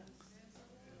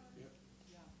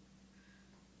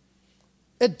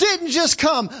 It didn't just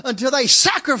come until they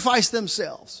sacrificed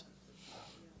themselves.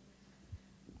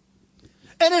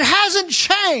 And it hasn't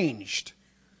changed.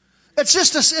 It's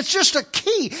just a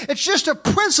key. It's just a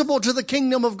principle to the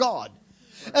kingdom of God.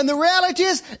 And the reality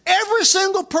is, every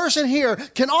single person here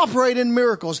can operate in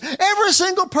miracles. Every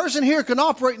single person here can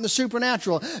operate in the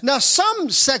supernatural. Now, some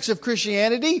sects of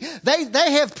Christianity,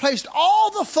 they have placed all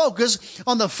the focus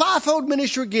on the fivefold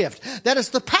ministry gift. That it's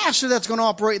the pastor that's going to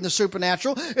operate in the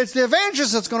supernatural. It's the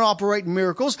evangelist that's going to operate in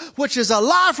miracles, which is a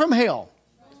lie from hell.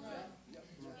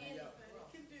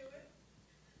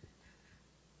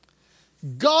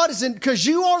 God is because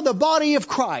you are the body of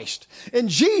Christ. And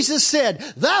Jesus said,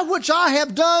 that which I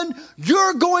have done,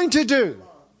 you're going to do.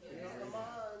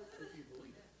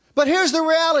 But here's the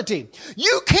reality.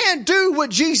 You can't do what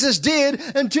Jesus did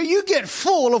until you get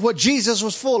full of what Jesus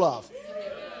was full of.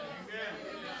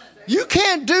 You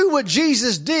can't do what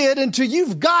Jesus did until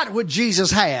you've got what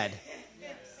Jesus had.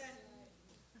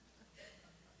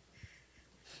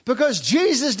 Because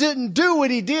Jesus didn't do what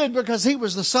He did because He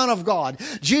was the Son of God.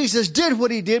 Jesus did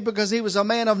what He did because He was a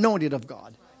man anointed of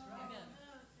God.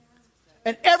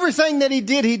 And everything that He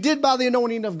did by the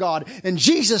anointing of God. And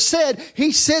Jesus said,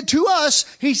 He said to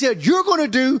us, He said, you're going to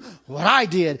do what I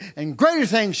did. And greater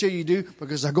things shall you do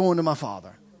because they're going to my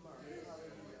Father.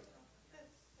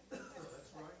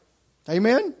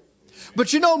 Amen?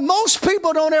 But you know, most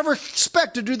people don't ever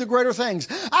expect to do the greater things.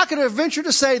 I could venture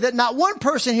to say that not one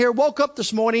person here woke up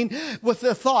this morning with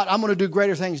the thought, I'm going to do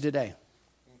greater things today.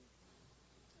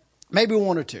 Maybe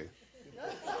one or two.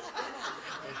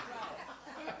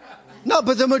 No,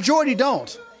 but the majority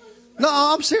don't. No,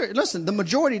 I'm serious. Listen, the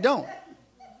majority don't.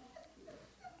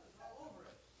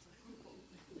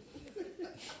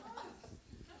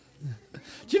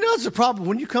 Do you know it's a problem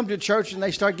when you come to church and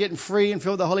they start getting free and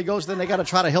filled with the Holy Ghost, then they got to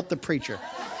try to help the preacher.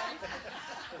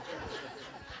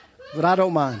 But I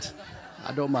don't mind.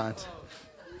 I don't mind.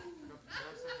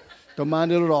 Don't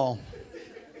mind it at all.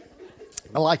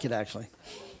 I like it, actually.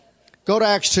 Go to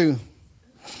Acts 2.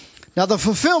 Now, the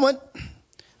fulfillment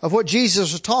of what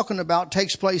Jesus was talking about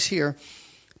takes place here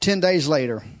 10 days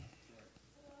later.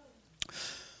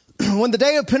 When the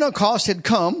day of Pentecost had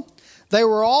come, they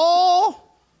were all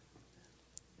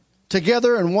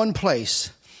together in one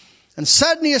place. And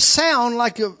suddenly a sound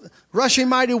like a rushing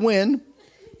mighty wind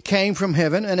came from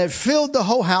heaven, and it filled the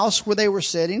whole house where they were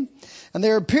sitting. And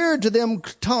there appeared to them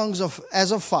tongues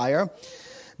as of fire,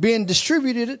 being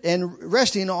distributed and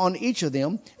resting on each of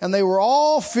them. And they were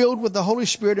all filled with the Holy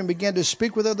Spirit and began to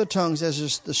speak with other tongues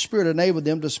as the Spirit enabled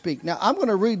them to speak. Now, I'm going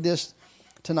to read this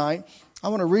tonight. I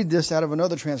want to read this out of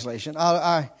another translation.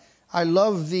 I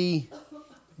love the...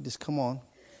 Just come on.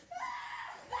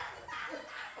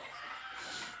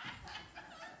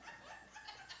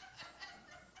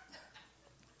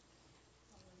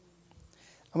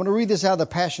 I'm going to read this out of the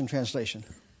Passion Translation.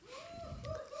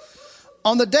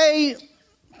 On the day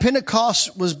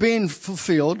Pentecost was being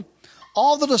fulfilled,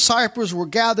 all the disciples were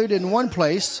gathered in one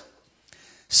place.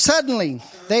 Suddenly,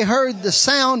 they heard the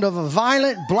sound of a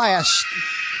violent blast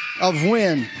of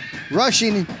wind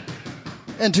rushing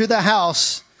into the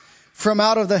house from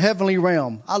out of the heavenly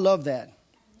realm. I love that.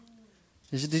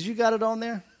 Did you got it on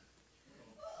there?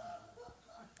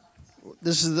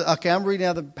 This is okay. I'm reading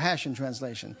out of the Passion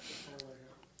Translation.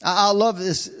 I love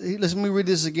this. Let me read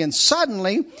this again.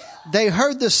 Suddenly, they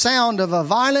heard the sound of a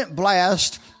violent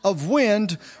blast of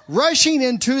wind rushing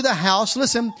into the house.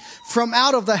 Listen, from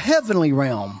out of the heavenly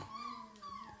realm.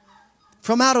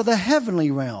 From out of the heavenly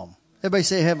realm. Everybody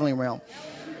say heavenly realm.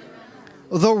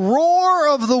 The roar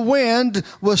of the wind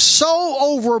was so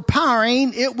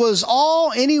overpowering, it was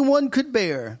all anyone could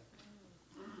bear.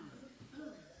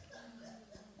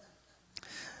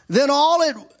 Then all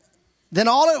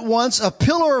at once, a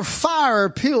pillar of fire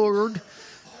appeared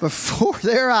before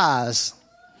their eyes.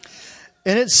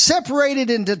 And it separated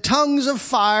into tongues of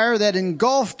fire that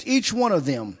engulfed each one of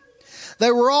them.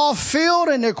 They were all filled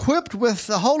and equipped with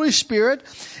the Holy Spirit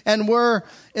and were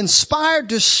inspired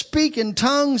to speak in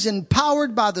tongues,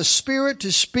 empowered by the Spirit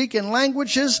to speak in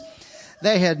languages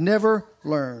they had never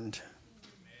learned.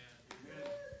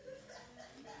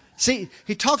 See,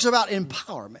 he talks about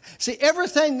empowerment. See,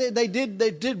 everything that they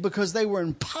did because they were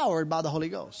empowered by the Holy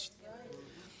Ghost.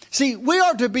 See, we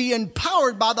are to be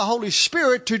empowered by the Holy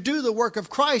Spirit to do the work of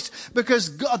Christ,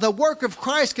 because the work of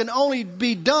Christ can only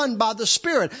be done by the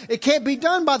Spirit. It can't be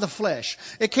done by the flesh.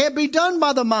 It can't be done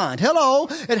by the mind. Hello?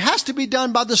 It has to be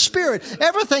done by the Spirit.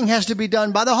 Everything has to be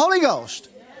done by the Holy Ghost.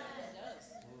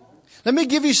 Let me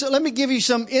give you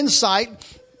some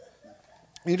insight.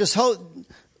 You just hold.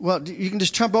 Well, you can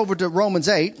just jump over to Romans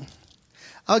 8.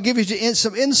 I'll give you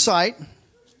some insight.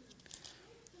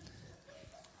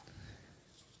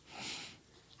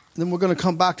 Then we're going to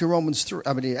come back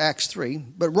to Acts 3.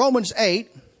 But Romans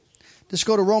 8, just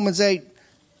go to Romans 8.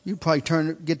 You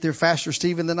probably get there faster,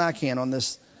 Stephen, than I can on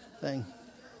this thing.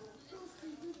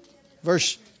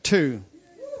 Verse 2.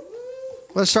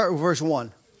 Let's start with verse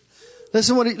 1.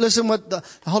 Listen what the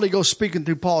Holy Ghost speaking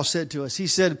through Paul said to us. He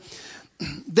said,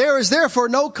 there is therefore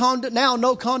no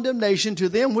condemnation to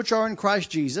them which are in Christ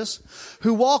Jesus,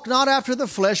 who walk not after the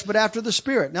flesh, but after the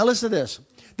Spirit. Now listen to this.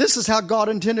 This is how God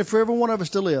intended for every one of us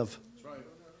to live.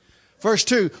 Verse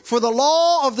 2, for the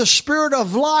law of the Spirit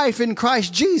of life in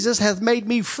Christ Jesus hath made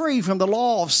me free from the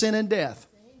law of sin and death.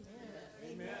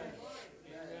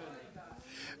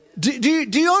 Do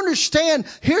you understand?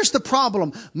 Here's the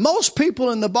problem. Most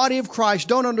people in the body of Christ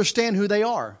don't understand who they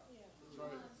are.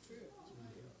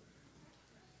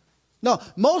 No,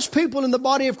 most people in the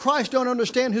body of Christ don't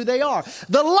understand who they are.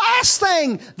 The last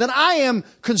thing that I am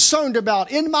concerned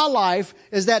about in my life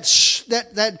is that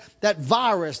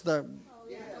virus,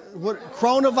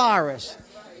 coronavirus.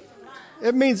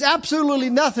 It means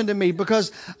absolutely nothing to me,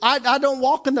 because I don't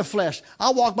walk in the flesh. I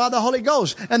walk by the Holy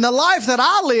Ghost. And the life that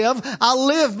I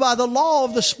live by the law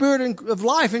of the Spirit of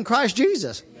life in Christ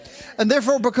Jesus. And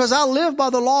therefore, because I live by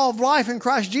the law of life in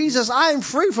Christ Jesus, I am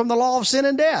free from the law of sin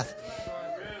and death.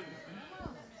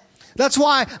 That's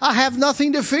why I have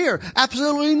nothing to fear.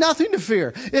 Absolutely nothing to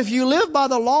fear. If you live by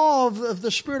the law of the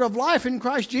Spirit of life in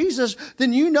Christ Jesus,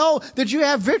 then you know that you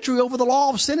have victory over the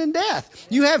law of sin and death.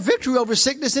 You have victory over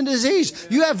sickness and disease.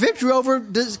 You have victory over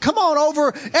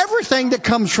everything that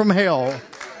comes from hell.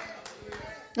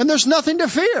 And there's nothing to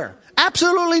fear.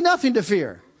 Absolutely nothing to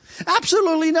fear.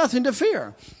 Absolutely nothing to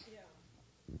fear.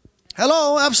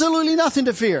 Hello? Absolutely nothing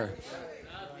to fear.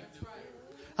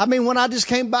 I mean, when I just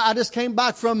came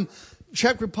back from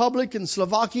Czech Republic and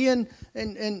Slovakia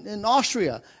and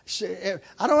Austria.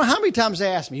 I don't know how many times they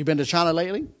asked me, you been to China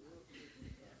lately?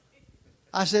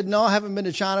 I said, no, I haven't been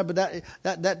to China, but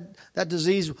that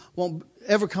disease won't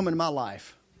ever come in my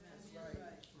life.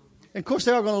 And of course,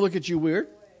 they are going to look at you weird,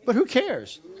 but who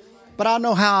cares? But I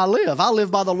know how I live. I live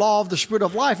by the law of the Spirit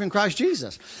of life in Christ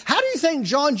Jesus. How do you think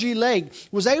John G. Lake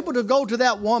was able to go to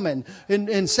that woman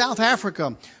in South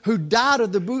Africa who died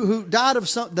of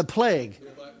the plague?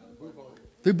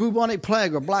 The bubonic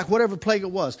plague or black, whatever plague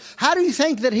it was. How do you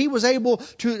think that he was able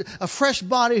to, a fresh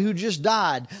body who just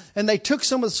died, and they took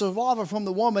some of the survivor from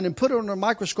the woman and put it under a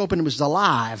microscope and it was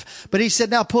alive. But he said,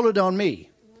 now pull it on me.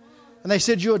 And they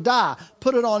said, you'll die.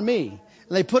 Put it on me.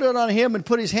 And they put it on him and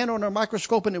put his hand on a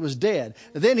microscope and it was dead.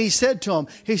 And then he said to him,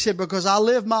 he said, because I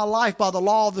live my life by the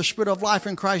law of the Spirit of life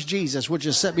in Christ Jesus, which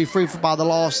has set me free by the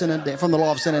law of sin and death, from the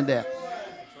law of sin and death.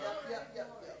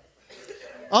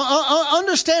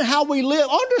 Understand how we live.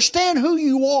 Understand who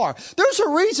you are. There's a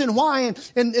reason why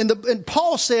and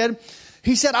Paul said,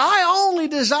 he said, I only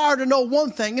desire to know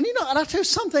one thing. And and I tell you,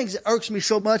 some things that irks me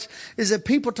so much is that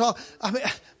people talk,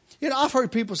 I've heard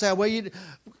people say, well,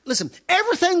 listen,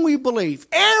 everything we believe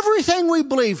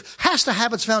has to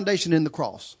have its foundation in the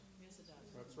cross.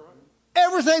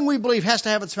 Everything we believe has to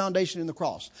have its foundation in the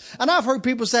cross. And I've heard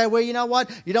people say, well, you know what?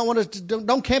 You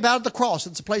don't camp out at the cross.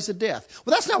 It's a place of death.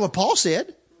 Well, that's not what Paul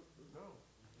said.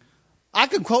 I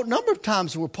can quote a number of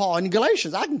times where Paul, in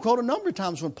Galatians, I can quote a number of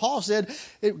times when Paul said,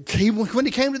 when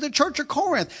he came to the church of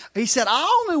Corinth, he said,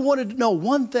 I only wanted to know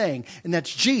one thing, and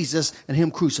that's Jesus and him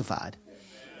crucified.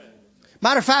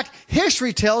 Matter of fact,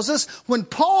 history tells us when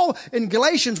Paul, in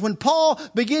Galatians, when Paul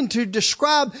began to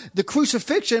describe the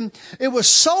crucifixion, it was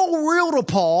so real to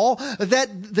Paul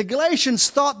that the Galatians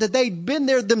thought that they'd been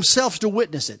there themselves to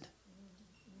witness it.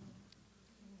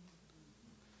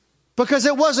 Because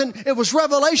it was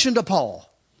revelation to Paul.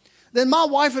 Then my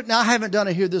wife, now I haven't done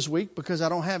it here this week because I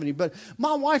don't have any, but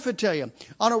my wife would tell you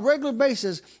on a regular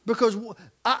basis, because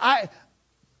I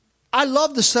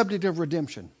love the subject of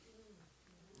redemption.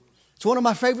 It's one of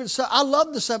my favorites. I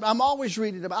love the subject. I'm always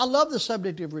reading about it. I love the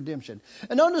subject of redemption.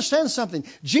 And understand something.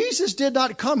 Jesus did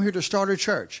not come here to start a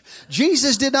church.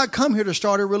 Jesus did not come here to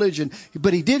start a religion,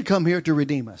 but he did come here to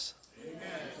redeem us.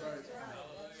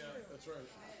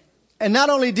 And not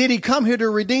only did he come here to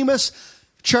redeem us,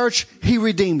 church, he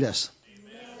redeemed us.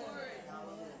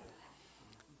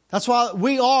 That's why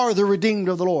we are the redeemed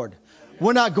of the Lord.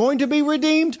 We're not going to be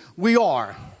redeemed. We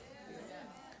are.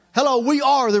 Hello, we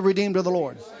are the redeemed of the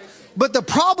Lord. But the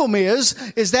problem is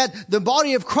that the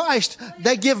body of Christ,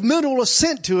 they give mental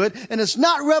assent to it, and it's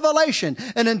not revelation.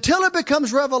 And until it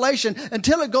becomes revelation,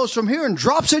 until it goes from here and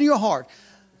drops in your heart,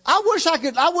 I wish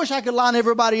I could line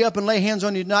everybody up and lay hands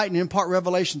on you tonight and impart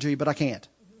revelation to you, but I can't.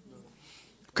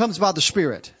 It comes by the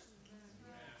Spirit.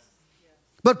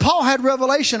 But Paul had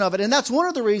revelation of it, and that's one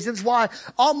of the reasons why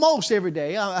almost every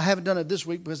day, I haven't done it this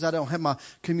week because I don't have my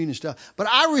communion stuff, but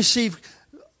I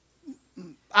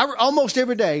almost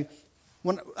every day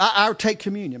when I take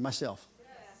communion myself.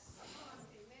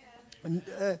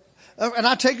 And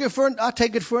I take it for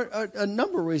a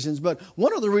number of reasons, but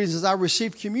one of the reasons I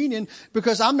receive communion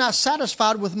because I'm not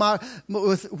satisfied with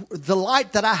the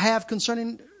light that I have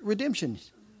concerning redemption.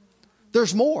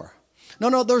 There's more.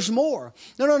 No, there's more.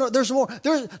 No, there's more.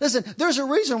 There's a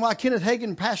reason why Kenneth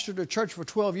Hagin pastored a church for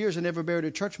 12 years and never buried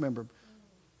a church member.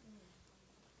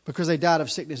 Because they died of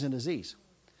sickness and disease.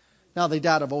 Now they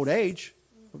died of old age,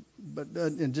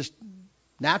 and just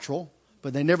natural.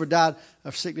 But they never died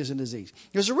of sickness and disease.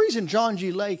 There's a reason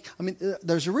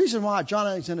there's a reason why John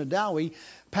Alexander Dowie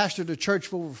pastored a church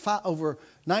for over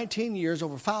 19 years,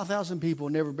 over 5,000 people,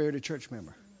 and never buried a church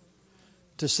member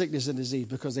to sickness and disease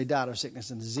because they died of sickness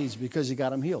and disease because he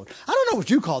got them healed. I don't know what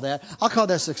you call that. I'll call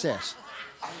that success.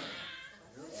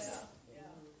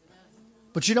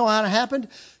 But you know how it happened?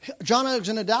 John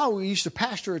Alexander Dowie used to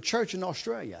pastor a church in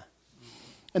Australia,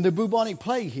 and the bubonic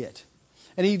plague hit.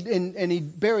 And he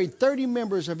buried 30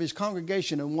 members of his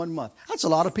congregation in 1 month. That's a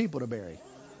lot of people to bury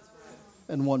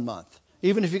in 1 month.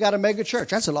 Even if you got a mega church,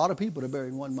 that's a lot of people to bury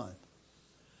in 1 month.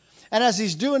 And as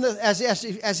he's doing as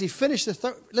he finished the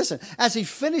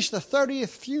 30th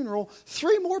funeral,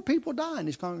 3 more people die in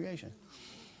his congregation.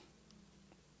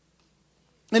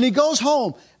 And he goes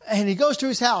home and he goes to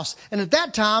his house, and at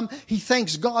that time he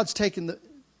thanks God's taken the.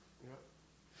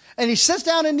 And he sits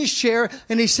down in his chair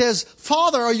and he says,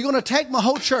 Father, are you going to take my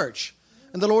whole church?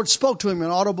 And the Lord spoke to him in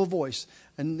an audible voice.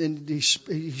 And he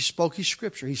spoke his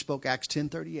scripture. He spoke Acts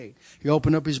 10:38. He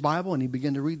opened up his Bible and he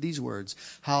began to read these words.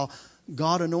 How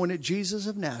God anointed Jesus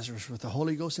of Nazareth with the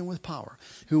Holy Ghost and with power,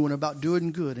 who went about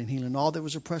doing good and healing all that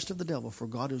was oppressed of the devil, for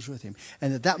God was with him.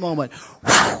 And at that moment,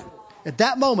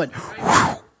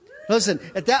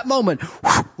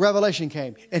 revelation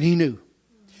came, and he knew.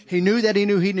 He knew that he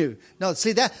knew he knew. No,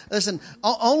 see that? Listen,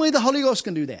 only the Holy Ghost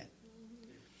can do that.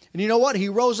 And you know what? He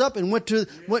rose up and went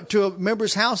to a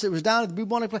member's house that was down at the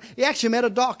bubonic plague. He actually met a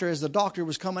doctor as the doctor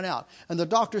was coming out. And the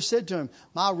doctor said to him,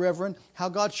 my reverend, how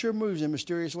God sure moves in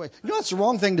mysterious ways. You know, that's the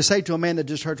wrong thing to say to a man that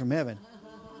just heard from heaven.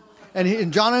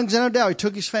 And John Alexander Dow, he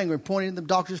took his finger and pointed in the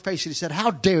doctor's face and he said,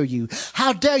 how dare you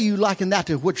liken that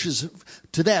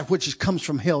to that which comes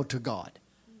from hell to God?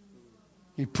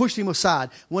 He pushed him aside,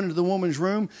 went into the woman's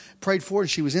room, prayed for her, and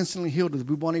she was instantly healed of the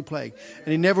bubonic plague. And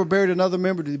he never buried another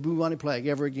member of the bubonic plague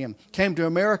ever again. Came to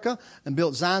America and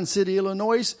built Zion City,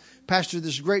 Illinois, pastored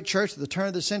this great church at the turn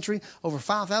of the century. Over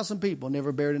 5,000 people,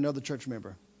 never buried another church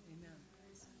member.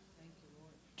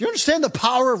 Do you understand the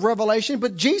power of revelation?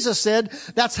 But Jesus said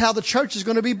that's how the church is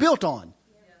going to be built on.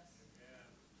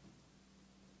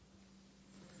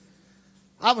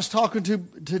 I was talking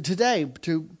today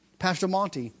to Pastor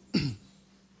Monty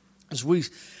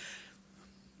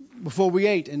before we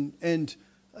ate, and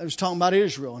I was talking about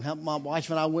Israel and how my wife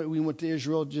and I went to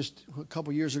Israel just a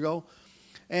couple years ago,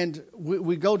 and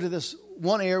we go to this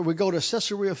one area. We go to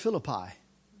Caesarea Philippi,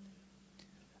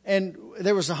 and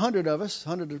there was 100 of us,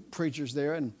 100 preachers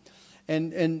there,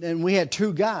 and we had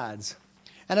 2 guides.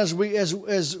 And as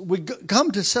we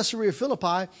come to Caesarea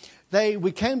Philippi,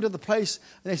 we came to the place,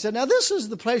 and they said, now this is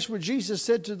the place where Jesus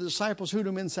said to the disciples, who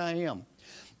do men say I am?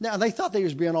 Now, they thought they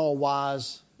was being all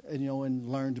wise and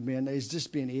learned men. They was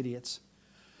just being idiots.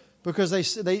 Because they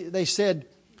said,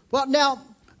 well, now,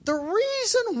 the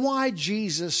reason why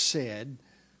Jesus said,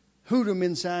 who do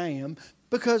men say I am?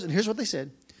 Because, and here's what they said.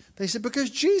 They said,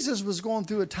 because Jesus was going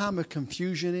through a time of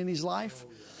confusion in his life.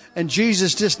 And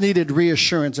Jesus just needed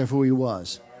reassurance of who he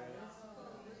was.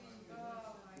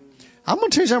 I'm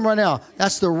going to tell you something right now.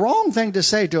 That's the wrong thing to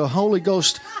say to a Holy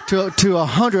Ghost, to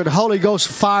 100 Holy Ghost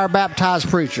fire baptized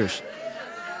preachers.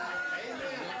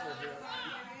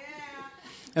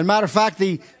 And matter of fact,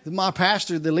 my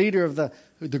pastor, the leader of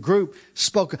the group,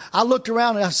 spoke. I looked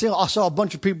around and I saw a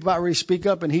bunch of people about ready to speak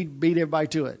up, and he beat everybody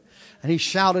to it. And he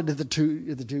shouted at the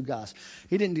two guys.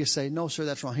 He didn't just say, no, sir,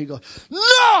 that's wrong. He goes,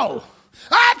 no,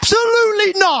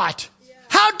 absolutely not.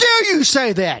 How dare you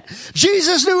say that?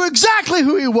 Jesus knew exactly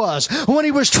who he was. When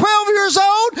he was 12 years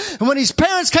old, and when his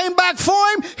parents came back for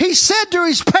him, he said to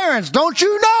his parents, don't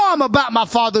you know I'm about my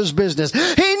Father's business?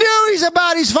 He knew he's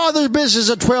about his Father's business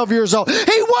at 12 years old. He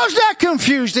was not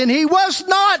confused, and he was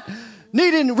not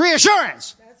needing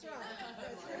reassurance. That's right.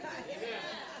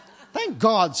 Thank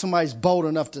God somebody's bold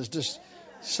enough to just,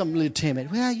 some little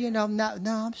timid. Well,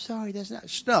 no, I'm sorry. That's not,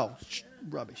 no,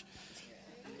 rubbish.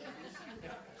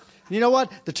 You know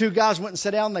what? The 2 guys went and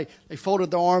sat down. They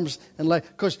folded their arms and legs.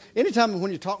 Because anytime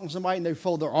when you're talking to somebody and they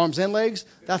fold their arms and legs,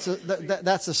 that's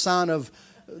a sign of,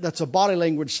 that's a body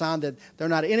language sign that they're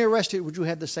not interested in what you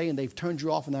have to say, and they've turned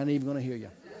you off and they're not even going to hear you.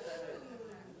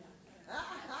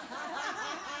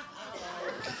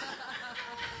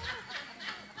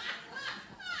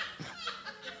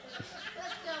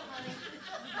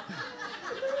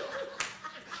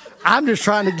 I'm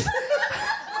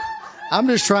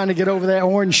just trying to get over that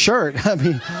orange shirt. I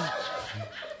mean,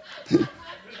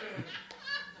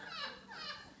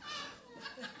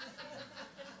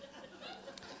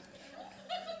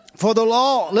 for the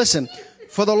law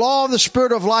of the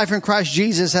Spirit of life in Christ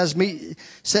Jesus has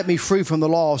set me free from the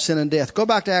law of sin and death. Go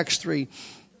back to Acts 3.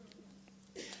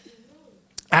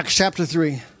 Acts chapter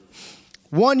 3.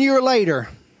 1 year later.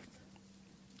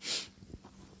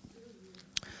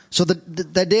 So the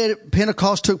day of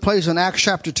Pentecost took place in Acts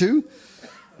chapter 2.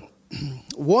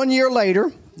 1 year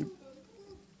later,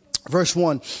 verse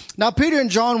 1. Now Peter and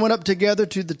John went up together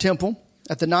to the temple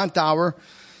at the 9th hour,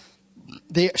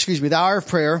 the hour of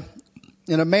prayer.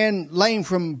 And a man lame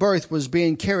from birth was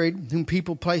being carried, whom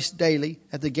people placed daily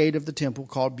at the gate of the temple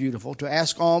called Beautiful, to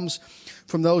ask alms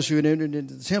from those who had entered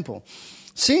into the temple.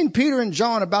 Seeing Peter and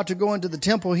John about to go into the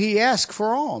temple, he asked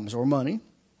for alms or money.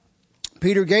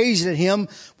 Peter gazed at him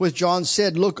with John,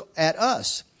 said, look at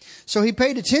us. So he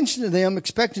paid attention to them,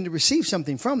 expecting to receive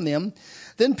something from them.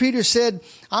 Then Peter said,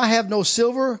 I have no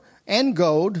silver and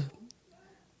gold,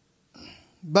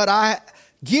 but I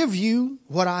give you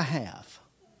what I have.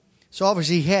 So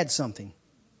obviously he had something.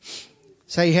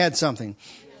 Say he had something.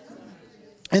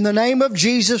 In the name of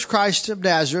Jesus Christ of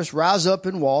Nazareth, rise up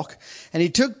and walk. And he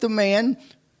took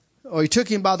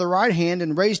him by the right hand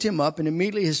and raised him up, and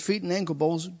immediately his feet and ankle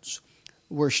bones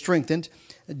were strengthened.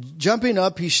 Jumping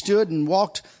up, he stood and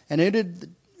walked and entered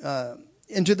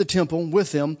into the temple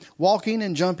with them, walking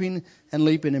and jumping and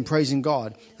leaping and praising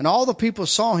God. And all the people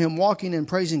saw him walking and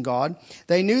praising God.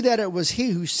 They knew that it was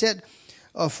he who sat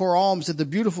for alms at the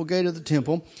beautiful gate of the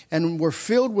temple, and were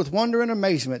filled with wonder and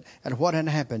amazement at what had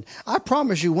happened. I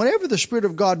promise you, whenever the Spirit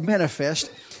of God manifests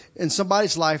in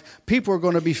somebody's life, people are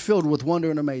going to be filled with wonder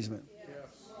and amazement.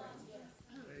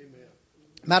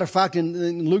 Matter of fact,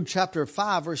 in Luke chapter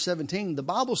 5, verse 17, the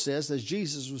Bible says, as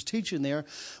Jesus was teaching there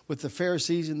with the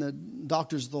Pharisees and the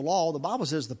doctors of the law, the Bible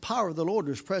says the power of the Lord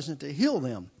was present to heal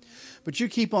them. But you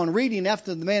keep on reading,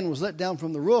 after the man was let down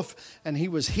from the roof and he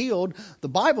was healed, the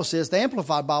Bible says, the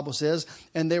Amplified Bible says,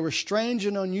 and there were strange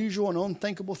and unusual and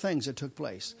unthinkable things that took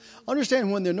place.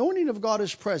 Understand, when the anointing of God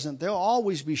is present, there will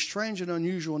always be strange and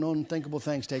unusual and unthinkable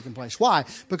things taking place. Why?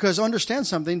 Because understand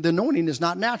something, the anointing is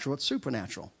not natural, it's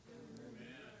supernatural.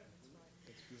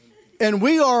 And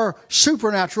we are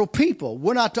supernatural people.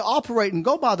 We're not to operate and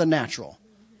go by the natural.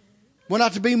 We're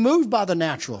not to be moved by the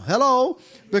natural. Hello?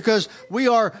 Because we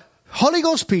are Holy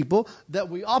Ghost people that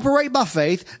we operate by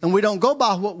faith and we don't go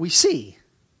by what we see.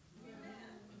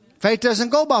 Faith doesn't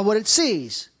go by what it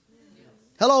sees.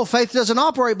 Hello? Faith doesn't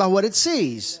operate by what it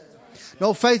sees.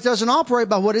 No, faith doesn't operate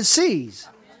by what it sees.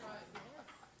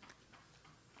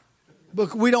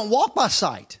 But we don't walk by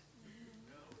sight.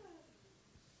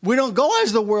 We don't go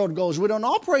as the world goes. We don't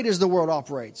operate as the world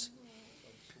operates.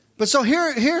 But so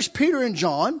here's Peter and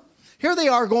John. Here they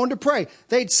are going to pray.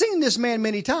 They'd seen this man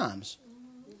many times.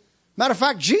 Matter of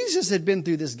fact, Jesus had been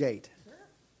through this gate.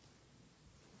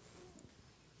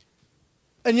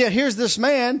 And yet here's this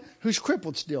man who's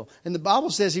crippled still. And the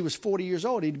Bible says he was 40 years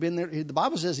old. He'd been there. The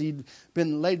Bible says he'd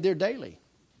been laid there daily.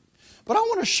 But I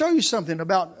want to show you something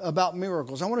about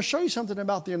miracles. I want to show you something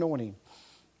about the anointing.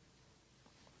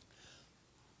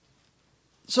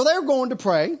 So they're going to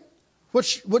pray,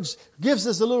 which gives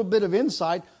us a little bit of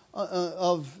insight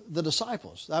of the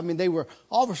disciples. I mean, they were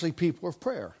obviously people of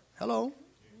prayer. Hello?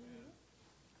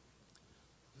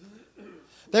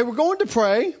 They were going to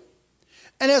pray,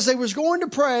 and as they was going to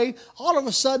pray, all of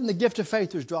a sudden the gift of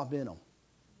faith was dropped in them.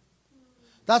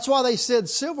 That's why they said,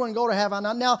 silver and gold have I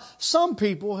not. Now, some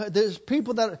people, there's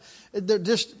people that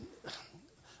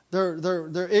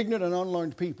they're ignorant and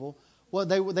unlearned people. Well,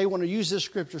 they want to use this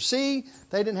scripture. See,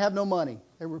 they didn't have no money.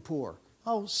 They were poor.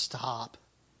 Oh, stop.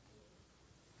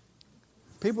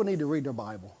 People need to read their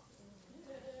Bible.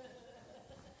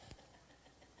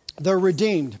 They're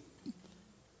redeemed.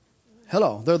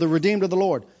 Hello. They're the redeemed of the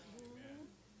Lord.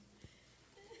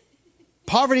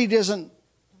 Poverty doesn't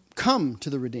come to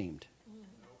the redeemed.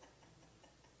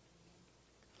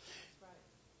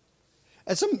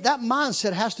 And that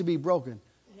mindset has to be broken,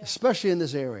 especially in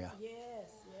this area.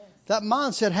 That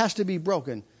mindset has to be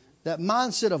broken. That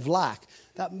mindset of lack.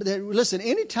 Listen,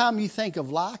 anytime you think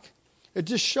of lack, it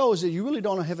just shows that you really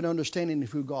don't have an understanding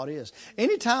of who God is.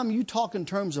 Anytime you talk in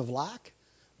terms of lack,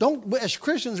 as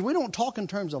Christians, we don't talk in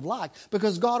terms of lack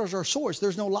because God is our source.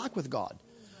 There's no lack with God.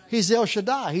 He's El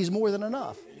Shaddai. He's more than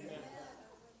enough.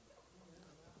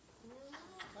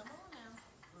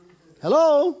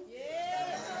 Hello?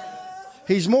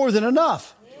 He's more than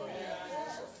enough.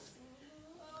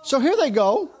 So here they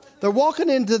go. They're walking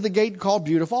into the gate called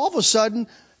Beautiful. All of a sudden,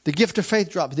 the gift of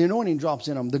faith drops. The anointing drops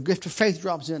in them. The gift of faith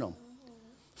drops in them.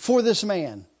 For this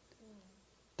man.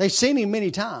 They've seen him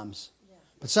many times.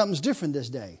 But something's different this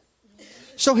day.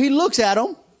 So he looks at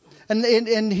them.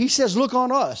 And he says, look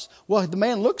on us. Well, the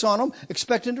man looks on them,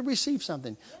 expecting to receive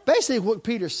something. Basically what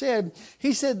Peter said,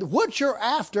 he said, what you're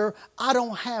after, I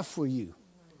don't have for you.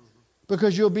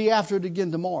 Because you'll be after it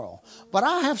again tomorrow. But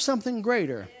I have something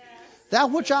greater. That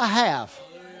which I have.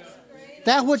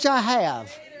 That which I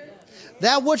have.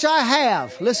 That which I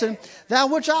have. Listen. That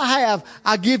which I have,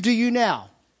 I give to you now.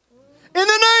 In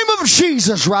the name of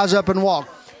Jesus, rise up and walk.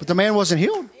 But the man wasn't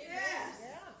healed.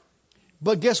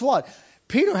 But guess what?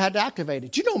 Peter had to activate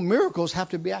it. You know, miracles have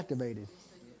to be activated.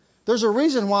 There's a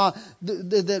reason why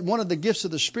that one of the gifts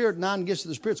of the Spirit, 9 gifts of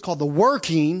the Spirit, is called the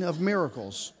working of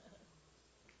miracles.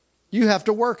 You have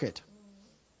to work it.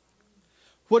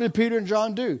 What did Peter and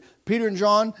John do? Peter and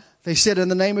John, they said, in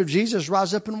the name of Jesus,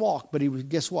 rise up and walk. But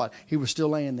guess what? He was still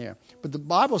laying there. But the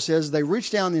Bible says they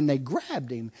reached down and they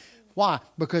grabbed him. Why?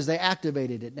 Because they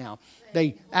activated it now.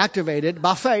 They activated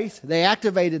by faith. They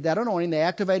activated that anointing. They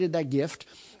activated that gift.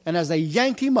 And as they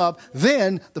yanked him up,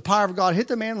 then the power of God hit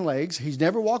the man's legs. He's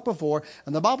never walked before.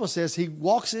 And the Bible says he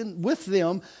walks in with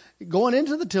them, going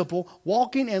into the temple,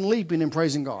 walking and leaping and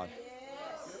praising God.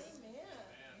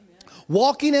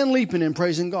 Walking and leaping and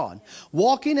praising God.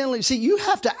 Walking and leaping. See, you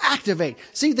have to activate.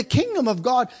 See, the kingdom of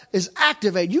God is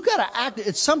activate. You got to act.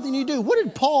 It's something you do. What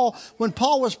did Paul, when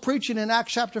Paul was preaching in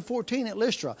Acts chapter 14 at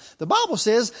Lystra? The Bible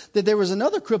says that there was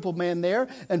another crippled man there,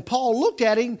 and Paul looked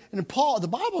at him, and the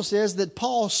Bible says that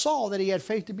Paul saw that he had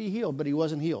faith to be healed, but he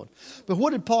wasn't healed. But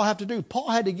what did Paul have to do? Paul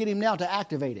had to get him now to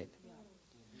activate it.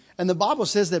 And the Bible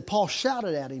says that Paul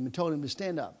shouted at him and told him to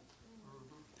stand up.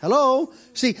 Hello?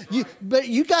 See, but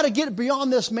you got to get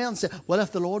beyond this man and say, well,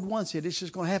 if the Lord wants it, it's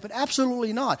just going to happen.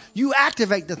 Absolutely not. You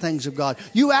activate the things of God.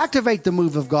 You activate the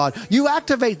move of God. You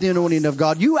activate the anointing of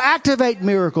God. You activate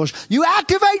miracles. You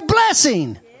activate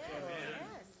blessing.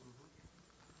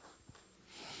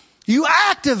 You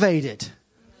activate it.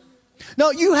 No,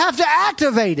 you have to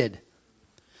activate it.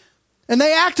 And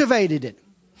they activated it.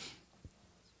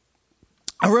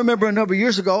 I remember a number of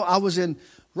years ago, I was in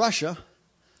Russia.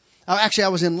 Actually, I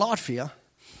was in Latvia.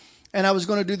 And I was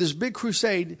going to do this big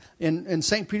crusade in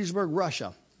St. Petersburg,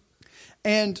 Russia.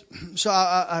 And so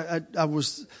I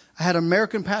had an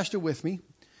American pastor with me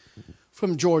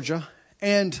from Georgia.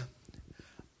 And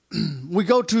we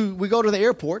go to the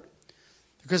airport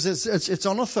because it's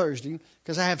on a Thursday,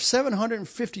 because I have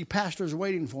 750 pastors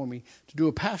waiting for me to do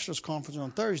a pastors conference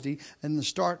on Thursday and then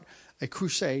start a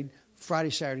crusade Friday,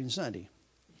 Saturday, and Sunday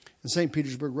in St.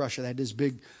 Petersburg, Russia. They had this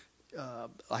big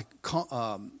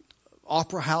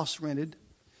opera house rented,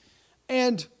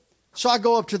 and so I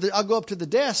go up to the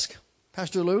desk,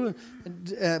 Pastor Lou,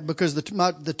 because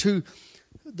the two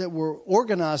that were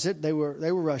organized it, they were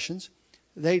Russians.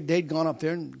 They'd gone up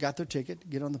there and got their ticket,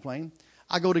 get on the plane.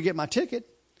 I go to get my ticket,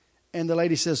 and the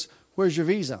lady says, "Where's your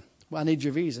visa?" "Well, I need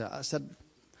your visa." I said,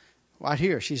 "Right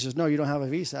here." She says, "No, you don't have a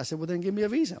visa." I said, "Well, then give me a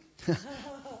visa."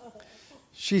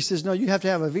 She says, "No, you have to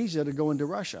have a visa to go into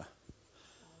Russia."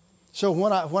 So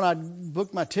when I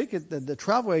booked my ticket, the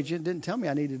travel agent didn't tell me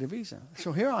I needed a visa.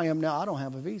 So here I am now. I don't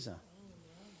have a visa.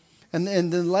 And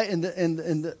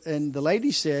the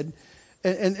lady said,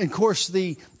 and of course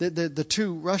the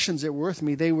two Russians that were with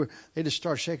me, they just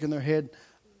started shaking their head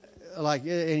like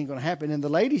it ain't going to happen. And the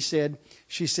lady said,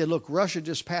 "Look, Russia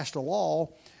just passed a law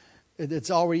that's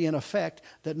already in effect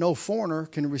that no foreigner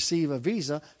can receive a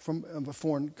visa from a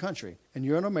foreign country. And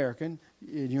you're an American,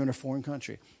 and you're in a foreign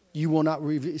country. You will not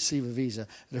receive a visa.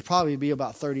 It'll probably be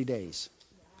about 30 days.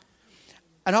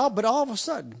 But all of a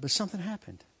sudden, something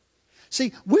happened.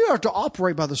 See, we are to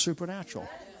operate by the supernatural.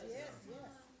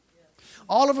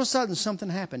 All of a sudden, something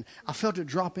happened. I felt it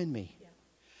drop in me.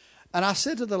 And I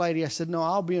said to the lady, I said, "No,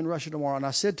 I'll be in Russia tomorrow." And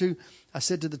I said to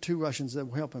the two Russians that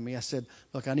were helping me, I said,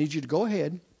 "Look, I need you to go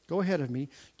ahead of me.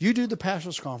 You do the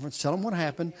pastors' conference. Tell them what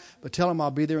happened, but tell them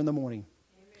I'll be there in the morning."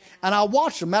 And I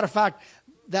watched them. Matter of fact,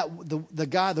 that the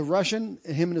guy, the Russian,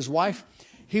 him and his wife,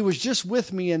 he was just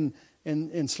with me in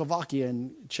Slovakia,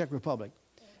 in Czech Republic.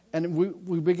 And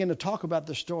we began to talk about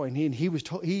the story. And he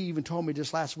even told me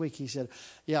just last week, he said,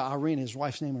 "Yeah, Irina," his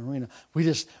wife's name Irina, we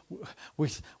just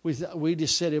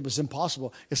said it was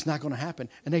impossible. It's not going to happen.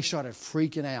 And they started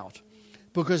freaking out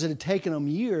because it had taken them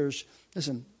years.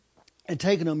 Listen, it had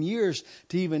taken them years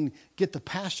to even get the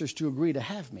pastors to agree to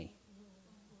have me.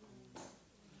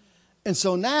 And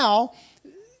so now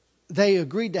they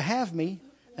agreed to have me,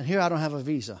 and here I don't have a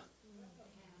visa.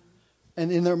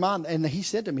 And in their mind, and he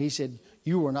said to me, he said,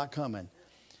 "You are not coming."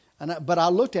 But I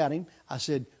looked at him. I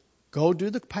said, "Go do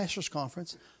the pastors'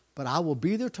 conference, but I will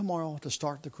be there tomorrow to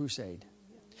start the crusade."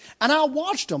 And I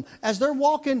watched them as they're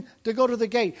walking to go to the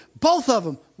gate. Both of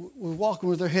them were walking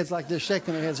with their heads like this,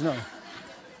 shaking their heads no.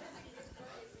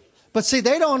 But see,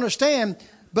 they don't understand.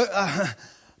 But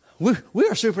we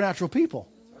are supernatural people.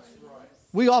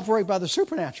 We operate by the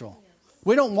supernatural.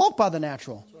 We don't walk by the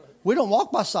natural. We don't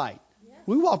walk by sight.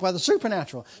 We walk by the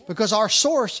supernatural because our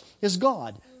source is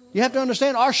God. You have to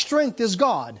understand our strength is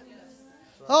God.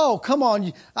 Oh, come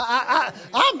on.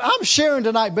 I'm sharing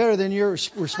tonight better than you're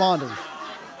responding.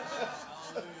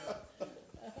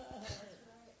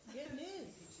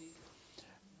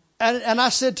 And I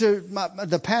said to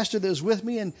the pastor that was with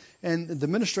me and the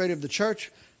administrator of the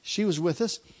church, she was with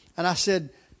us. And I said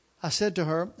to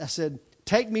her,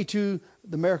 "Take me to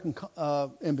the American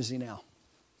embassy now."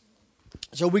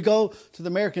 So we go to the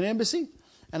American embassy,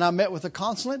 and I met with the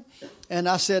consulate, and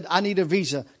I said, "I need a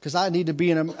visa because I need to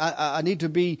be I need to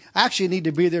be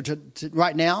there to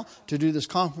right now to do this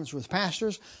conference with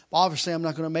pastors. Obviously, I'm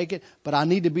not going to make it, but I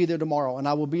need to be there tomorrow, and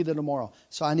I will be there tomorrow.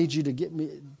 So I need you to get me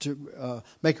to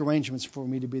make arrangements for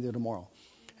me to be there tomorrow."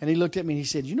 And he looked at me and he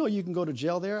said, "You know, you can go to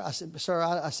jail there." I said, "Sir,"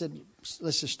 I said,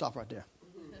 "let's just stop right there.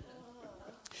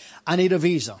 I need a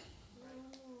visa.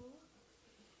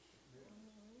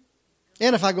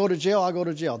 And if I go to jail, I'll go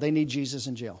to jail. They need Jesus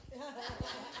in jail."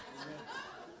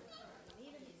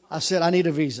 I said, "I need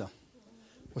a visa."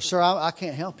 "Well, sir, I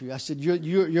can't help you." I said,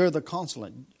 you're the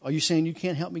consulate. Are you saying you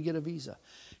can't help me get a visa?"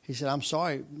 He said, "I'm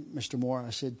sorry, Mr. Moore." I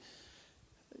said,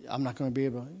 "I'm not going to be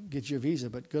able to get you a visa,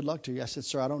 but good luck to you." I said,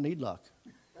 "Sir, I don't need luck.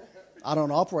 I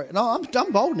don't operate." No,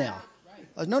 I'm bold now.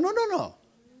 No.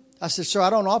 I said, "Sir, I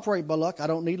don't operate by luck. I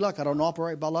don't need luck. I don't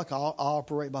operate by luck. I'll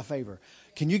operate by favor.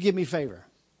 Can you give me favor?"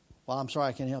 "Well, I'm sorry,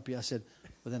 I can't help you." I said,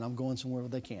 but then I'm going somewhere where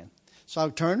they can. So I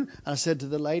turned and I said to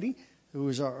the lady who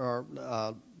was our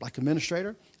like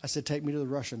administrator, I said, take me to the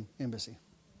Russian embassy.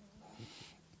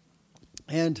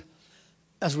 And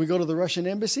as we go to the Russian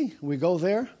embassy, we go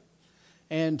there,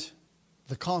 and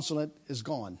the consulate is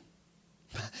gone.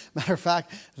 Matter of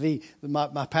fact,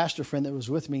 my pastor friend that was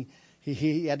with me,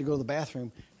 he had to go to the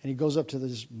bathroom, and he goes up to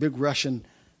this big Russian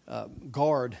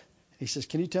guard. He says,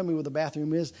 can you tell me where the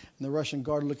bathroom is? And the Russian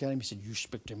guard looked at him. He said, you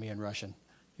speak to me in Russian.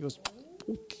 He goes,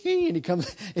 okay. And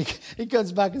he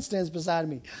comes back and stands beside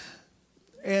me.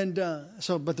 And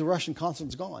but the Russian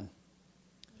consulate's gone.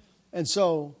 And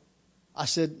so I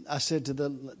said to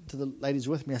the ladies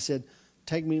with me, I said,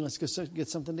 take me, let's go get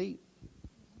something to eat.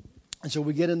 And so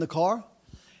we get in the car,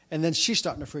 and then she's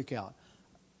starting to freak out.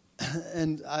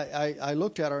 And I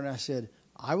looked at her and I said,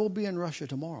 I will be in Russia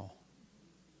tomorrow.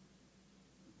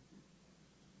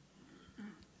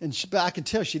 But I could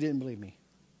tell she didn't believe me.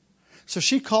 So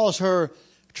she calls her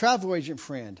travel agent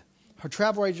friend. Her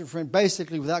travel agent friend,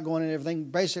 basically, without going into everything,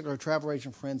 basically her travel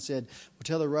agent friend said, well,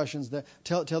 tell the Russians,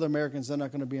 tell the Americans they're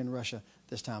not going to be in Russia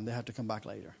this time. They have to come back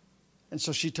later. And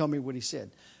so she told me what he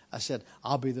said. I said,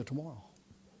 I'll be there tomorrow.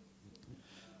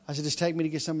 I said, just take me to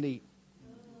get something to eat.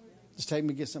 Just take me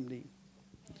to get something to eat.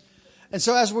 And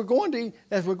so as we're going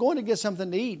to get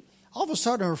something to eat, all of a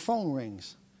sudden her phone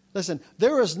rings. Listen,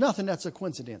 there is nothing that's a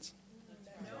coincidence.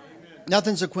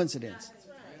 Nothing's a coincidence.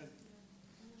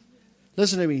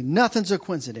 Listen to me. Nothing's a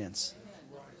coincidence.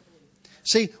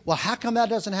 See, well, how come that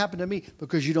doesn't happen to me?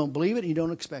 Because you don't believe it and you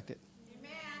don't expect it.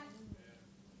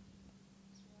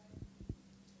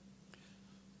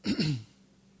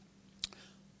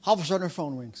 All of a sudden her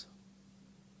phone rings.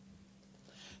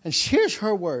 And here's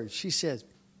her words. She says,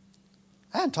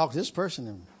 I haven't talked to this person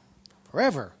in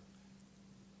forever.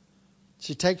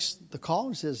 She takes the call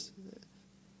and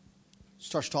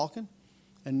starts talking.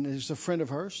 And there's a friend of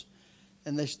hers.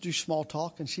 And they do small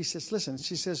talk. And she says, listen,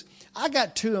 she says, I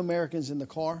got 2 Americans in the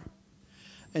car.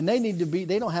 And they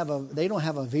don't have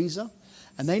a visa.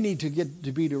 And they need to get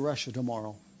to be to Russia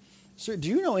tomorrow. So do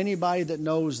you know anybody that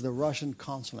knows the Russian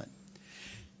consulate?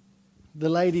 The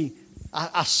lady,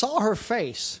 I saw her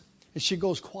face. And she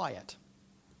goes quiet.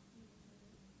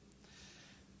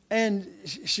 And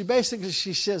she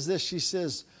says this. She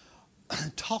says,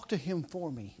 talk to him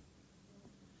for me.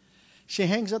 She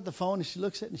hangs up the phone and she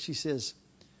looks at it and she says,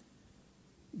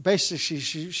 basically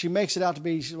she makes it out to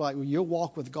be, she's like, well, your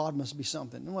walk with God must be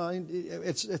something. Well,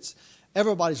 it's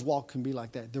everybody's walk can be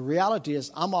like that. The reality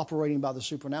is I'm operating by the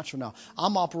supernatural now.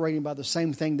 I'm operating by the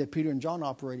same thing that Peter and John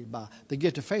operated by. The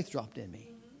gift of faith dropped in me.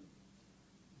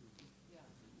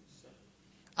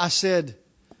 I said,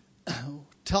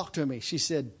 talk to me. She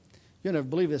said, you'll never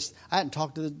believe this. I hadn't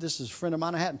talked to this is a friend of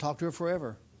mine. I hadn't talked to her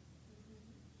forever.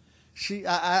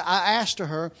 I asked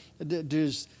her,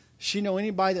 does she know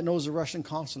anybody that knows the Russian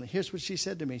consulate? Here's what she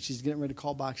said to me. She's getting ready to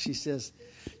call back. She says,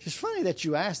 it's funny that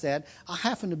you asked that. I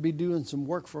happen to be doing some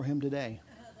work for him today.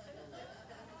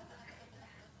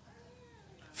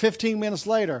 15 minutes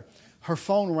later, her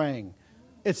phone rang.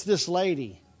 It's this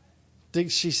lady.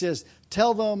 She says,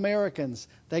 tell the Americans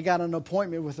they got an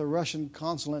appointment with the Russian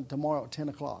consulate tomorrow at 10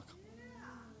 o'clock.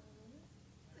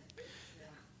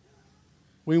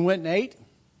 We went and ate.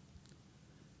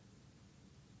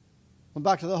 Went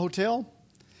back to the hotel.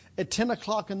 At 10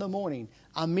 o'clock in the morning,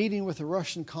 I'm meeting with the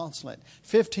Russian consulate.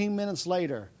 15 minutes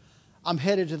later, I'm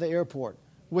headed to the airport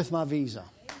with my visa.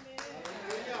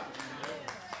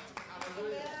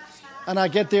 And I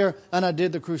get there and I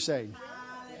did the crusade.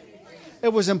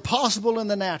 It was impossible in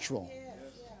the natural.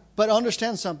 But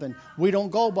understand something. We don't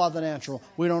go by the natural.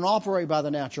 We don't operate by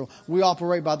the natural. We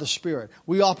operate by the Spirit.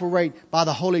 We operate by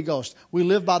the Holy Ghost. We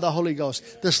live by the Holy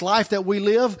Ghost. This life that we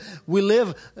live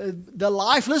the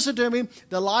life, listen to me,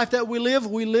 the life that we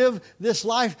live this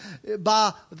life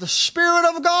by the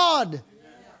Spirit of God.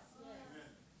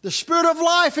 The Spirit of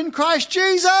life in Christ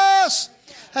Jesus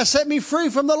has set me free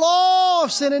from the law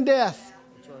of sin and death.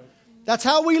 That's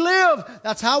how we live.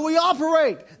 That's how we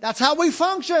operate. That's how we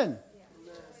function.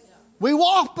 We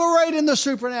operate in the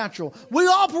supernatural. We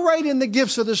operate in the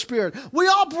gifts of the Spirit. We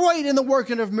operate in the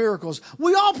working of miracles.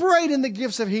 We operate in the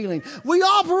gifts of healing. We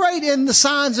operate in the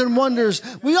signs and wonders.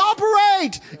 We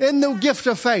operate in the gift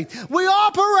of faith. We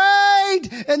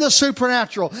operate in the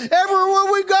supernatural.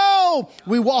 Everywhere we go,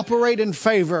 we operate in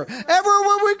favor.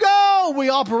 Everywhere we go, we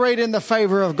operate in the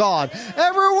favor of God.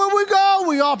 Everywhere we go,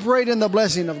 we operate in the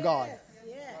blessing of God.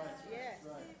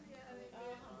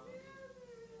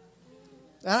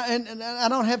 And I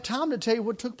don't have time to tell you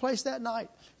what took place that night.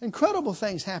 Incredible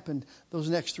things happened those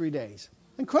next 3 days.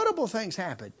 Incredible things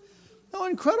happened. No,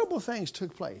 incredible things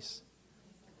took place.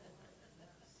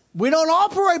 We don't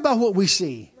operate by what we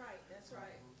see.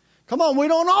 Come on, we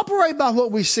don't operate by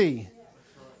what we see.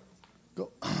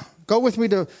 Go with me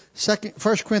to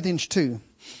 1 Corinthians 2.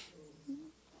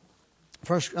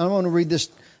 First, I want to read this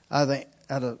out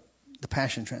of the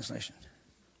Passion Translation.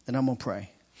 And I'm going to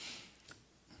pray.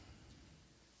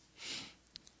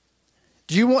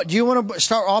 Do you want to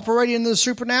start operating in the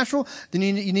supernatural? Then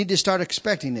you need to start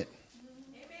expecting it.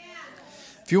 Amen.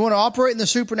 If you want to operate in the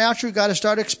supernatural, you've got to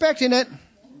start expecting it.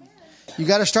 You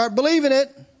got to start believing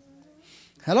it.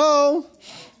 Hello?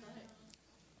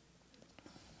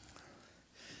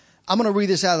 I'm going to read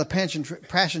this out of the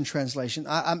Passion Translation.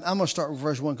 I'm going to start with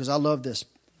verse 1 because I love this.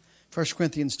 1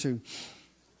 Corinthians 2.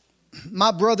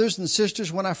 My brothers and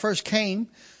sisters, when I first came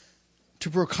to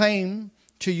proclaim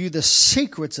to you the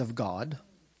secrets of God,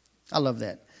 I love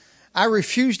that. I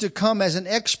refused to come as an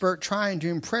expert trying to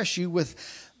impress you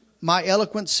with my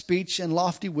eloquent speech and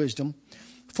lofty wisdom.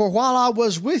 For while I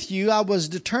was with you, I was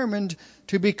determined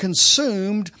to be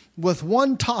consumed with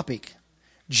one topic,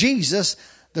 Jesus,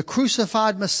 the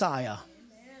crucified Messiah.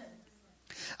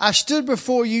 I stood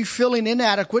before you feeling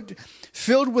inadequate,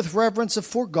 filled with reverence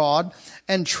for God,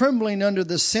 and trembling under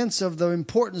the sense of the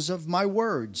importance of my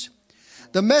words.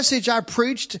 The message I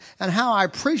preached and how I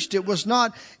preached it was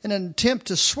not an attempt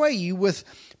to sway you with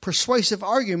persuasive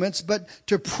arguments, but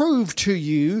to prove to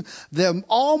you the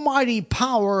almighty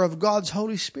power of God's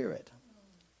Holy Spirit.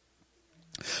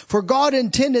 For God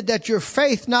intended that your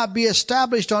faith not be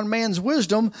established on man's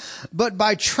wisdom, but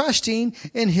by trusting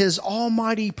in His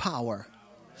almighty power.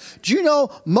 Do you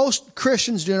know most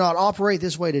Christians do not operate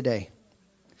this way today?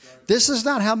 This is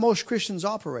not how most Christians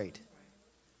operate.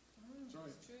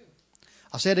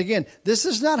 I'll say it again. This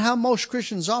is not how most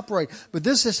Christians operate, but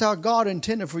this is how God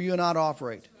intended for you and I to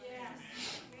operate.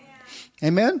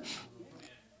 Amen?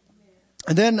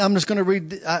 And then I'm just going to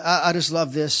read, I just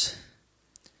love this.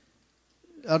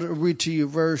 I'll read to you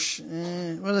verse,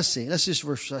 let's see. Let's just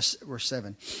verse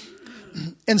 7.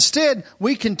 Instead,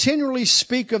 we continually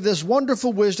speak of this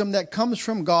wonderful wisdom that comes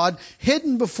from God,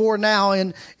 hidden before now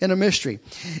in a mystery.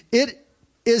 It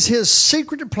is His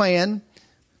secret plan,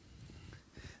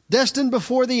 destined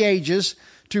before the ages,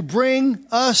 to bring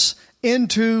us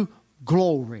into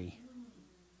glory.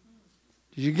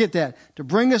 Did you get that? To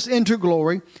bring us into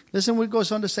glory. Listen what it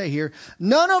goes on to say here.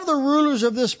 None of the rulers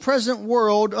of this present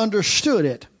world understood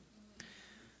it.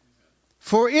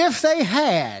 For if they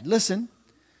had, listen,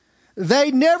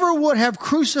 they never would have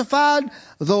crucified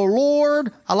the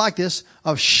Lord, I like this,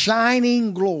 of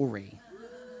shining glory.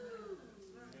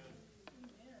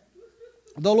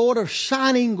 The Lord of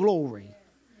shining glory.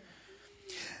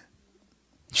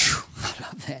 Whew, I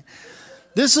love that.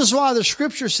 This is why the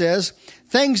scripture says,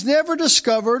 things never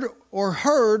discovered or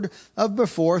heard of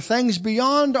before, things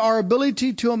beyond our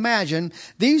ability to imagine.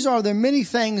 These are the many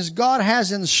things God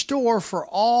has in store for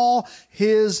all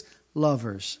His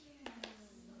lovers.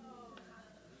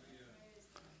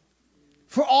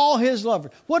 For all His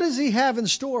lovers. What does He have in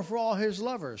store for all His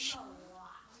lovers?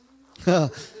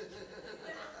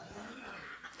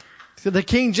 The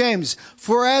King James,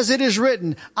 for as it is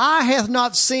written, eye hath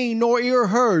not seen nor ear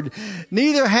heard,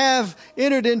 neither have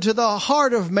entered into the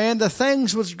heart of man the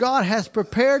things which God hath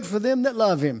prepared for them that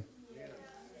love Him.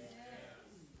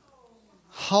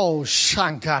 Oh,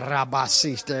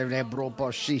 Shankarabasista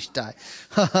Rebrobashistai.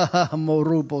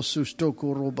 Morubo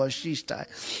Sustoku Robashistai.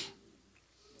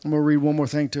 I'm going to read one more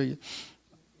thing to you.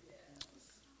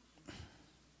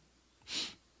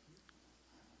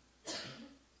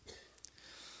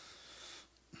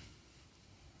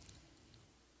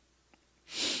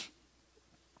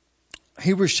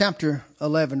 Hebrews chapter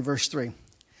 11, verse 3.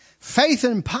 Faith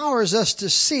empowers us to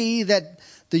see that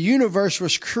the universe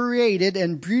was created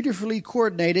and beautifully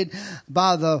coordinated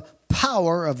by the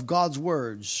power of God's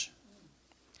words.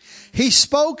 He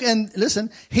spoke and, listen,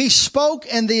 He spoke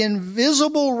and the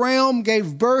invisible realm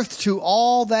gave birth to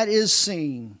all that is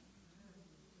seen.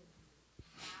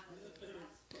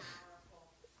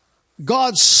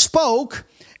 God spoke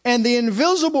and the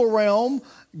invisible realm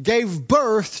gave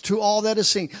birth to all that is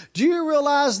seen. Do you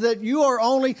realize that you are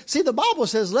only... See, the Bible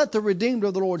says, let the redeemed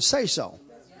of the Lord say so.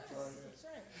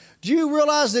 Do you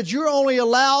realize that you're only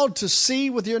allowed to see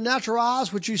with your natural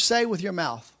eyes what you say with your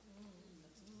mouth?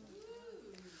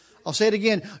 I'll say it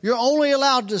again. You're only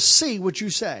allowed to see what you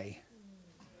say.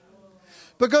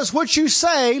 Because what you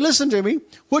say, listen to me,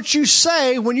 what you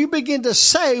say, when you begin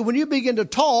to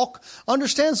talk,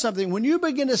 understand something. When you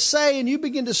begin to say and you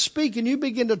begin to speak and you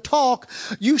begin to talk,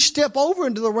 you step over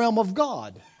into the realm of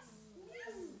God.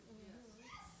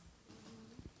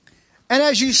 And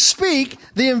as you speak,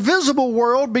 the invisible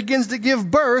world begins to give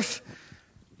birth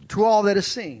to all that is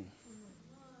seen.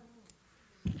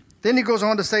 Then he goes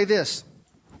on to say this.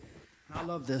 I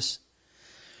love this.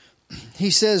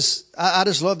 He says, I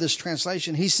just love this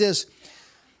translation. He says,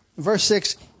 verse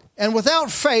 6, and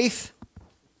without faith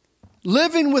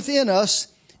living within us,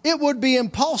 it would be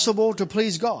impossible to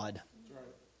please God.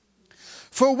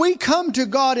 For we come to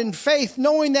God in faith,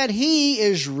 knowing that He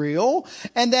is real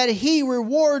and that He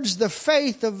rewards the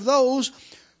faith of those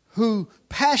who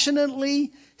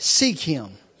passionately seek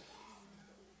Him.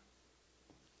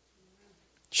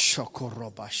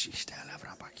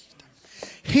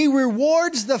 He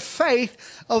rewards the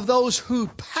faith of those who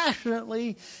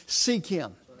passionately seek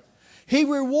Him. He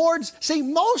rewards. See,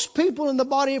 most people in the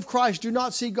body of Christ do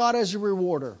not see God as a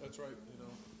rewarder. That's right.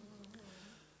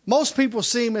 Most people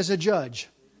see Him as a judge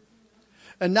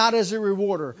and not as a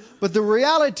rewarder. But the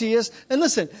reality is, and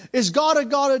listen, is God a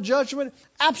God of judgment?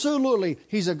 Absolutely,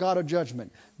 He's a God of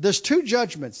judgment. There's two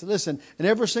judgments. Listen, and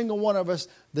every single one of us,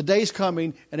 the day's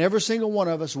coming, and every single one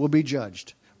of us will be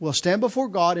judged. We'll stand before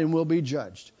God and we'll be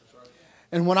judged.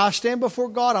 And when I stand before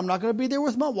God, I'm not going to be there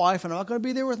with my wife. I'm not going to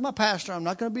be there with my pastor. I'm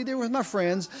not going to be there with my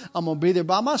friends. I'm going to be there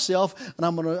by myself. And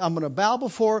I'm going to bow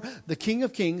before the King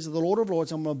of Kings, the Lord of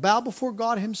Lords. I'm going to bow before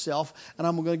God Himself. And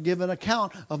I'm going to give an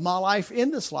account of my life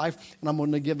in this life. And I'm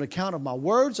going to give an account of my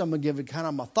words. I'm going to give an account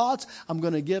of my thoughts. I'm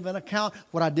going to give an account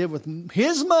what I did with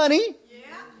His money. Yeah,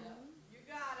 you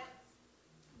got it.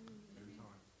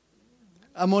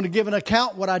 I'm going to give an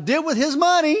account what I did with His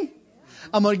money.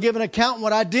 I'm going to give an account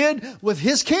what I did with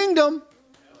His kingdom.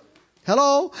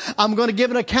 Hello? I'm going to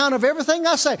give an account of everything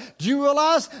I say. Do you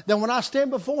realize that when I stand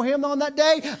before Him on that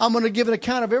day, I'm going to give an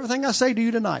account of everything I say to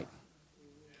you tonight?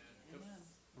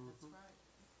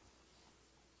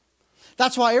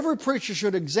 That's why every preacher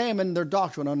should examine their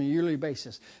doctrine on a yearly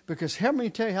basis. Because let me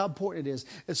tell you how important it is.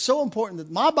 It's so important that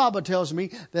my Bible tells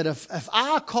me that if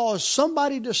I cause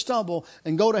somebody to stumble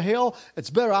and go to hell,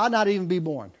 it's better I not even be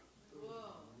born.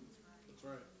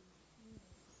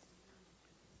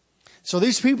 So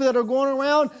these people that are going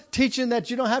around teaching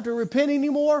that you don't have to repent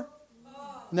anymore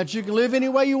and that you can live any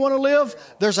way you want to live,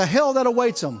 there's a hell that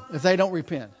awaits them if they don't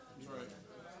repent.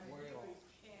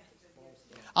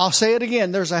 I'll say it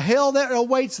again. There's a hell that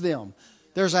awaits them.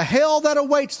 There's a hell that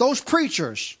awaits those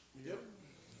preachers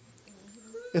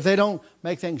if they don't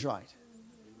make things right.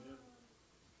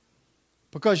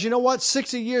 Because you know what?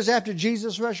 60 years after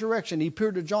Jesus' resurrection, He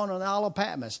appeared to John on the Isle of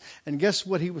Patmos. And guess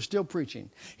what? He was still preaching.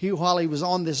 While He was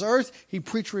on this earth, He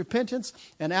preached repentance.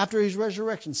 And after His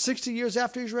resurrection, 60 years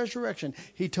after His resurrection,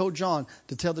 He told John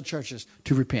to tell the churches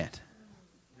to repent.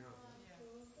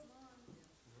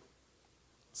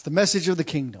 It's the message of the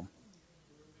kingdom.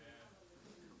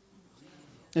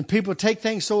 And people take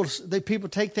things so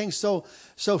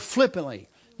flippantly.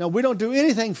 Now, we don't do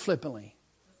anything flippantly.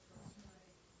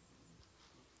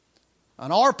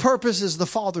 And our purpose is the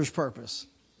Father's purpose.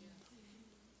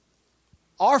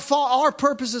 Our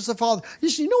purpose is the Father.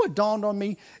 You know what dawned on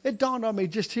me? It dawned on me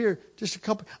just a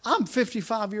couple. I'm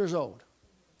 55 years old.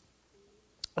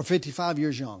 Or 55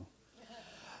 years young.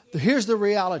 Here's the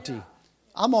reality.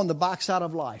 I'm on the backside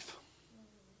of life.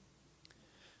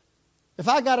 If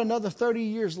I got another 30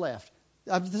 years left,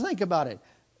 think about it.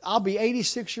 I'll be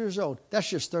 86 years old. That's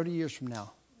just 30 years from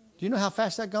now. Do you know how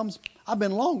fast that comes? I've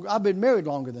been married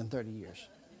longer than 30 years.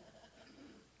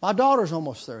 My daughter's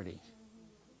almost 30.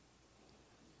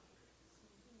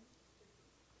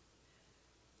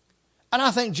 And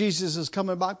I think Jesus is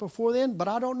coming back before then, but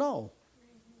I don't know.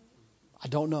 I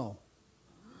don't know.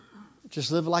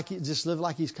 Just live like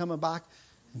He's coming back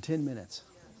in 10 minutes.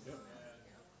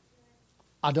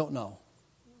 I don't know.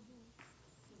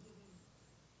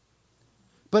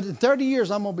 But in 30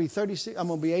 years, I'm going to be 36. I'm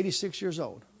going to be 86 years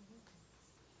old.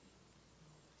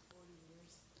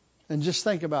 And just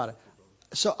think about it.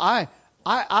 So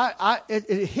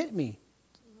it hit me.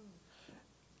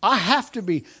 I have to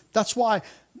be. That's why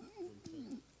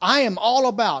I am all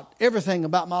about everything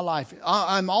about my life.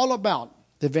 I'm all about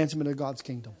the advancement of God's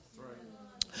kingdom.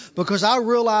 Because I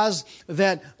realize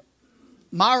that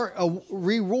my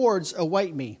rewards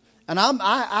await me. And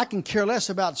I can care less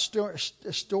about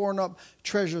storing up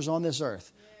treasures on this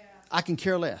earth. I can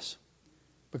care less.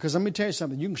 Because let me tell you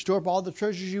something. You can store up all the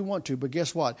treasures you want to, but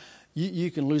guess what?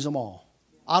 You can lose them all.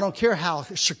 I don't care how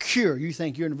secure you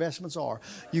think your investments are.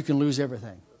 You can lose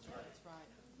everything.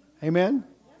 Amen?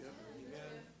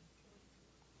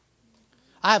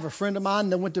 I have a friend of mine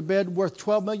that went to bed worth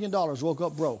 $12 million, woke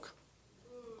up broke.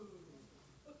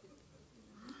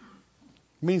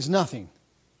 It means nothing.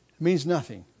 It means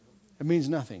nothing. It means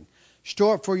nothing.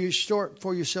 Store up for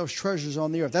yourselves treasures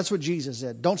on the earth. That's what Jesus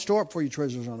said. Don't store up for your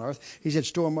treasures on earth. He said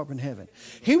store them up in heaven.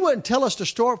 He wouldn't tell us to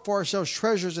store up for ourselves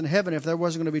treasures in heaven if there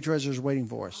wasn't going to be treasures waiting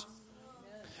for us.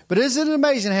 But isn't it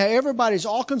amazing how everybody's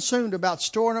all consumed about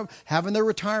storing up, having their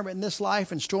retirement in this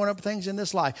life and storing up things in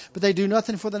this life, but they do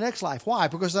nothing for the next life. Why?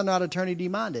 Because they're not eternity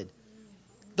minded.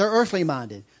 They're earthly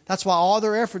minded. That's why all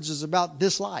their efforts is about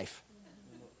this life.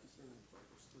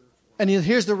 And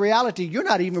here's the reality. You're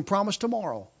not even promised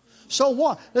tomorrow. So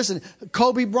what? Listen,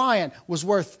 Kobe Bryant was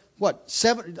worth, I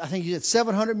think he said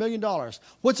 $700 million.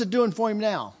 What's it doing for him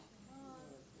now?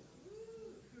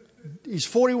 He's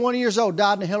 41 years old,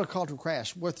 died in a helicopter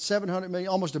crash, worth $700 million,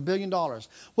 almost $1 billion.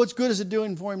 What's good is it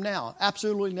doing for him now?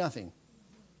 Absolutely nothing.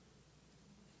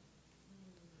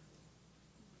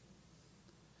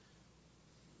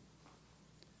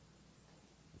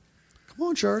 Come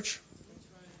on, church.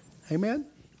 Amen.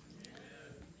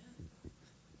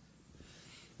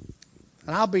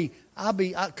 And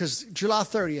because July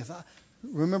 30th,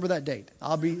 remember that date.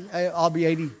 I'll be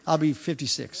 80. I'll be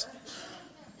 56.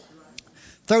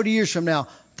 30 years from now,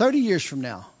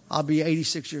 I'll be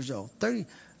 86 years old. 30.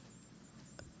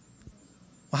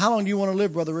 Well, how long do you want to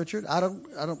live, Brother Richard? I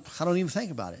don't even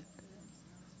think about it.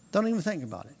 Don't even think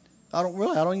about it. I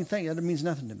don't even think it means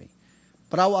nothing to me.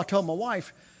 But I told my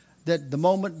wife that the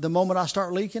moment I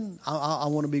start leaking, I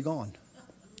want to be gone.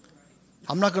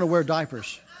 I'm not going to wear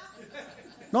diapers.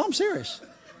 No, I'm serious.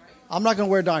 I'm not going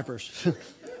to wear diapers.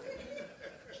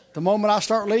 The moment I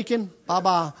start leaking,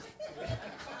 bye-bye.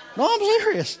 No, I'm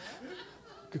serious.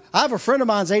 I have a friend of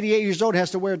mine who's 88 years old,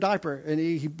 has to wear a diaper, and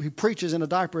he preaches in a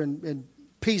diaper and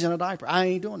pees in a diaper. I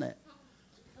ain't doing that.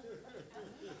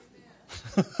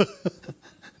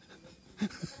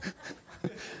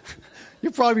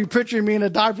 You'll probably be picturing me in a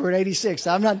diaper at 86.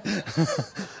 I'm not.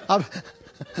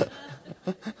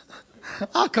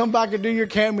 I'll come back and do your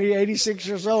camp meeting at 86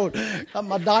 years old. Got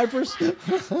my diapers?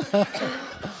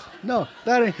 No,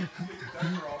 that ain't.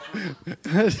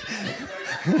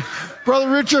 Brother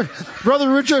Richard,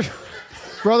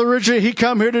 he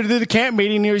come here to do the camp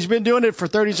meeting. He's been doing it for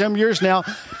 30-some years now.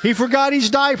 He forgot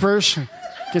his diapers.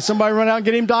 Get somebody run out and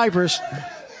get him diapers.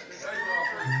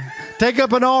 Take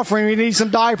up an offering. He needs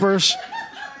some diapers.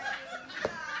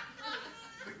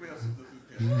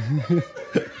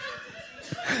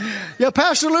 Yeah,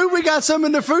 Pastor Lou, we got some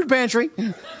in the food pantry.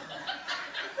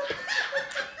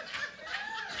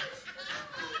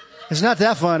 It's not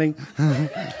that funny.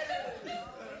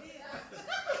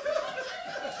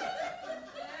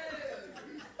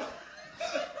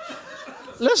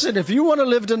 Listen, if you want to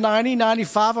live to 90,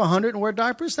 95, 100 and wear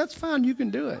diapers, that's fine. You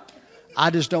can do it. I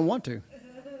just don't want to.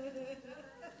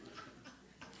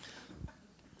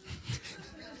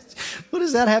 What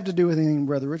does that have to do with anything,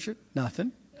 Brother Richard?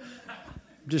 Nothing.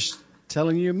 I'm just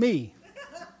telling you me.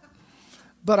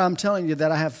 But I'm telling you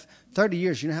that I have 30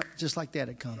 years. You know, just like that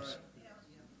it comes.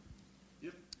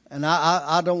 And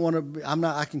I don't want to.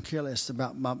 I can care less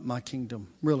about my kingdom.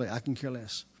 Really, I can care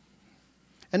less.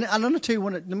 And let me tell you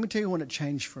when it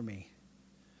changed for me.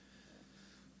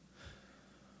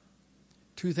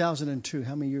 2002.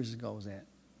 How many years ago was that?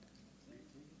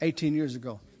 18 years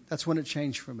ago. That's when it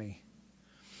changed for me.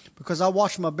 Because I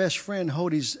watched my best friend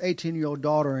hold his 18-year-old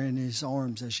daughter in his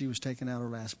arms as she was taking out her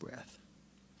last breath.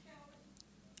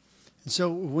 And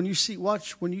so when you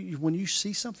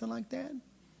see something like that,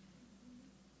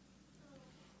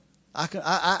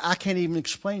 I can't even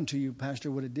explain to you, Pastor,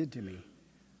 what it did to me.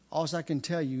 All I can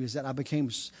tell you is that I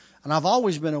became, and I've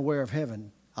always been aware of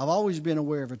heaven. I've always been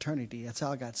aware of eternity. That's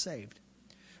how I got saved.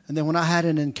 And then when I had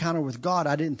an encounter with God,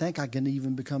 I didn't think I could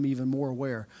even become even more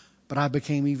aware. But I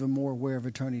became even more aware of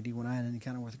eternity when I had an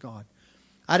encounter with God.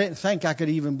 I didn't think I could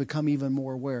even become even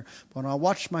more aware. But when I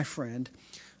watched my friend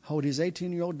hold his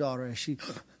 18-year-old daughter as she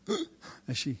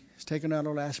was taking out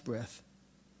her last breath,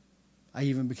 I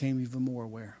even became even more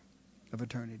aware of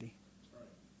eternity.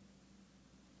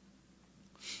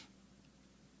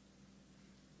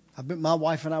 My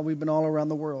wife and I, we've been all around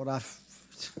the world.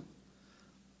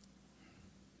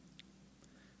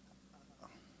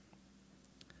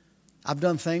 I've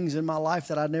done things in my life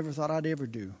that I never thought I'd ever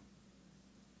do.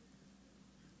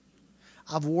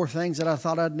 I've wore things that I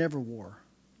thought I'd never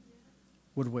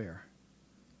would wear.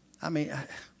 I mean, it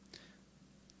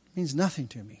means nothing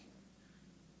to me.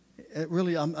 It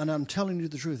really, I'm telling you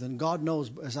the truth, and God knows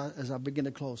as I begin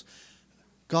to close.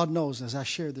 God knows as I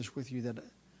share this with you that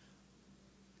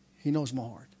He knows my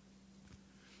heart.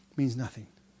 It means nothing.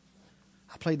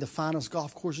 I played the finest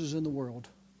golf courses in the world.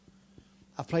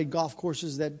 I've played golf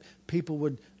courses that people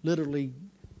would literally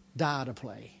die to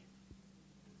play.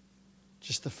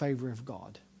 Just the favor of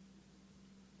God.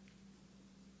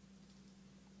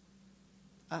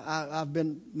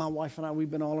 My wife and I, we've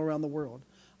been all around the world.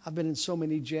 I've been in so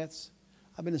many jets.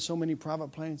 I've been in so many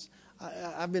private planes.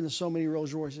 I've been in so many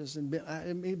Rolls Royces,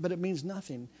 but it means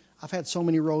nothing. I've had so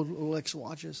many Rolex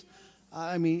watches.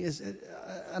 I mean,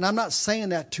 and I'm not saying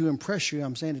that to impress you.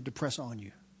 I'm saying it to press on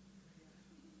you.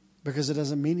 Because it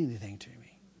doesn't mean anything to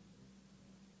me.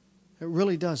 It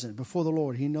really doesn't. Before the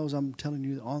Lord, He knows I'm telling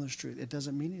you the honest truth. It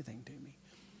doesn't mean anything to me.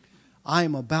 I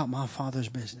am about my Father's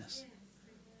business.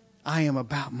 I am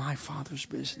about my Father's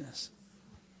business.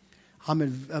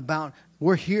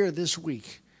 We're here this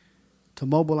week to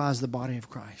mobilize the body of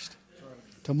Christ.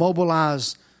 To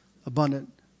mobilize Abundant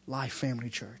Life Family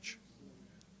Church.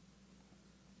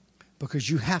 Because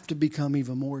you have to become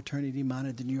even more eternity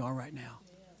minded than you are right now.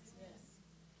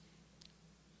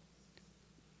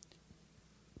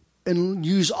 And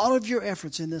use all of your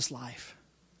efforts in this life.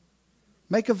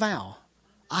 Make a vow.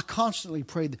 I constantly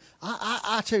pray.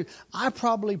 I tell you, I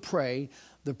probably pray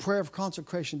the prayer of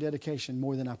consecration, dedication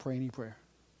more than I pray any prayer.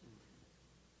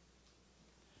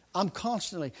 I'm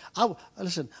constantly.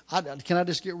 Listen. Can I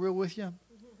just get real with you?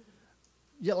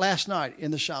 Yet last night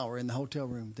in the shower in the hotel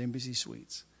room, the Embassy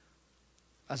Suites,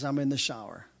 as I'm in the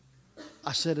shower,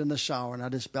 I sit in the shower and I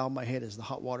just bow my head as the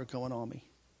hot water coming on me.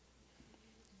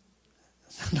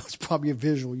 I know it's probably a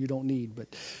visual you don't need,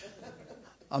 but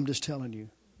I'm just telling you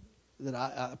that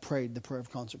I prayed the prayer of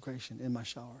consecration in my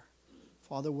shower.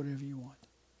 Father, whatever you want.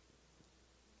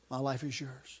 My life is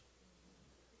yours.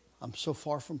 I'm so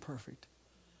far from perfect,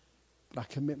 but I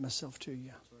commit myself to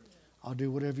you. I'll do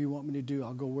whatever you want me to do.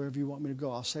 I'll go wherever you want me to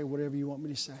go. I'll say whatever you want me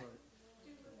to say.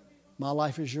 My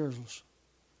life is yours.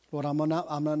 Lord, I'm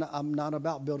not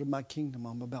about building my kingdom.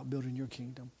 I'm about building your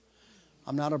kingdom.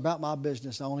 I'm not about my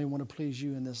business. I only want to please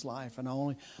you in this life. And I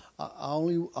only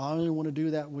want to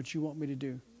do that what you want me to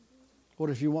do.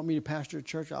 Lord, if you want me to pastor a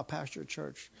church, I'll pastor a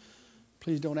church.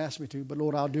 Please don't ask me to, but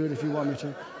Lord, I'll do it if you want me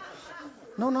to.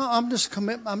 No, I'm just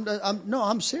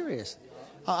I'm serious.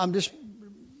 I'm just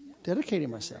dedicating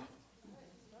myself.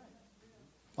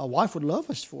 My wife would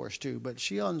love us for us too, but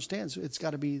she understands it's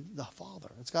got to be the Father.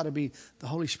 It's got to be the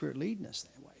Holy Spirit leading us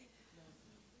that way.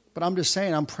 But I'm just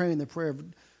saying, I'm praying the prayer of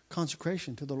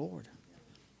consecration to the Lord.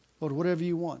 Lord, whatever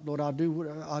you want. Lord, I'll do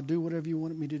whatever you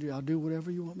want me to do. I'll do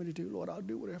whatever you want me to do. Lord, I'll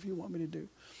do whatever you want me to do.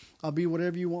 I'll be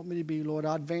whatever you want me to be. Lord,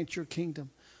 I'll advance your kingdom.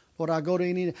 Lord, I'll go to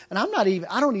any... And I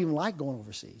don't even like going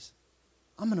overseas.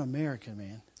 I'm an American,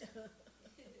 man.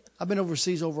 I've been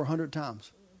overseas over 100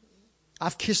 times.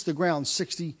 I've kissed the ground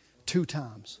 62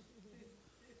 times.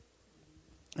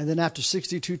 And then after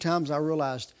 62 times, I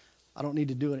realized I don't need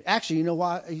to do it. Actually, you know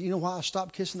why I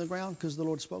stopped kissing the ground? Because the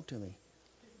Lord spoke to me.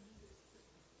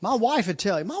 My wife would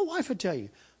tell you.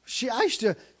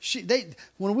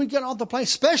 When we get off the plane,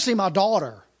 especially my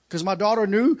daughter, because my daughter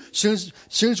knew soon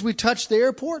as we touched the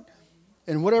airport,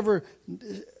 and whatever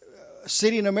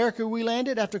city in America we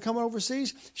landed after coming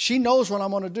overseas, she knows what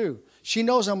I'm going to do. She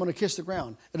knows I'm going to kiss the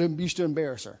ground. It used to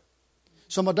embarrass her.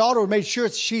 So my daughter made sure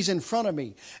she's in front of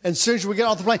me. And as soon as we get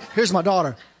off the plane, here's my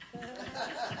daughter.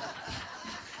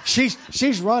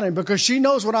 She's running because she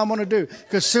knows what I'm going to do.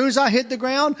 Because as soon as I hit the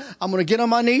ground, I'm going to get on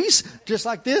my knees just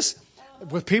like this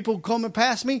with people coming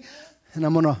past me. And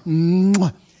I'm going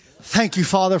to thank you,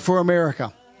 Father, for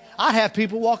America. I'd have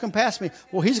people walking past me.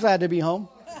 Well, he's glad to be home.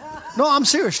 No, I'm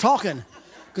serious talking.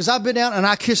 Because I've been down and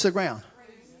I kiss the ground.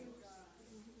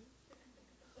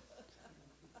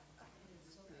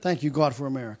 Thank you, God, for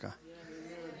America.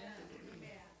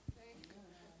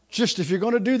 Just if you're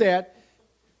going to do that,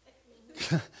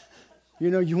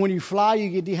 when you fly, you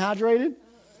get dehydrated.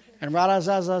 And right as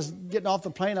I was getting off the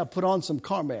plane, I put on some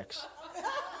Carmex.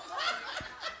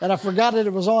 And I forgot that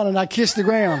it was on, and I kissed the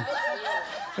ground.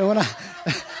 And when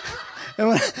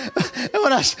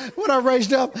I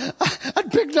raised up, I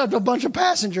picked up a bunch of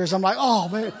passengers. I'm like, oh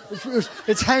man,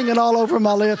 it's hanging all over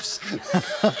my lips.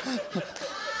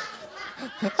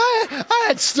 I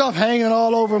had stuff hanging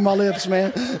all over my lips,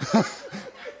 man.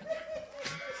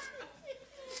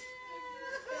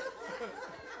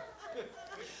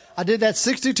 I did that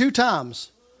 62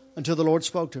 times until the Lord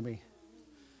spoke to me.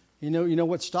 You know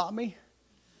what stopped me?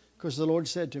 Because the Lord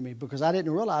said to me, because I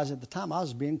didn't realize at the time I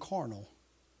was being carnal.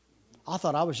 I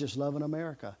thought I was just loving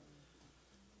America.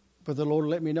 But the Lord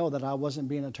let me know that I wasn't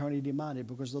being eternity minded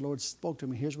because the Lord spoke to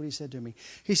me. Here's what He said to me.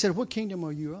 He said, what kingdom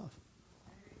are you of?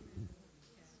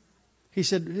 He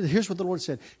said, here's what the Lord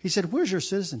said. He said, where's your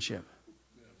citizenship?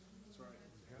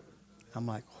 I'm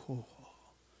like, oh.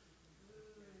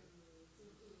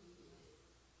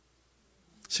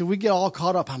 See, we get all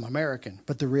caught up, I'm American.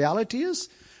 But the reality is,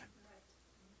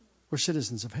 we're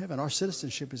citizens of heaven. Our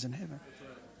citizenship is in heaven.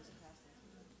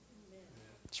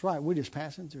 That's right. We're just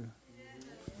passing through.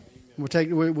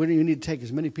 We need to take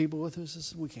as many people with us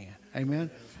as we can.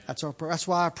 Amen. That's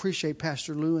why I appreciate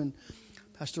Pastor Lou and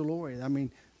Pastor Lori. I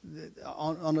mean,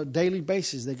 on a daily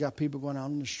basis, they got people going out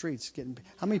on the streets. Getting.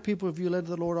 How many people have you led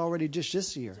to the Lord already just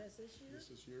this year? Just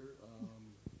this year?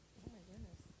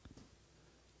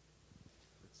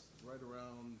 It's right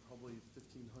around probably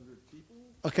 1,500 people.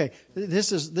 Okay,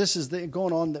 this is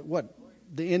going on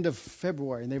the end of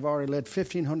February, and they've already led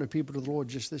 1,500 people to the Lord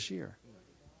just this year.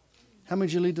 How many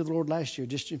did you lead to the Lord last year,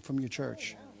 just from your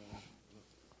church?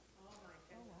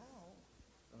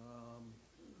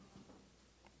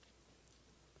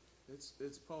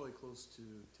 It's probably close to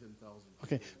 10,000.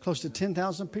 Okay, close to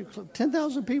 10,000 people.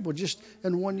 10,000 people just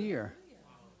in 1 year.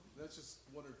 That's just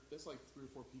that's like 3 or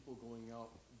 4 people going out.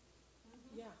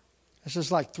 It's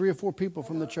just like 3 or 4 people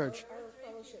from the church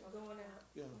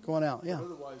going out. Yeah. But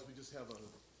otherwise, we just have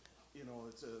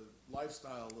it's a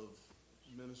lifestyle of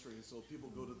ministry. And so people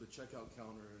go to the checkout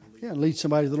counter and lead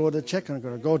somebody to the Lord at the checkout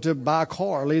counter. Go to buy a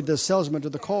car, lead the salesman to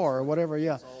the car or whatever.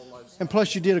 Yeah. And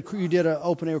plus, you did an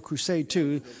open air crusade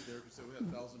too.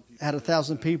 Had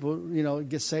 1,000 people,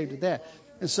 get saved at that.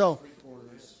 And so,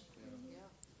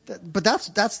 but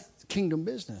that's kingdom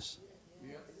business.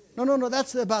 No,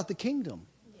 that's about the kingdom.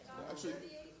 Actually,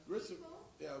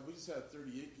 we just had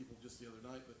 38 people just the other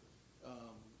night. But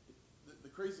the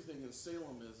crazy thing in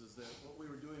Salem is that what we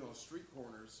were doing on street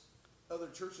corners, other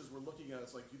churches were looking at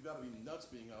us like, you've got to be nuts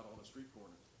being out on a street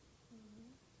corner.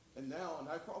 And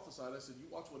I prophesied, I said, you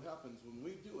watch what happens when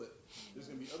we do it. There's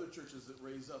going to be other churches that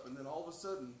raise up. And then all of a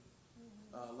sudden,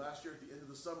 last year at the end of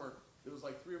the summer, there was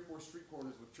like 3 or 4 street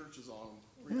corners with churches on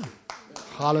them. Yeah.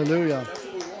 Hallelujah. That's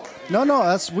what we want.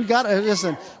 No, we got to,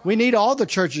 listen, we need all the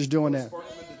churches doing that.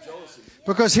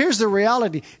 Because here's the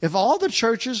reality. If all the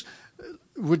churches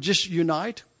would just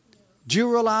unite, do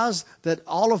you realize that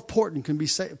all of Portland can be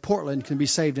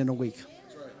saved in a week?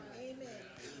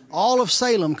 All of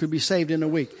Salem could be saved in a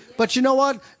week. But you know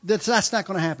what? That's not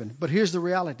going to happen. But here's the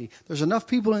reality. There's enough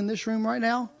people in this room right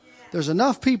now. There's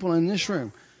enough people in this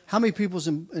room. How many people's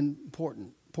in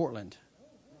Portland?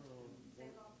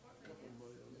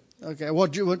 Okay,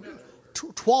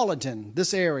 Tualatin,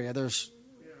 this area, there's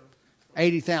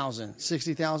 80,000,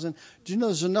 60,000. Do you know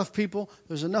there's enough people?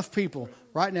 There's enough people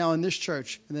right now in this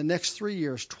church. In the next 3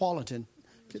 years, Tualatin,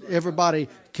 everybody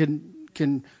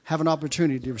can have an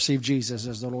opportunity to receive Jesus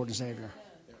as the Lord and Savior.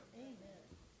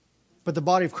 But the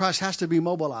body of Christ has to be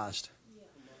mobilized.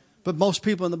 But most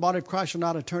people in the body of Christ are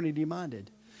not eternity minded.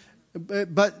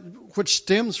 But which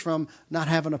stems from not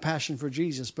having a passion for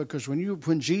Jesus. Because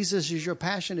when Jesus is your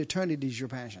passion, eternity is your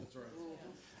passion.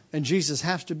 And Jesus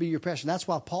has to be your passion. That's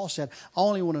why Paul said, I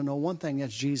only want to know one thing,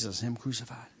 that's Jesus, Him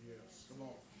crucified.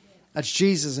 That's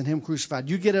Jesus and Him crucified.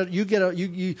 You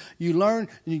learn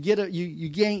and you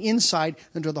gain insight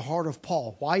into the heart of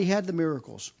Paul. Why he had the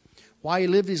miracles. Why he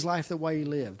lived his life the way he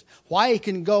lived. Why he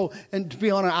can go and be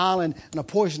on an island and a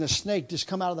poisonous snake just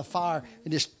come out of the fire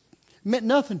and just meant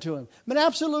nothing to him. Meant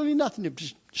absolutely nothing to him.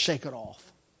 Just shake it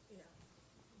off.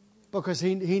 Because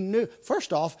he knew,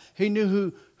 first off, he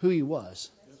knew who he was.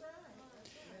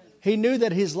 He knew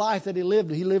that his life that he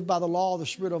lived by the law of the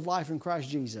Spirit of life in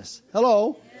Christ Jesus.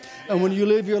 Hello? And when you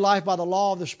live your life by the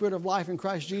law of the Spirit of life in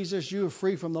Christ Jesus, you are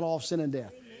free from the law of sin and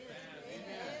death.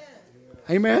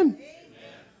 Amen?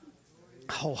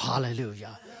 Oh,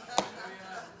 hallelujah.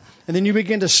 And then you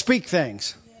begin to speak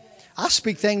things. I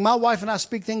speak things. My wife and I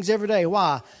speak things every day.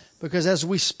 Why? Because as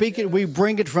we speak it, we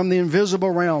bring it from the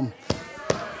invisible realm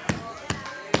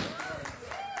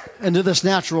into this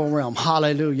natural realm.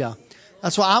 Hallelujah.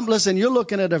 That's why you're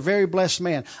looking at a very blessed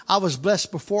man. I was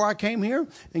blessed before I came here.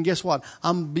 And guess what?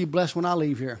 I'm going to be blessed when I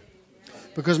leave here.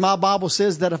 Because my Bible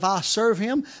says that if I serve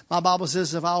Him, my Bible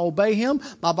says if I obey Him,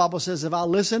 my Bible says if I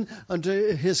listen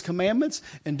unto His commandments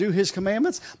and do His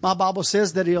commandments, my Bible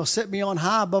says that He'll set me on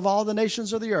high above all the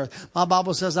nations of the earth. My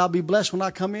Bible says I'll be blessed when I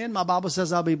come in. My Bible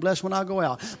says I'll be blessed when I go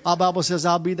out. My Bible says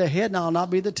I'll be the head and I'll not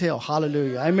be the tail.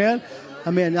 Hallelujah. Amen.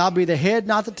 I'll be the head,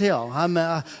 not the tail.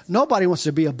 Nobody wants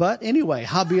to be a butt anyway.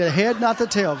 I'll be the head, not the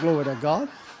tail. Glory to God.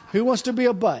 Who wants to be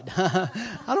a butt? I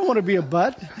don't want to be a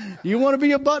butt. You want to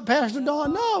be a butt, Pastor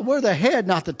Don? No, we're the head,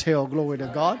 not the tail. Glory to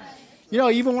God.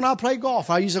 Even when I play golf,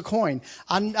 I use a coin.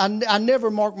 I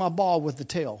never mark my ball with the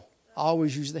tail. I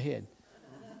always use the head.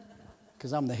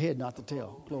 Because I'm the head, not the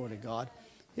tail. Glory to God.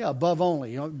 Yeah, above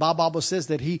only. My Bible says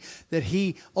that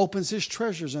he opens His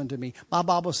treasures unto me. My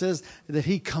Bible says that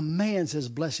He commands His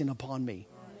blessing upon me.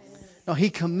 No, He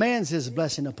commands His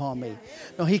blessing upon me.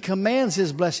 No, He commands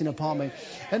His blessing upon me.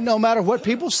 And no matter what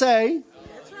people say,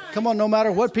 come on, no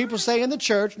matter what people say in the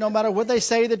church, no matter what they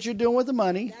say that you're doing with the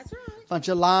money, bunch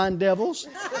of lying devils.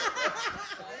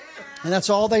 And that's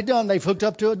all they've done. They've hooked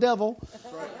up to a devil.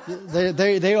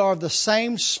 They are the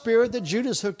same spirit that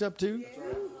Judas hooked up to.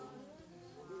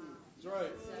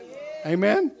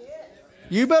 Amen?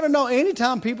 You better know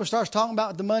anytime people start talking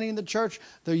about the money in the church,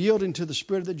 they're yielding to the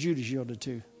spirit that Judas yielded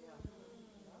to.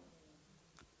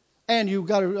 And you've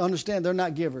got to understand they're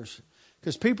not givers.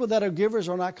 Because people that are givers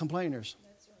are not complainers.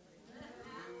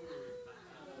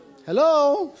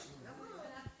 Hello?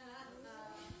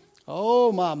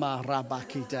 Oh, mama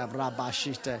rabakita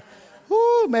rabashite.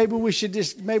 Woo, maybe we should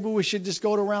just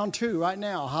go to round 2 right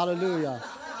now. Hallelujah.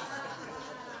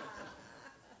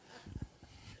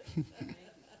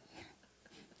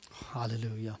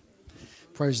 Hallelujah.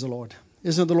 Praise the Lord.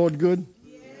 Isn't the Lord good?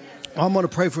 I'm going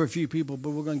to pray for a few people,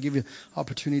 but we're going to give you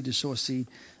opportunity to sow a seed.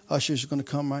 Ushers are going to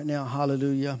come right now.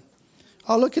 Hallelujah.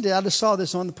 Oh, look at that. I just saw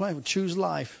this on the plane. Choose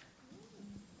life.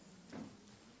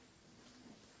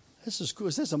 This is cool.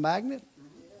 Is this a magnet?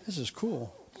 This is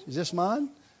cool. Is this mine?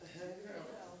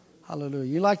 Hallelujah.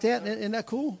 You like that? Isn't that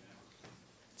cool?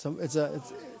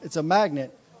 It's a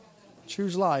magnet.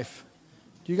 Choose life.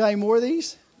 Do you got any more of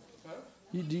these?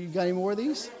 Do you got any more of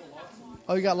these?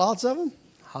 Oh, you got lots of them?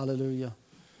 Hallelujah.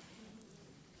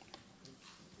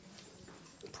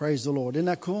 Praise the Lord. Isn't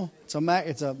that cool? It's a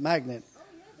magnet.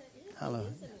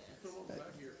 Hallelujah.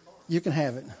 You can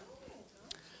have it.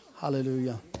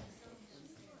 Hallelujah.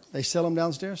 They sell them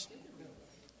downstairs?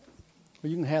 Well,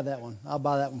 you can have that one. I'll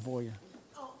buy that one for you.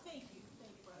 Oh, thank you.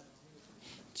 Thank you,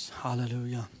 brother.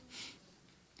 Hallelujah.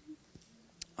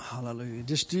 Hallelujah.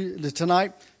 Just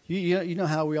tonight, you know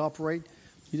how we operate.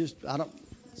 It's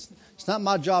not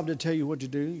my job to tell you what to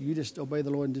do. You just obey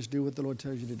the Lord and just do what the Lord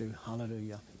tells you to do.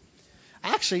 Hallelujah.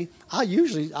 Actually, I'll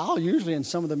usually in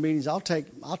some of the meetings I'll take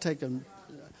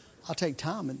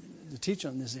time to teach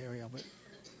on this area. But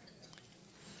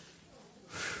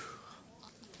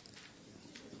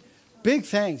big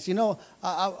thanks. You know,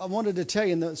 I wanted to tell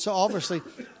you, so obviously,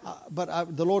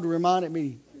 the Lord reminded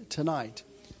me tonight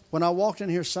when I walked in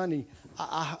here Sunday.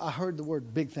 I heard the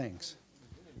word big things,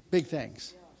 big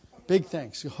things, big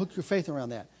things. You hook your faith around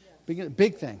that. Big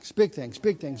things, big things,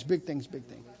 big things, big things, big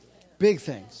things, big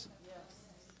things.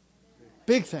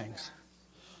 Big things.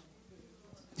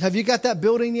 Have you got that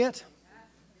building yet?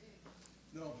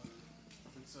 No.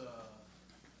 It's the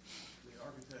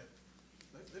architect.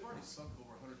 They've already sunk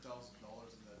over $100,000 in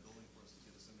that building for us to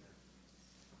get us in there.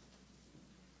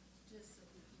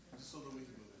 Just so that we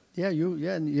can move in. Yeah,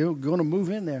 you're going to move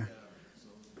in there. Yeah. So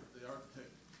the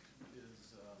architect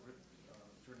is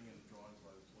turning in the drawings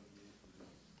by the 28th.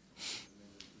 And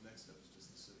then the next step is just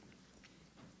the city.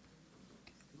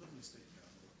 We live in the state now.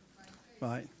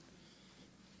 Right.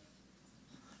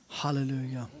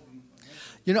 Hallelujah.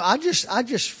 You know, I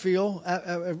just feel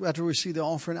after we receive the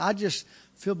offering, I just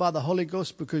feel by the Holy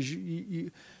Ghost because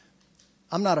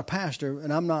I'm not a pastor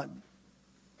and I'm not,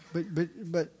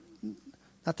 but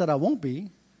not that I won't be.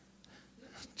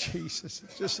 Jesus,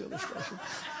 it's just illustration.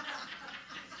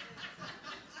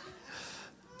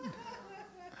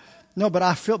 No, but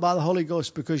I feel by the Holy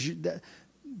Ghost because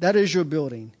that is your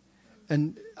building.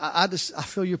 And I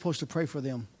feel you're supposed to pray for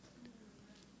them,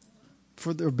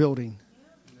 for their building,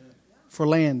 for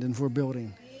land and for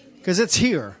building. Because it's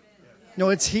here. No,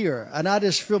 it's here. And I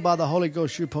just feel by the Holy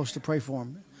Ghost you're supposed to pray for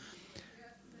them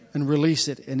and release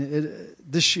it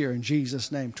this year in Jesus'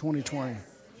 name, 2020.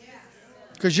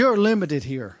 Because you're limited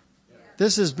here.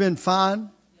 This has been fine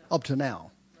up to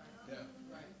now.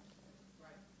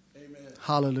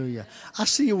 Hallelujah. I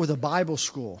see you with a Bible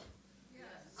school.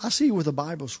 I see you with a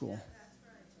Bible school.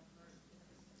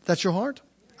 That's your heart?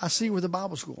 I see you with a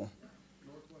Bible school.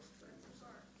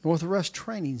 Northwest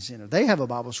Training Center. They have a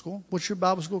Bible school. What's your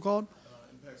Bible school called?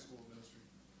 Impact School of Ministry.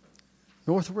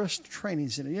 Northwest Training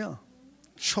Center. Yeah.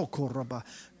 Chokoraba.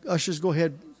 Ushers, go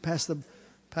ahead. Pass the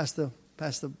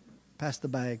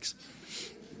bags.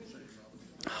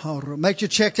 Make your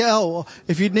check out.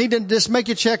 If you need to, just make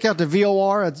your check out to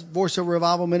VOR. It's Voice of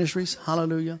Revival Ministries.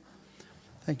 Hallelujah.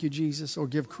 Thank you, Jesus. Or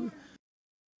give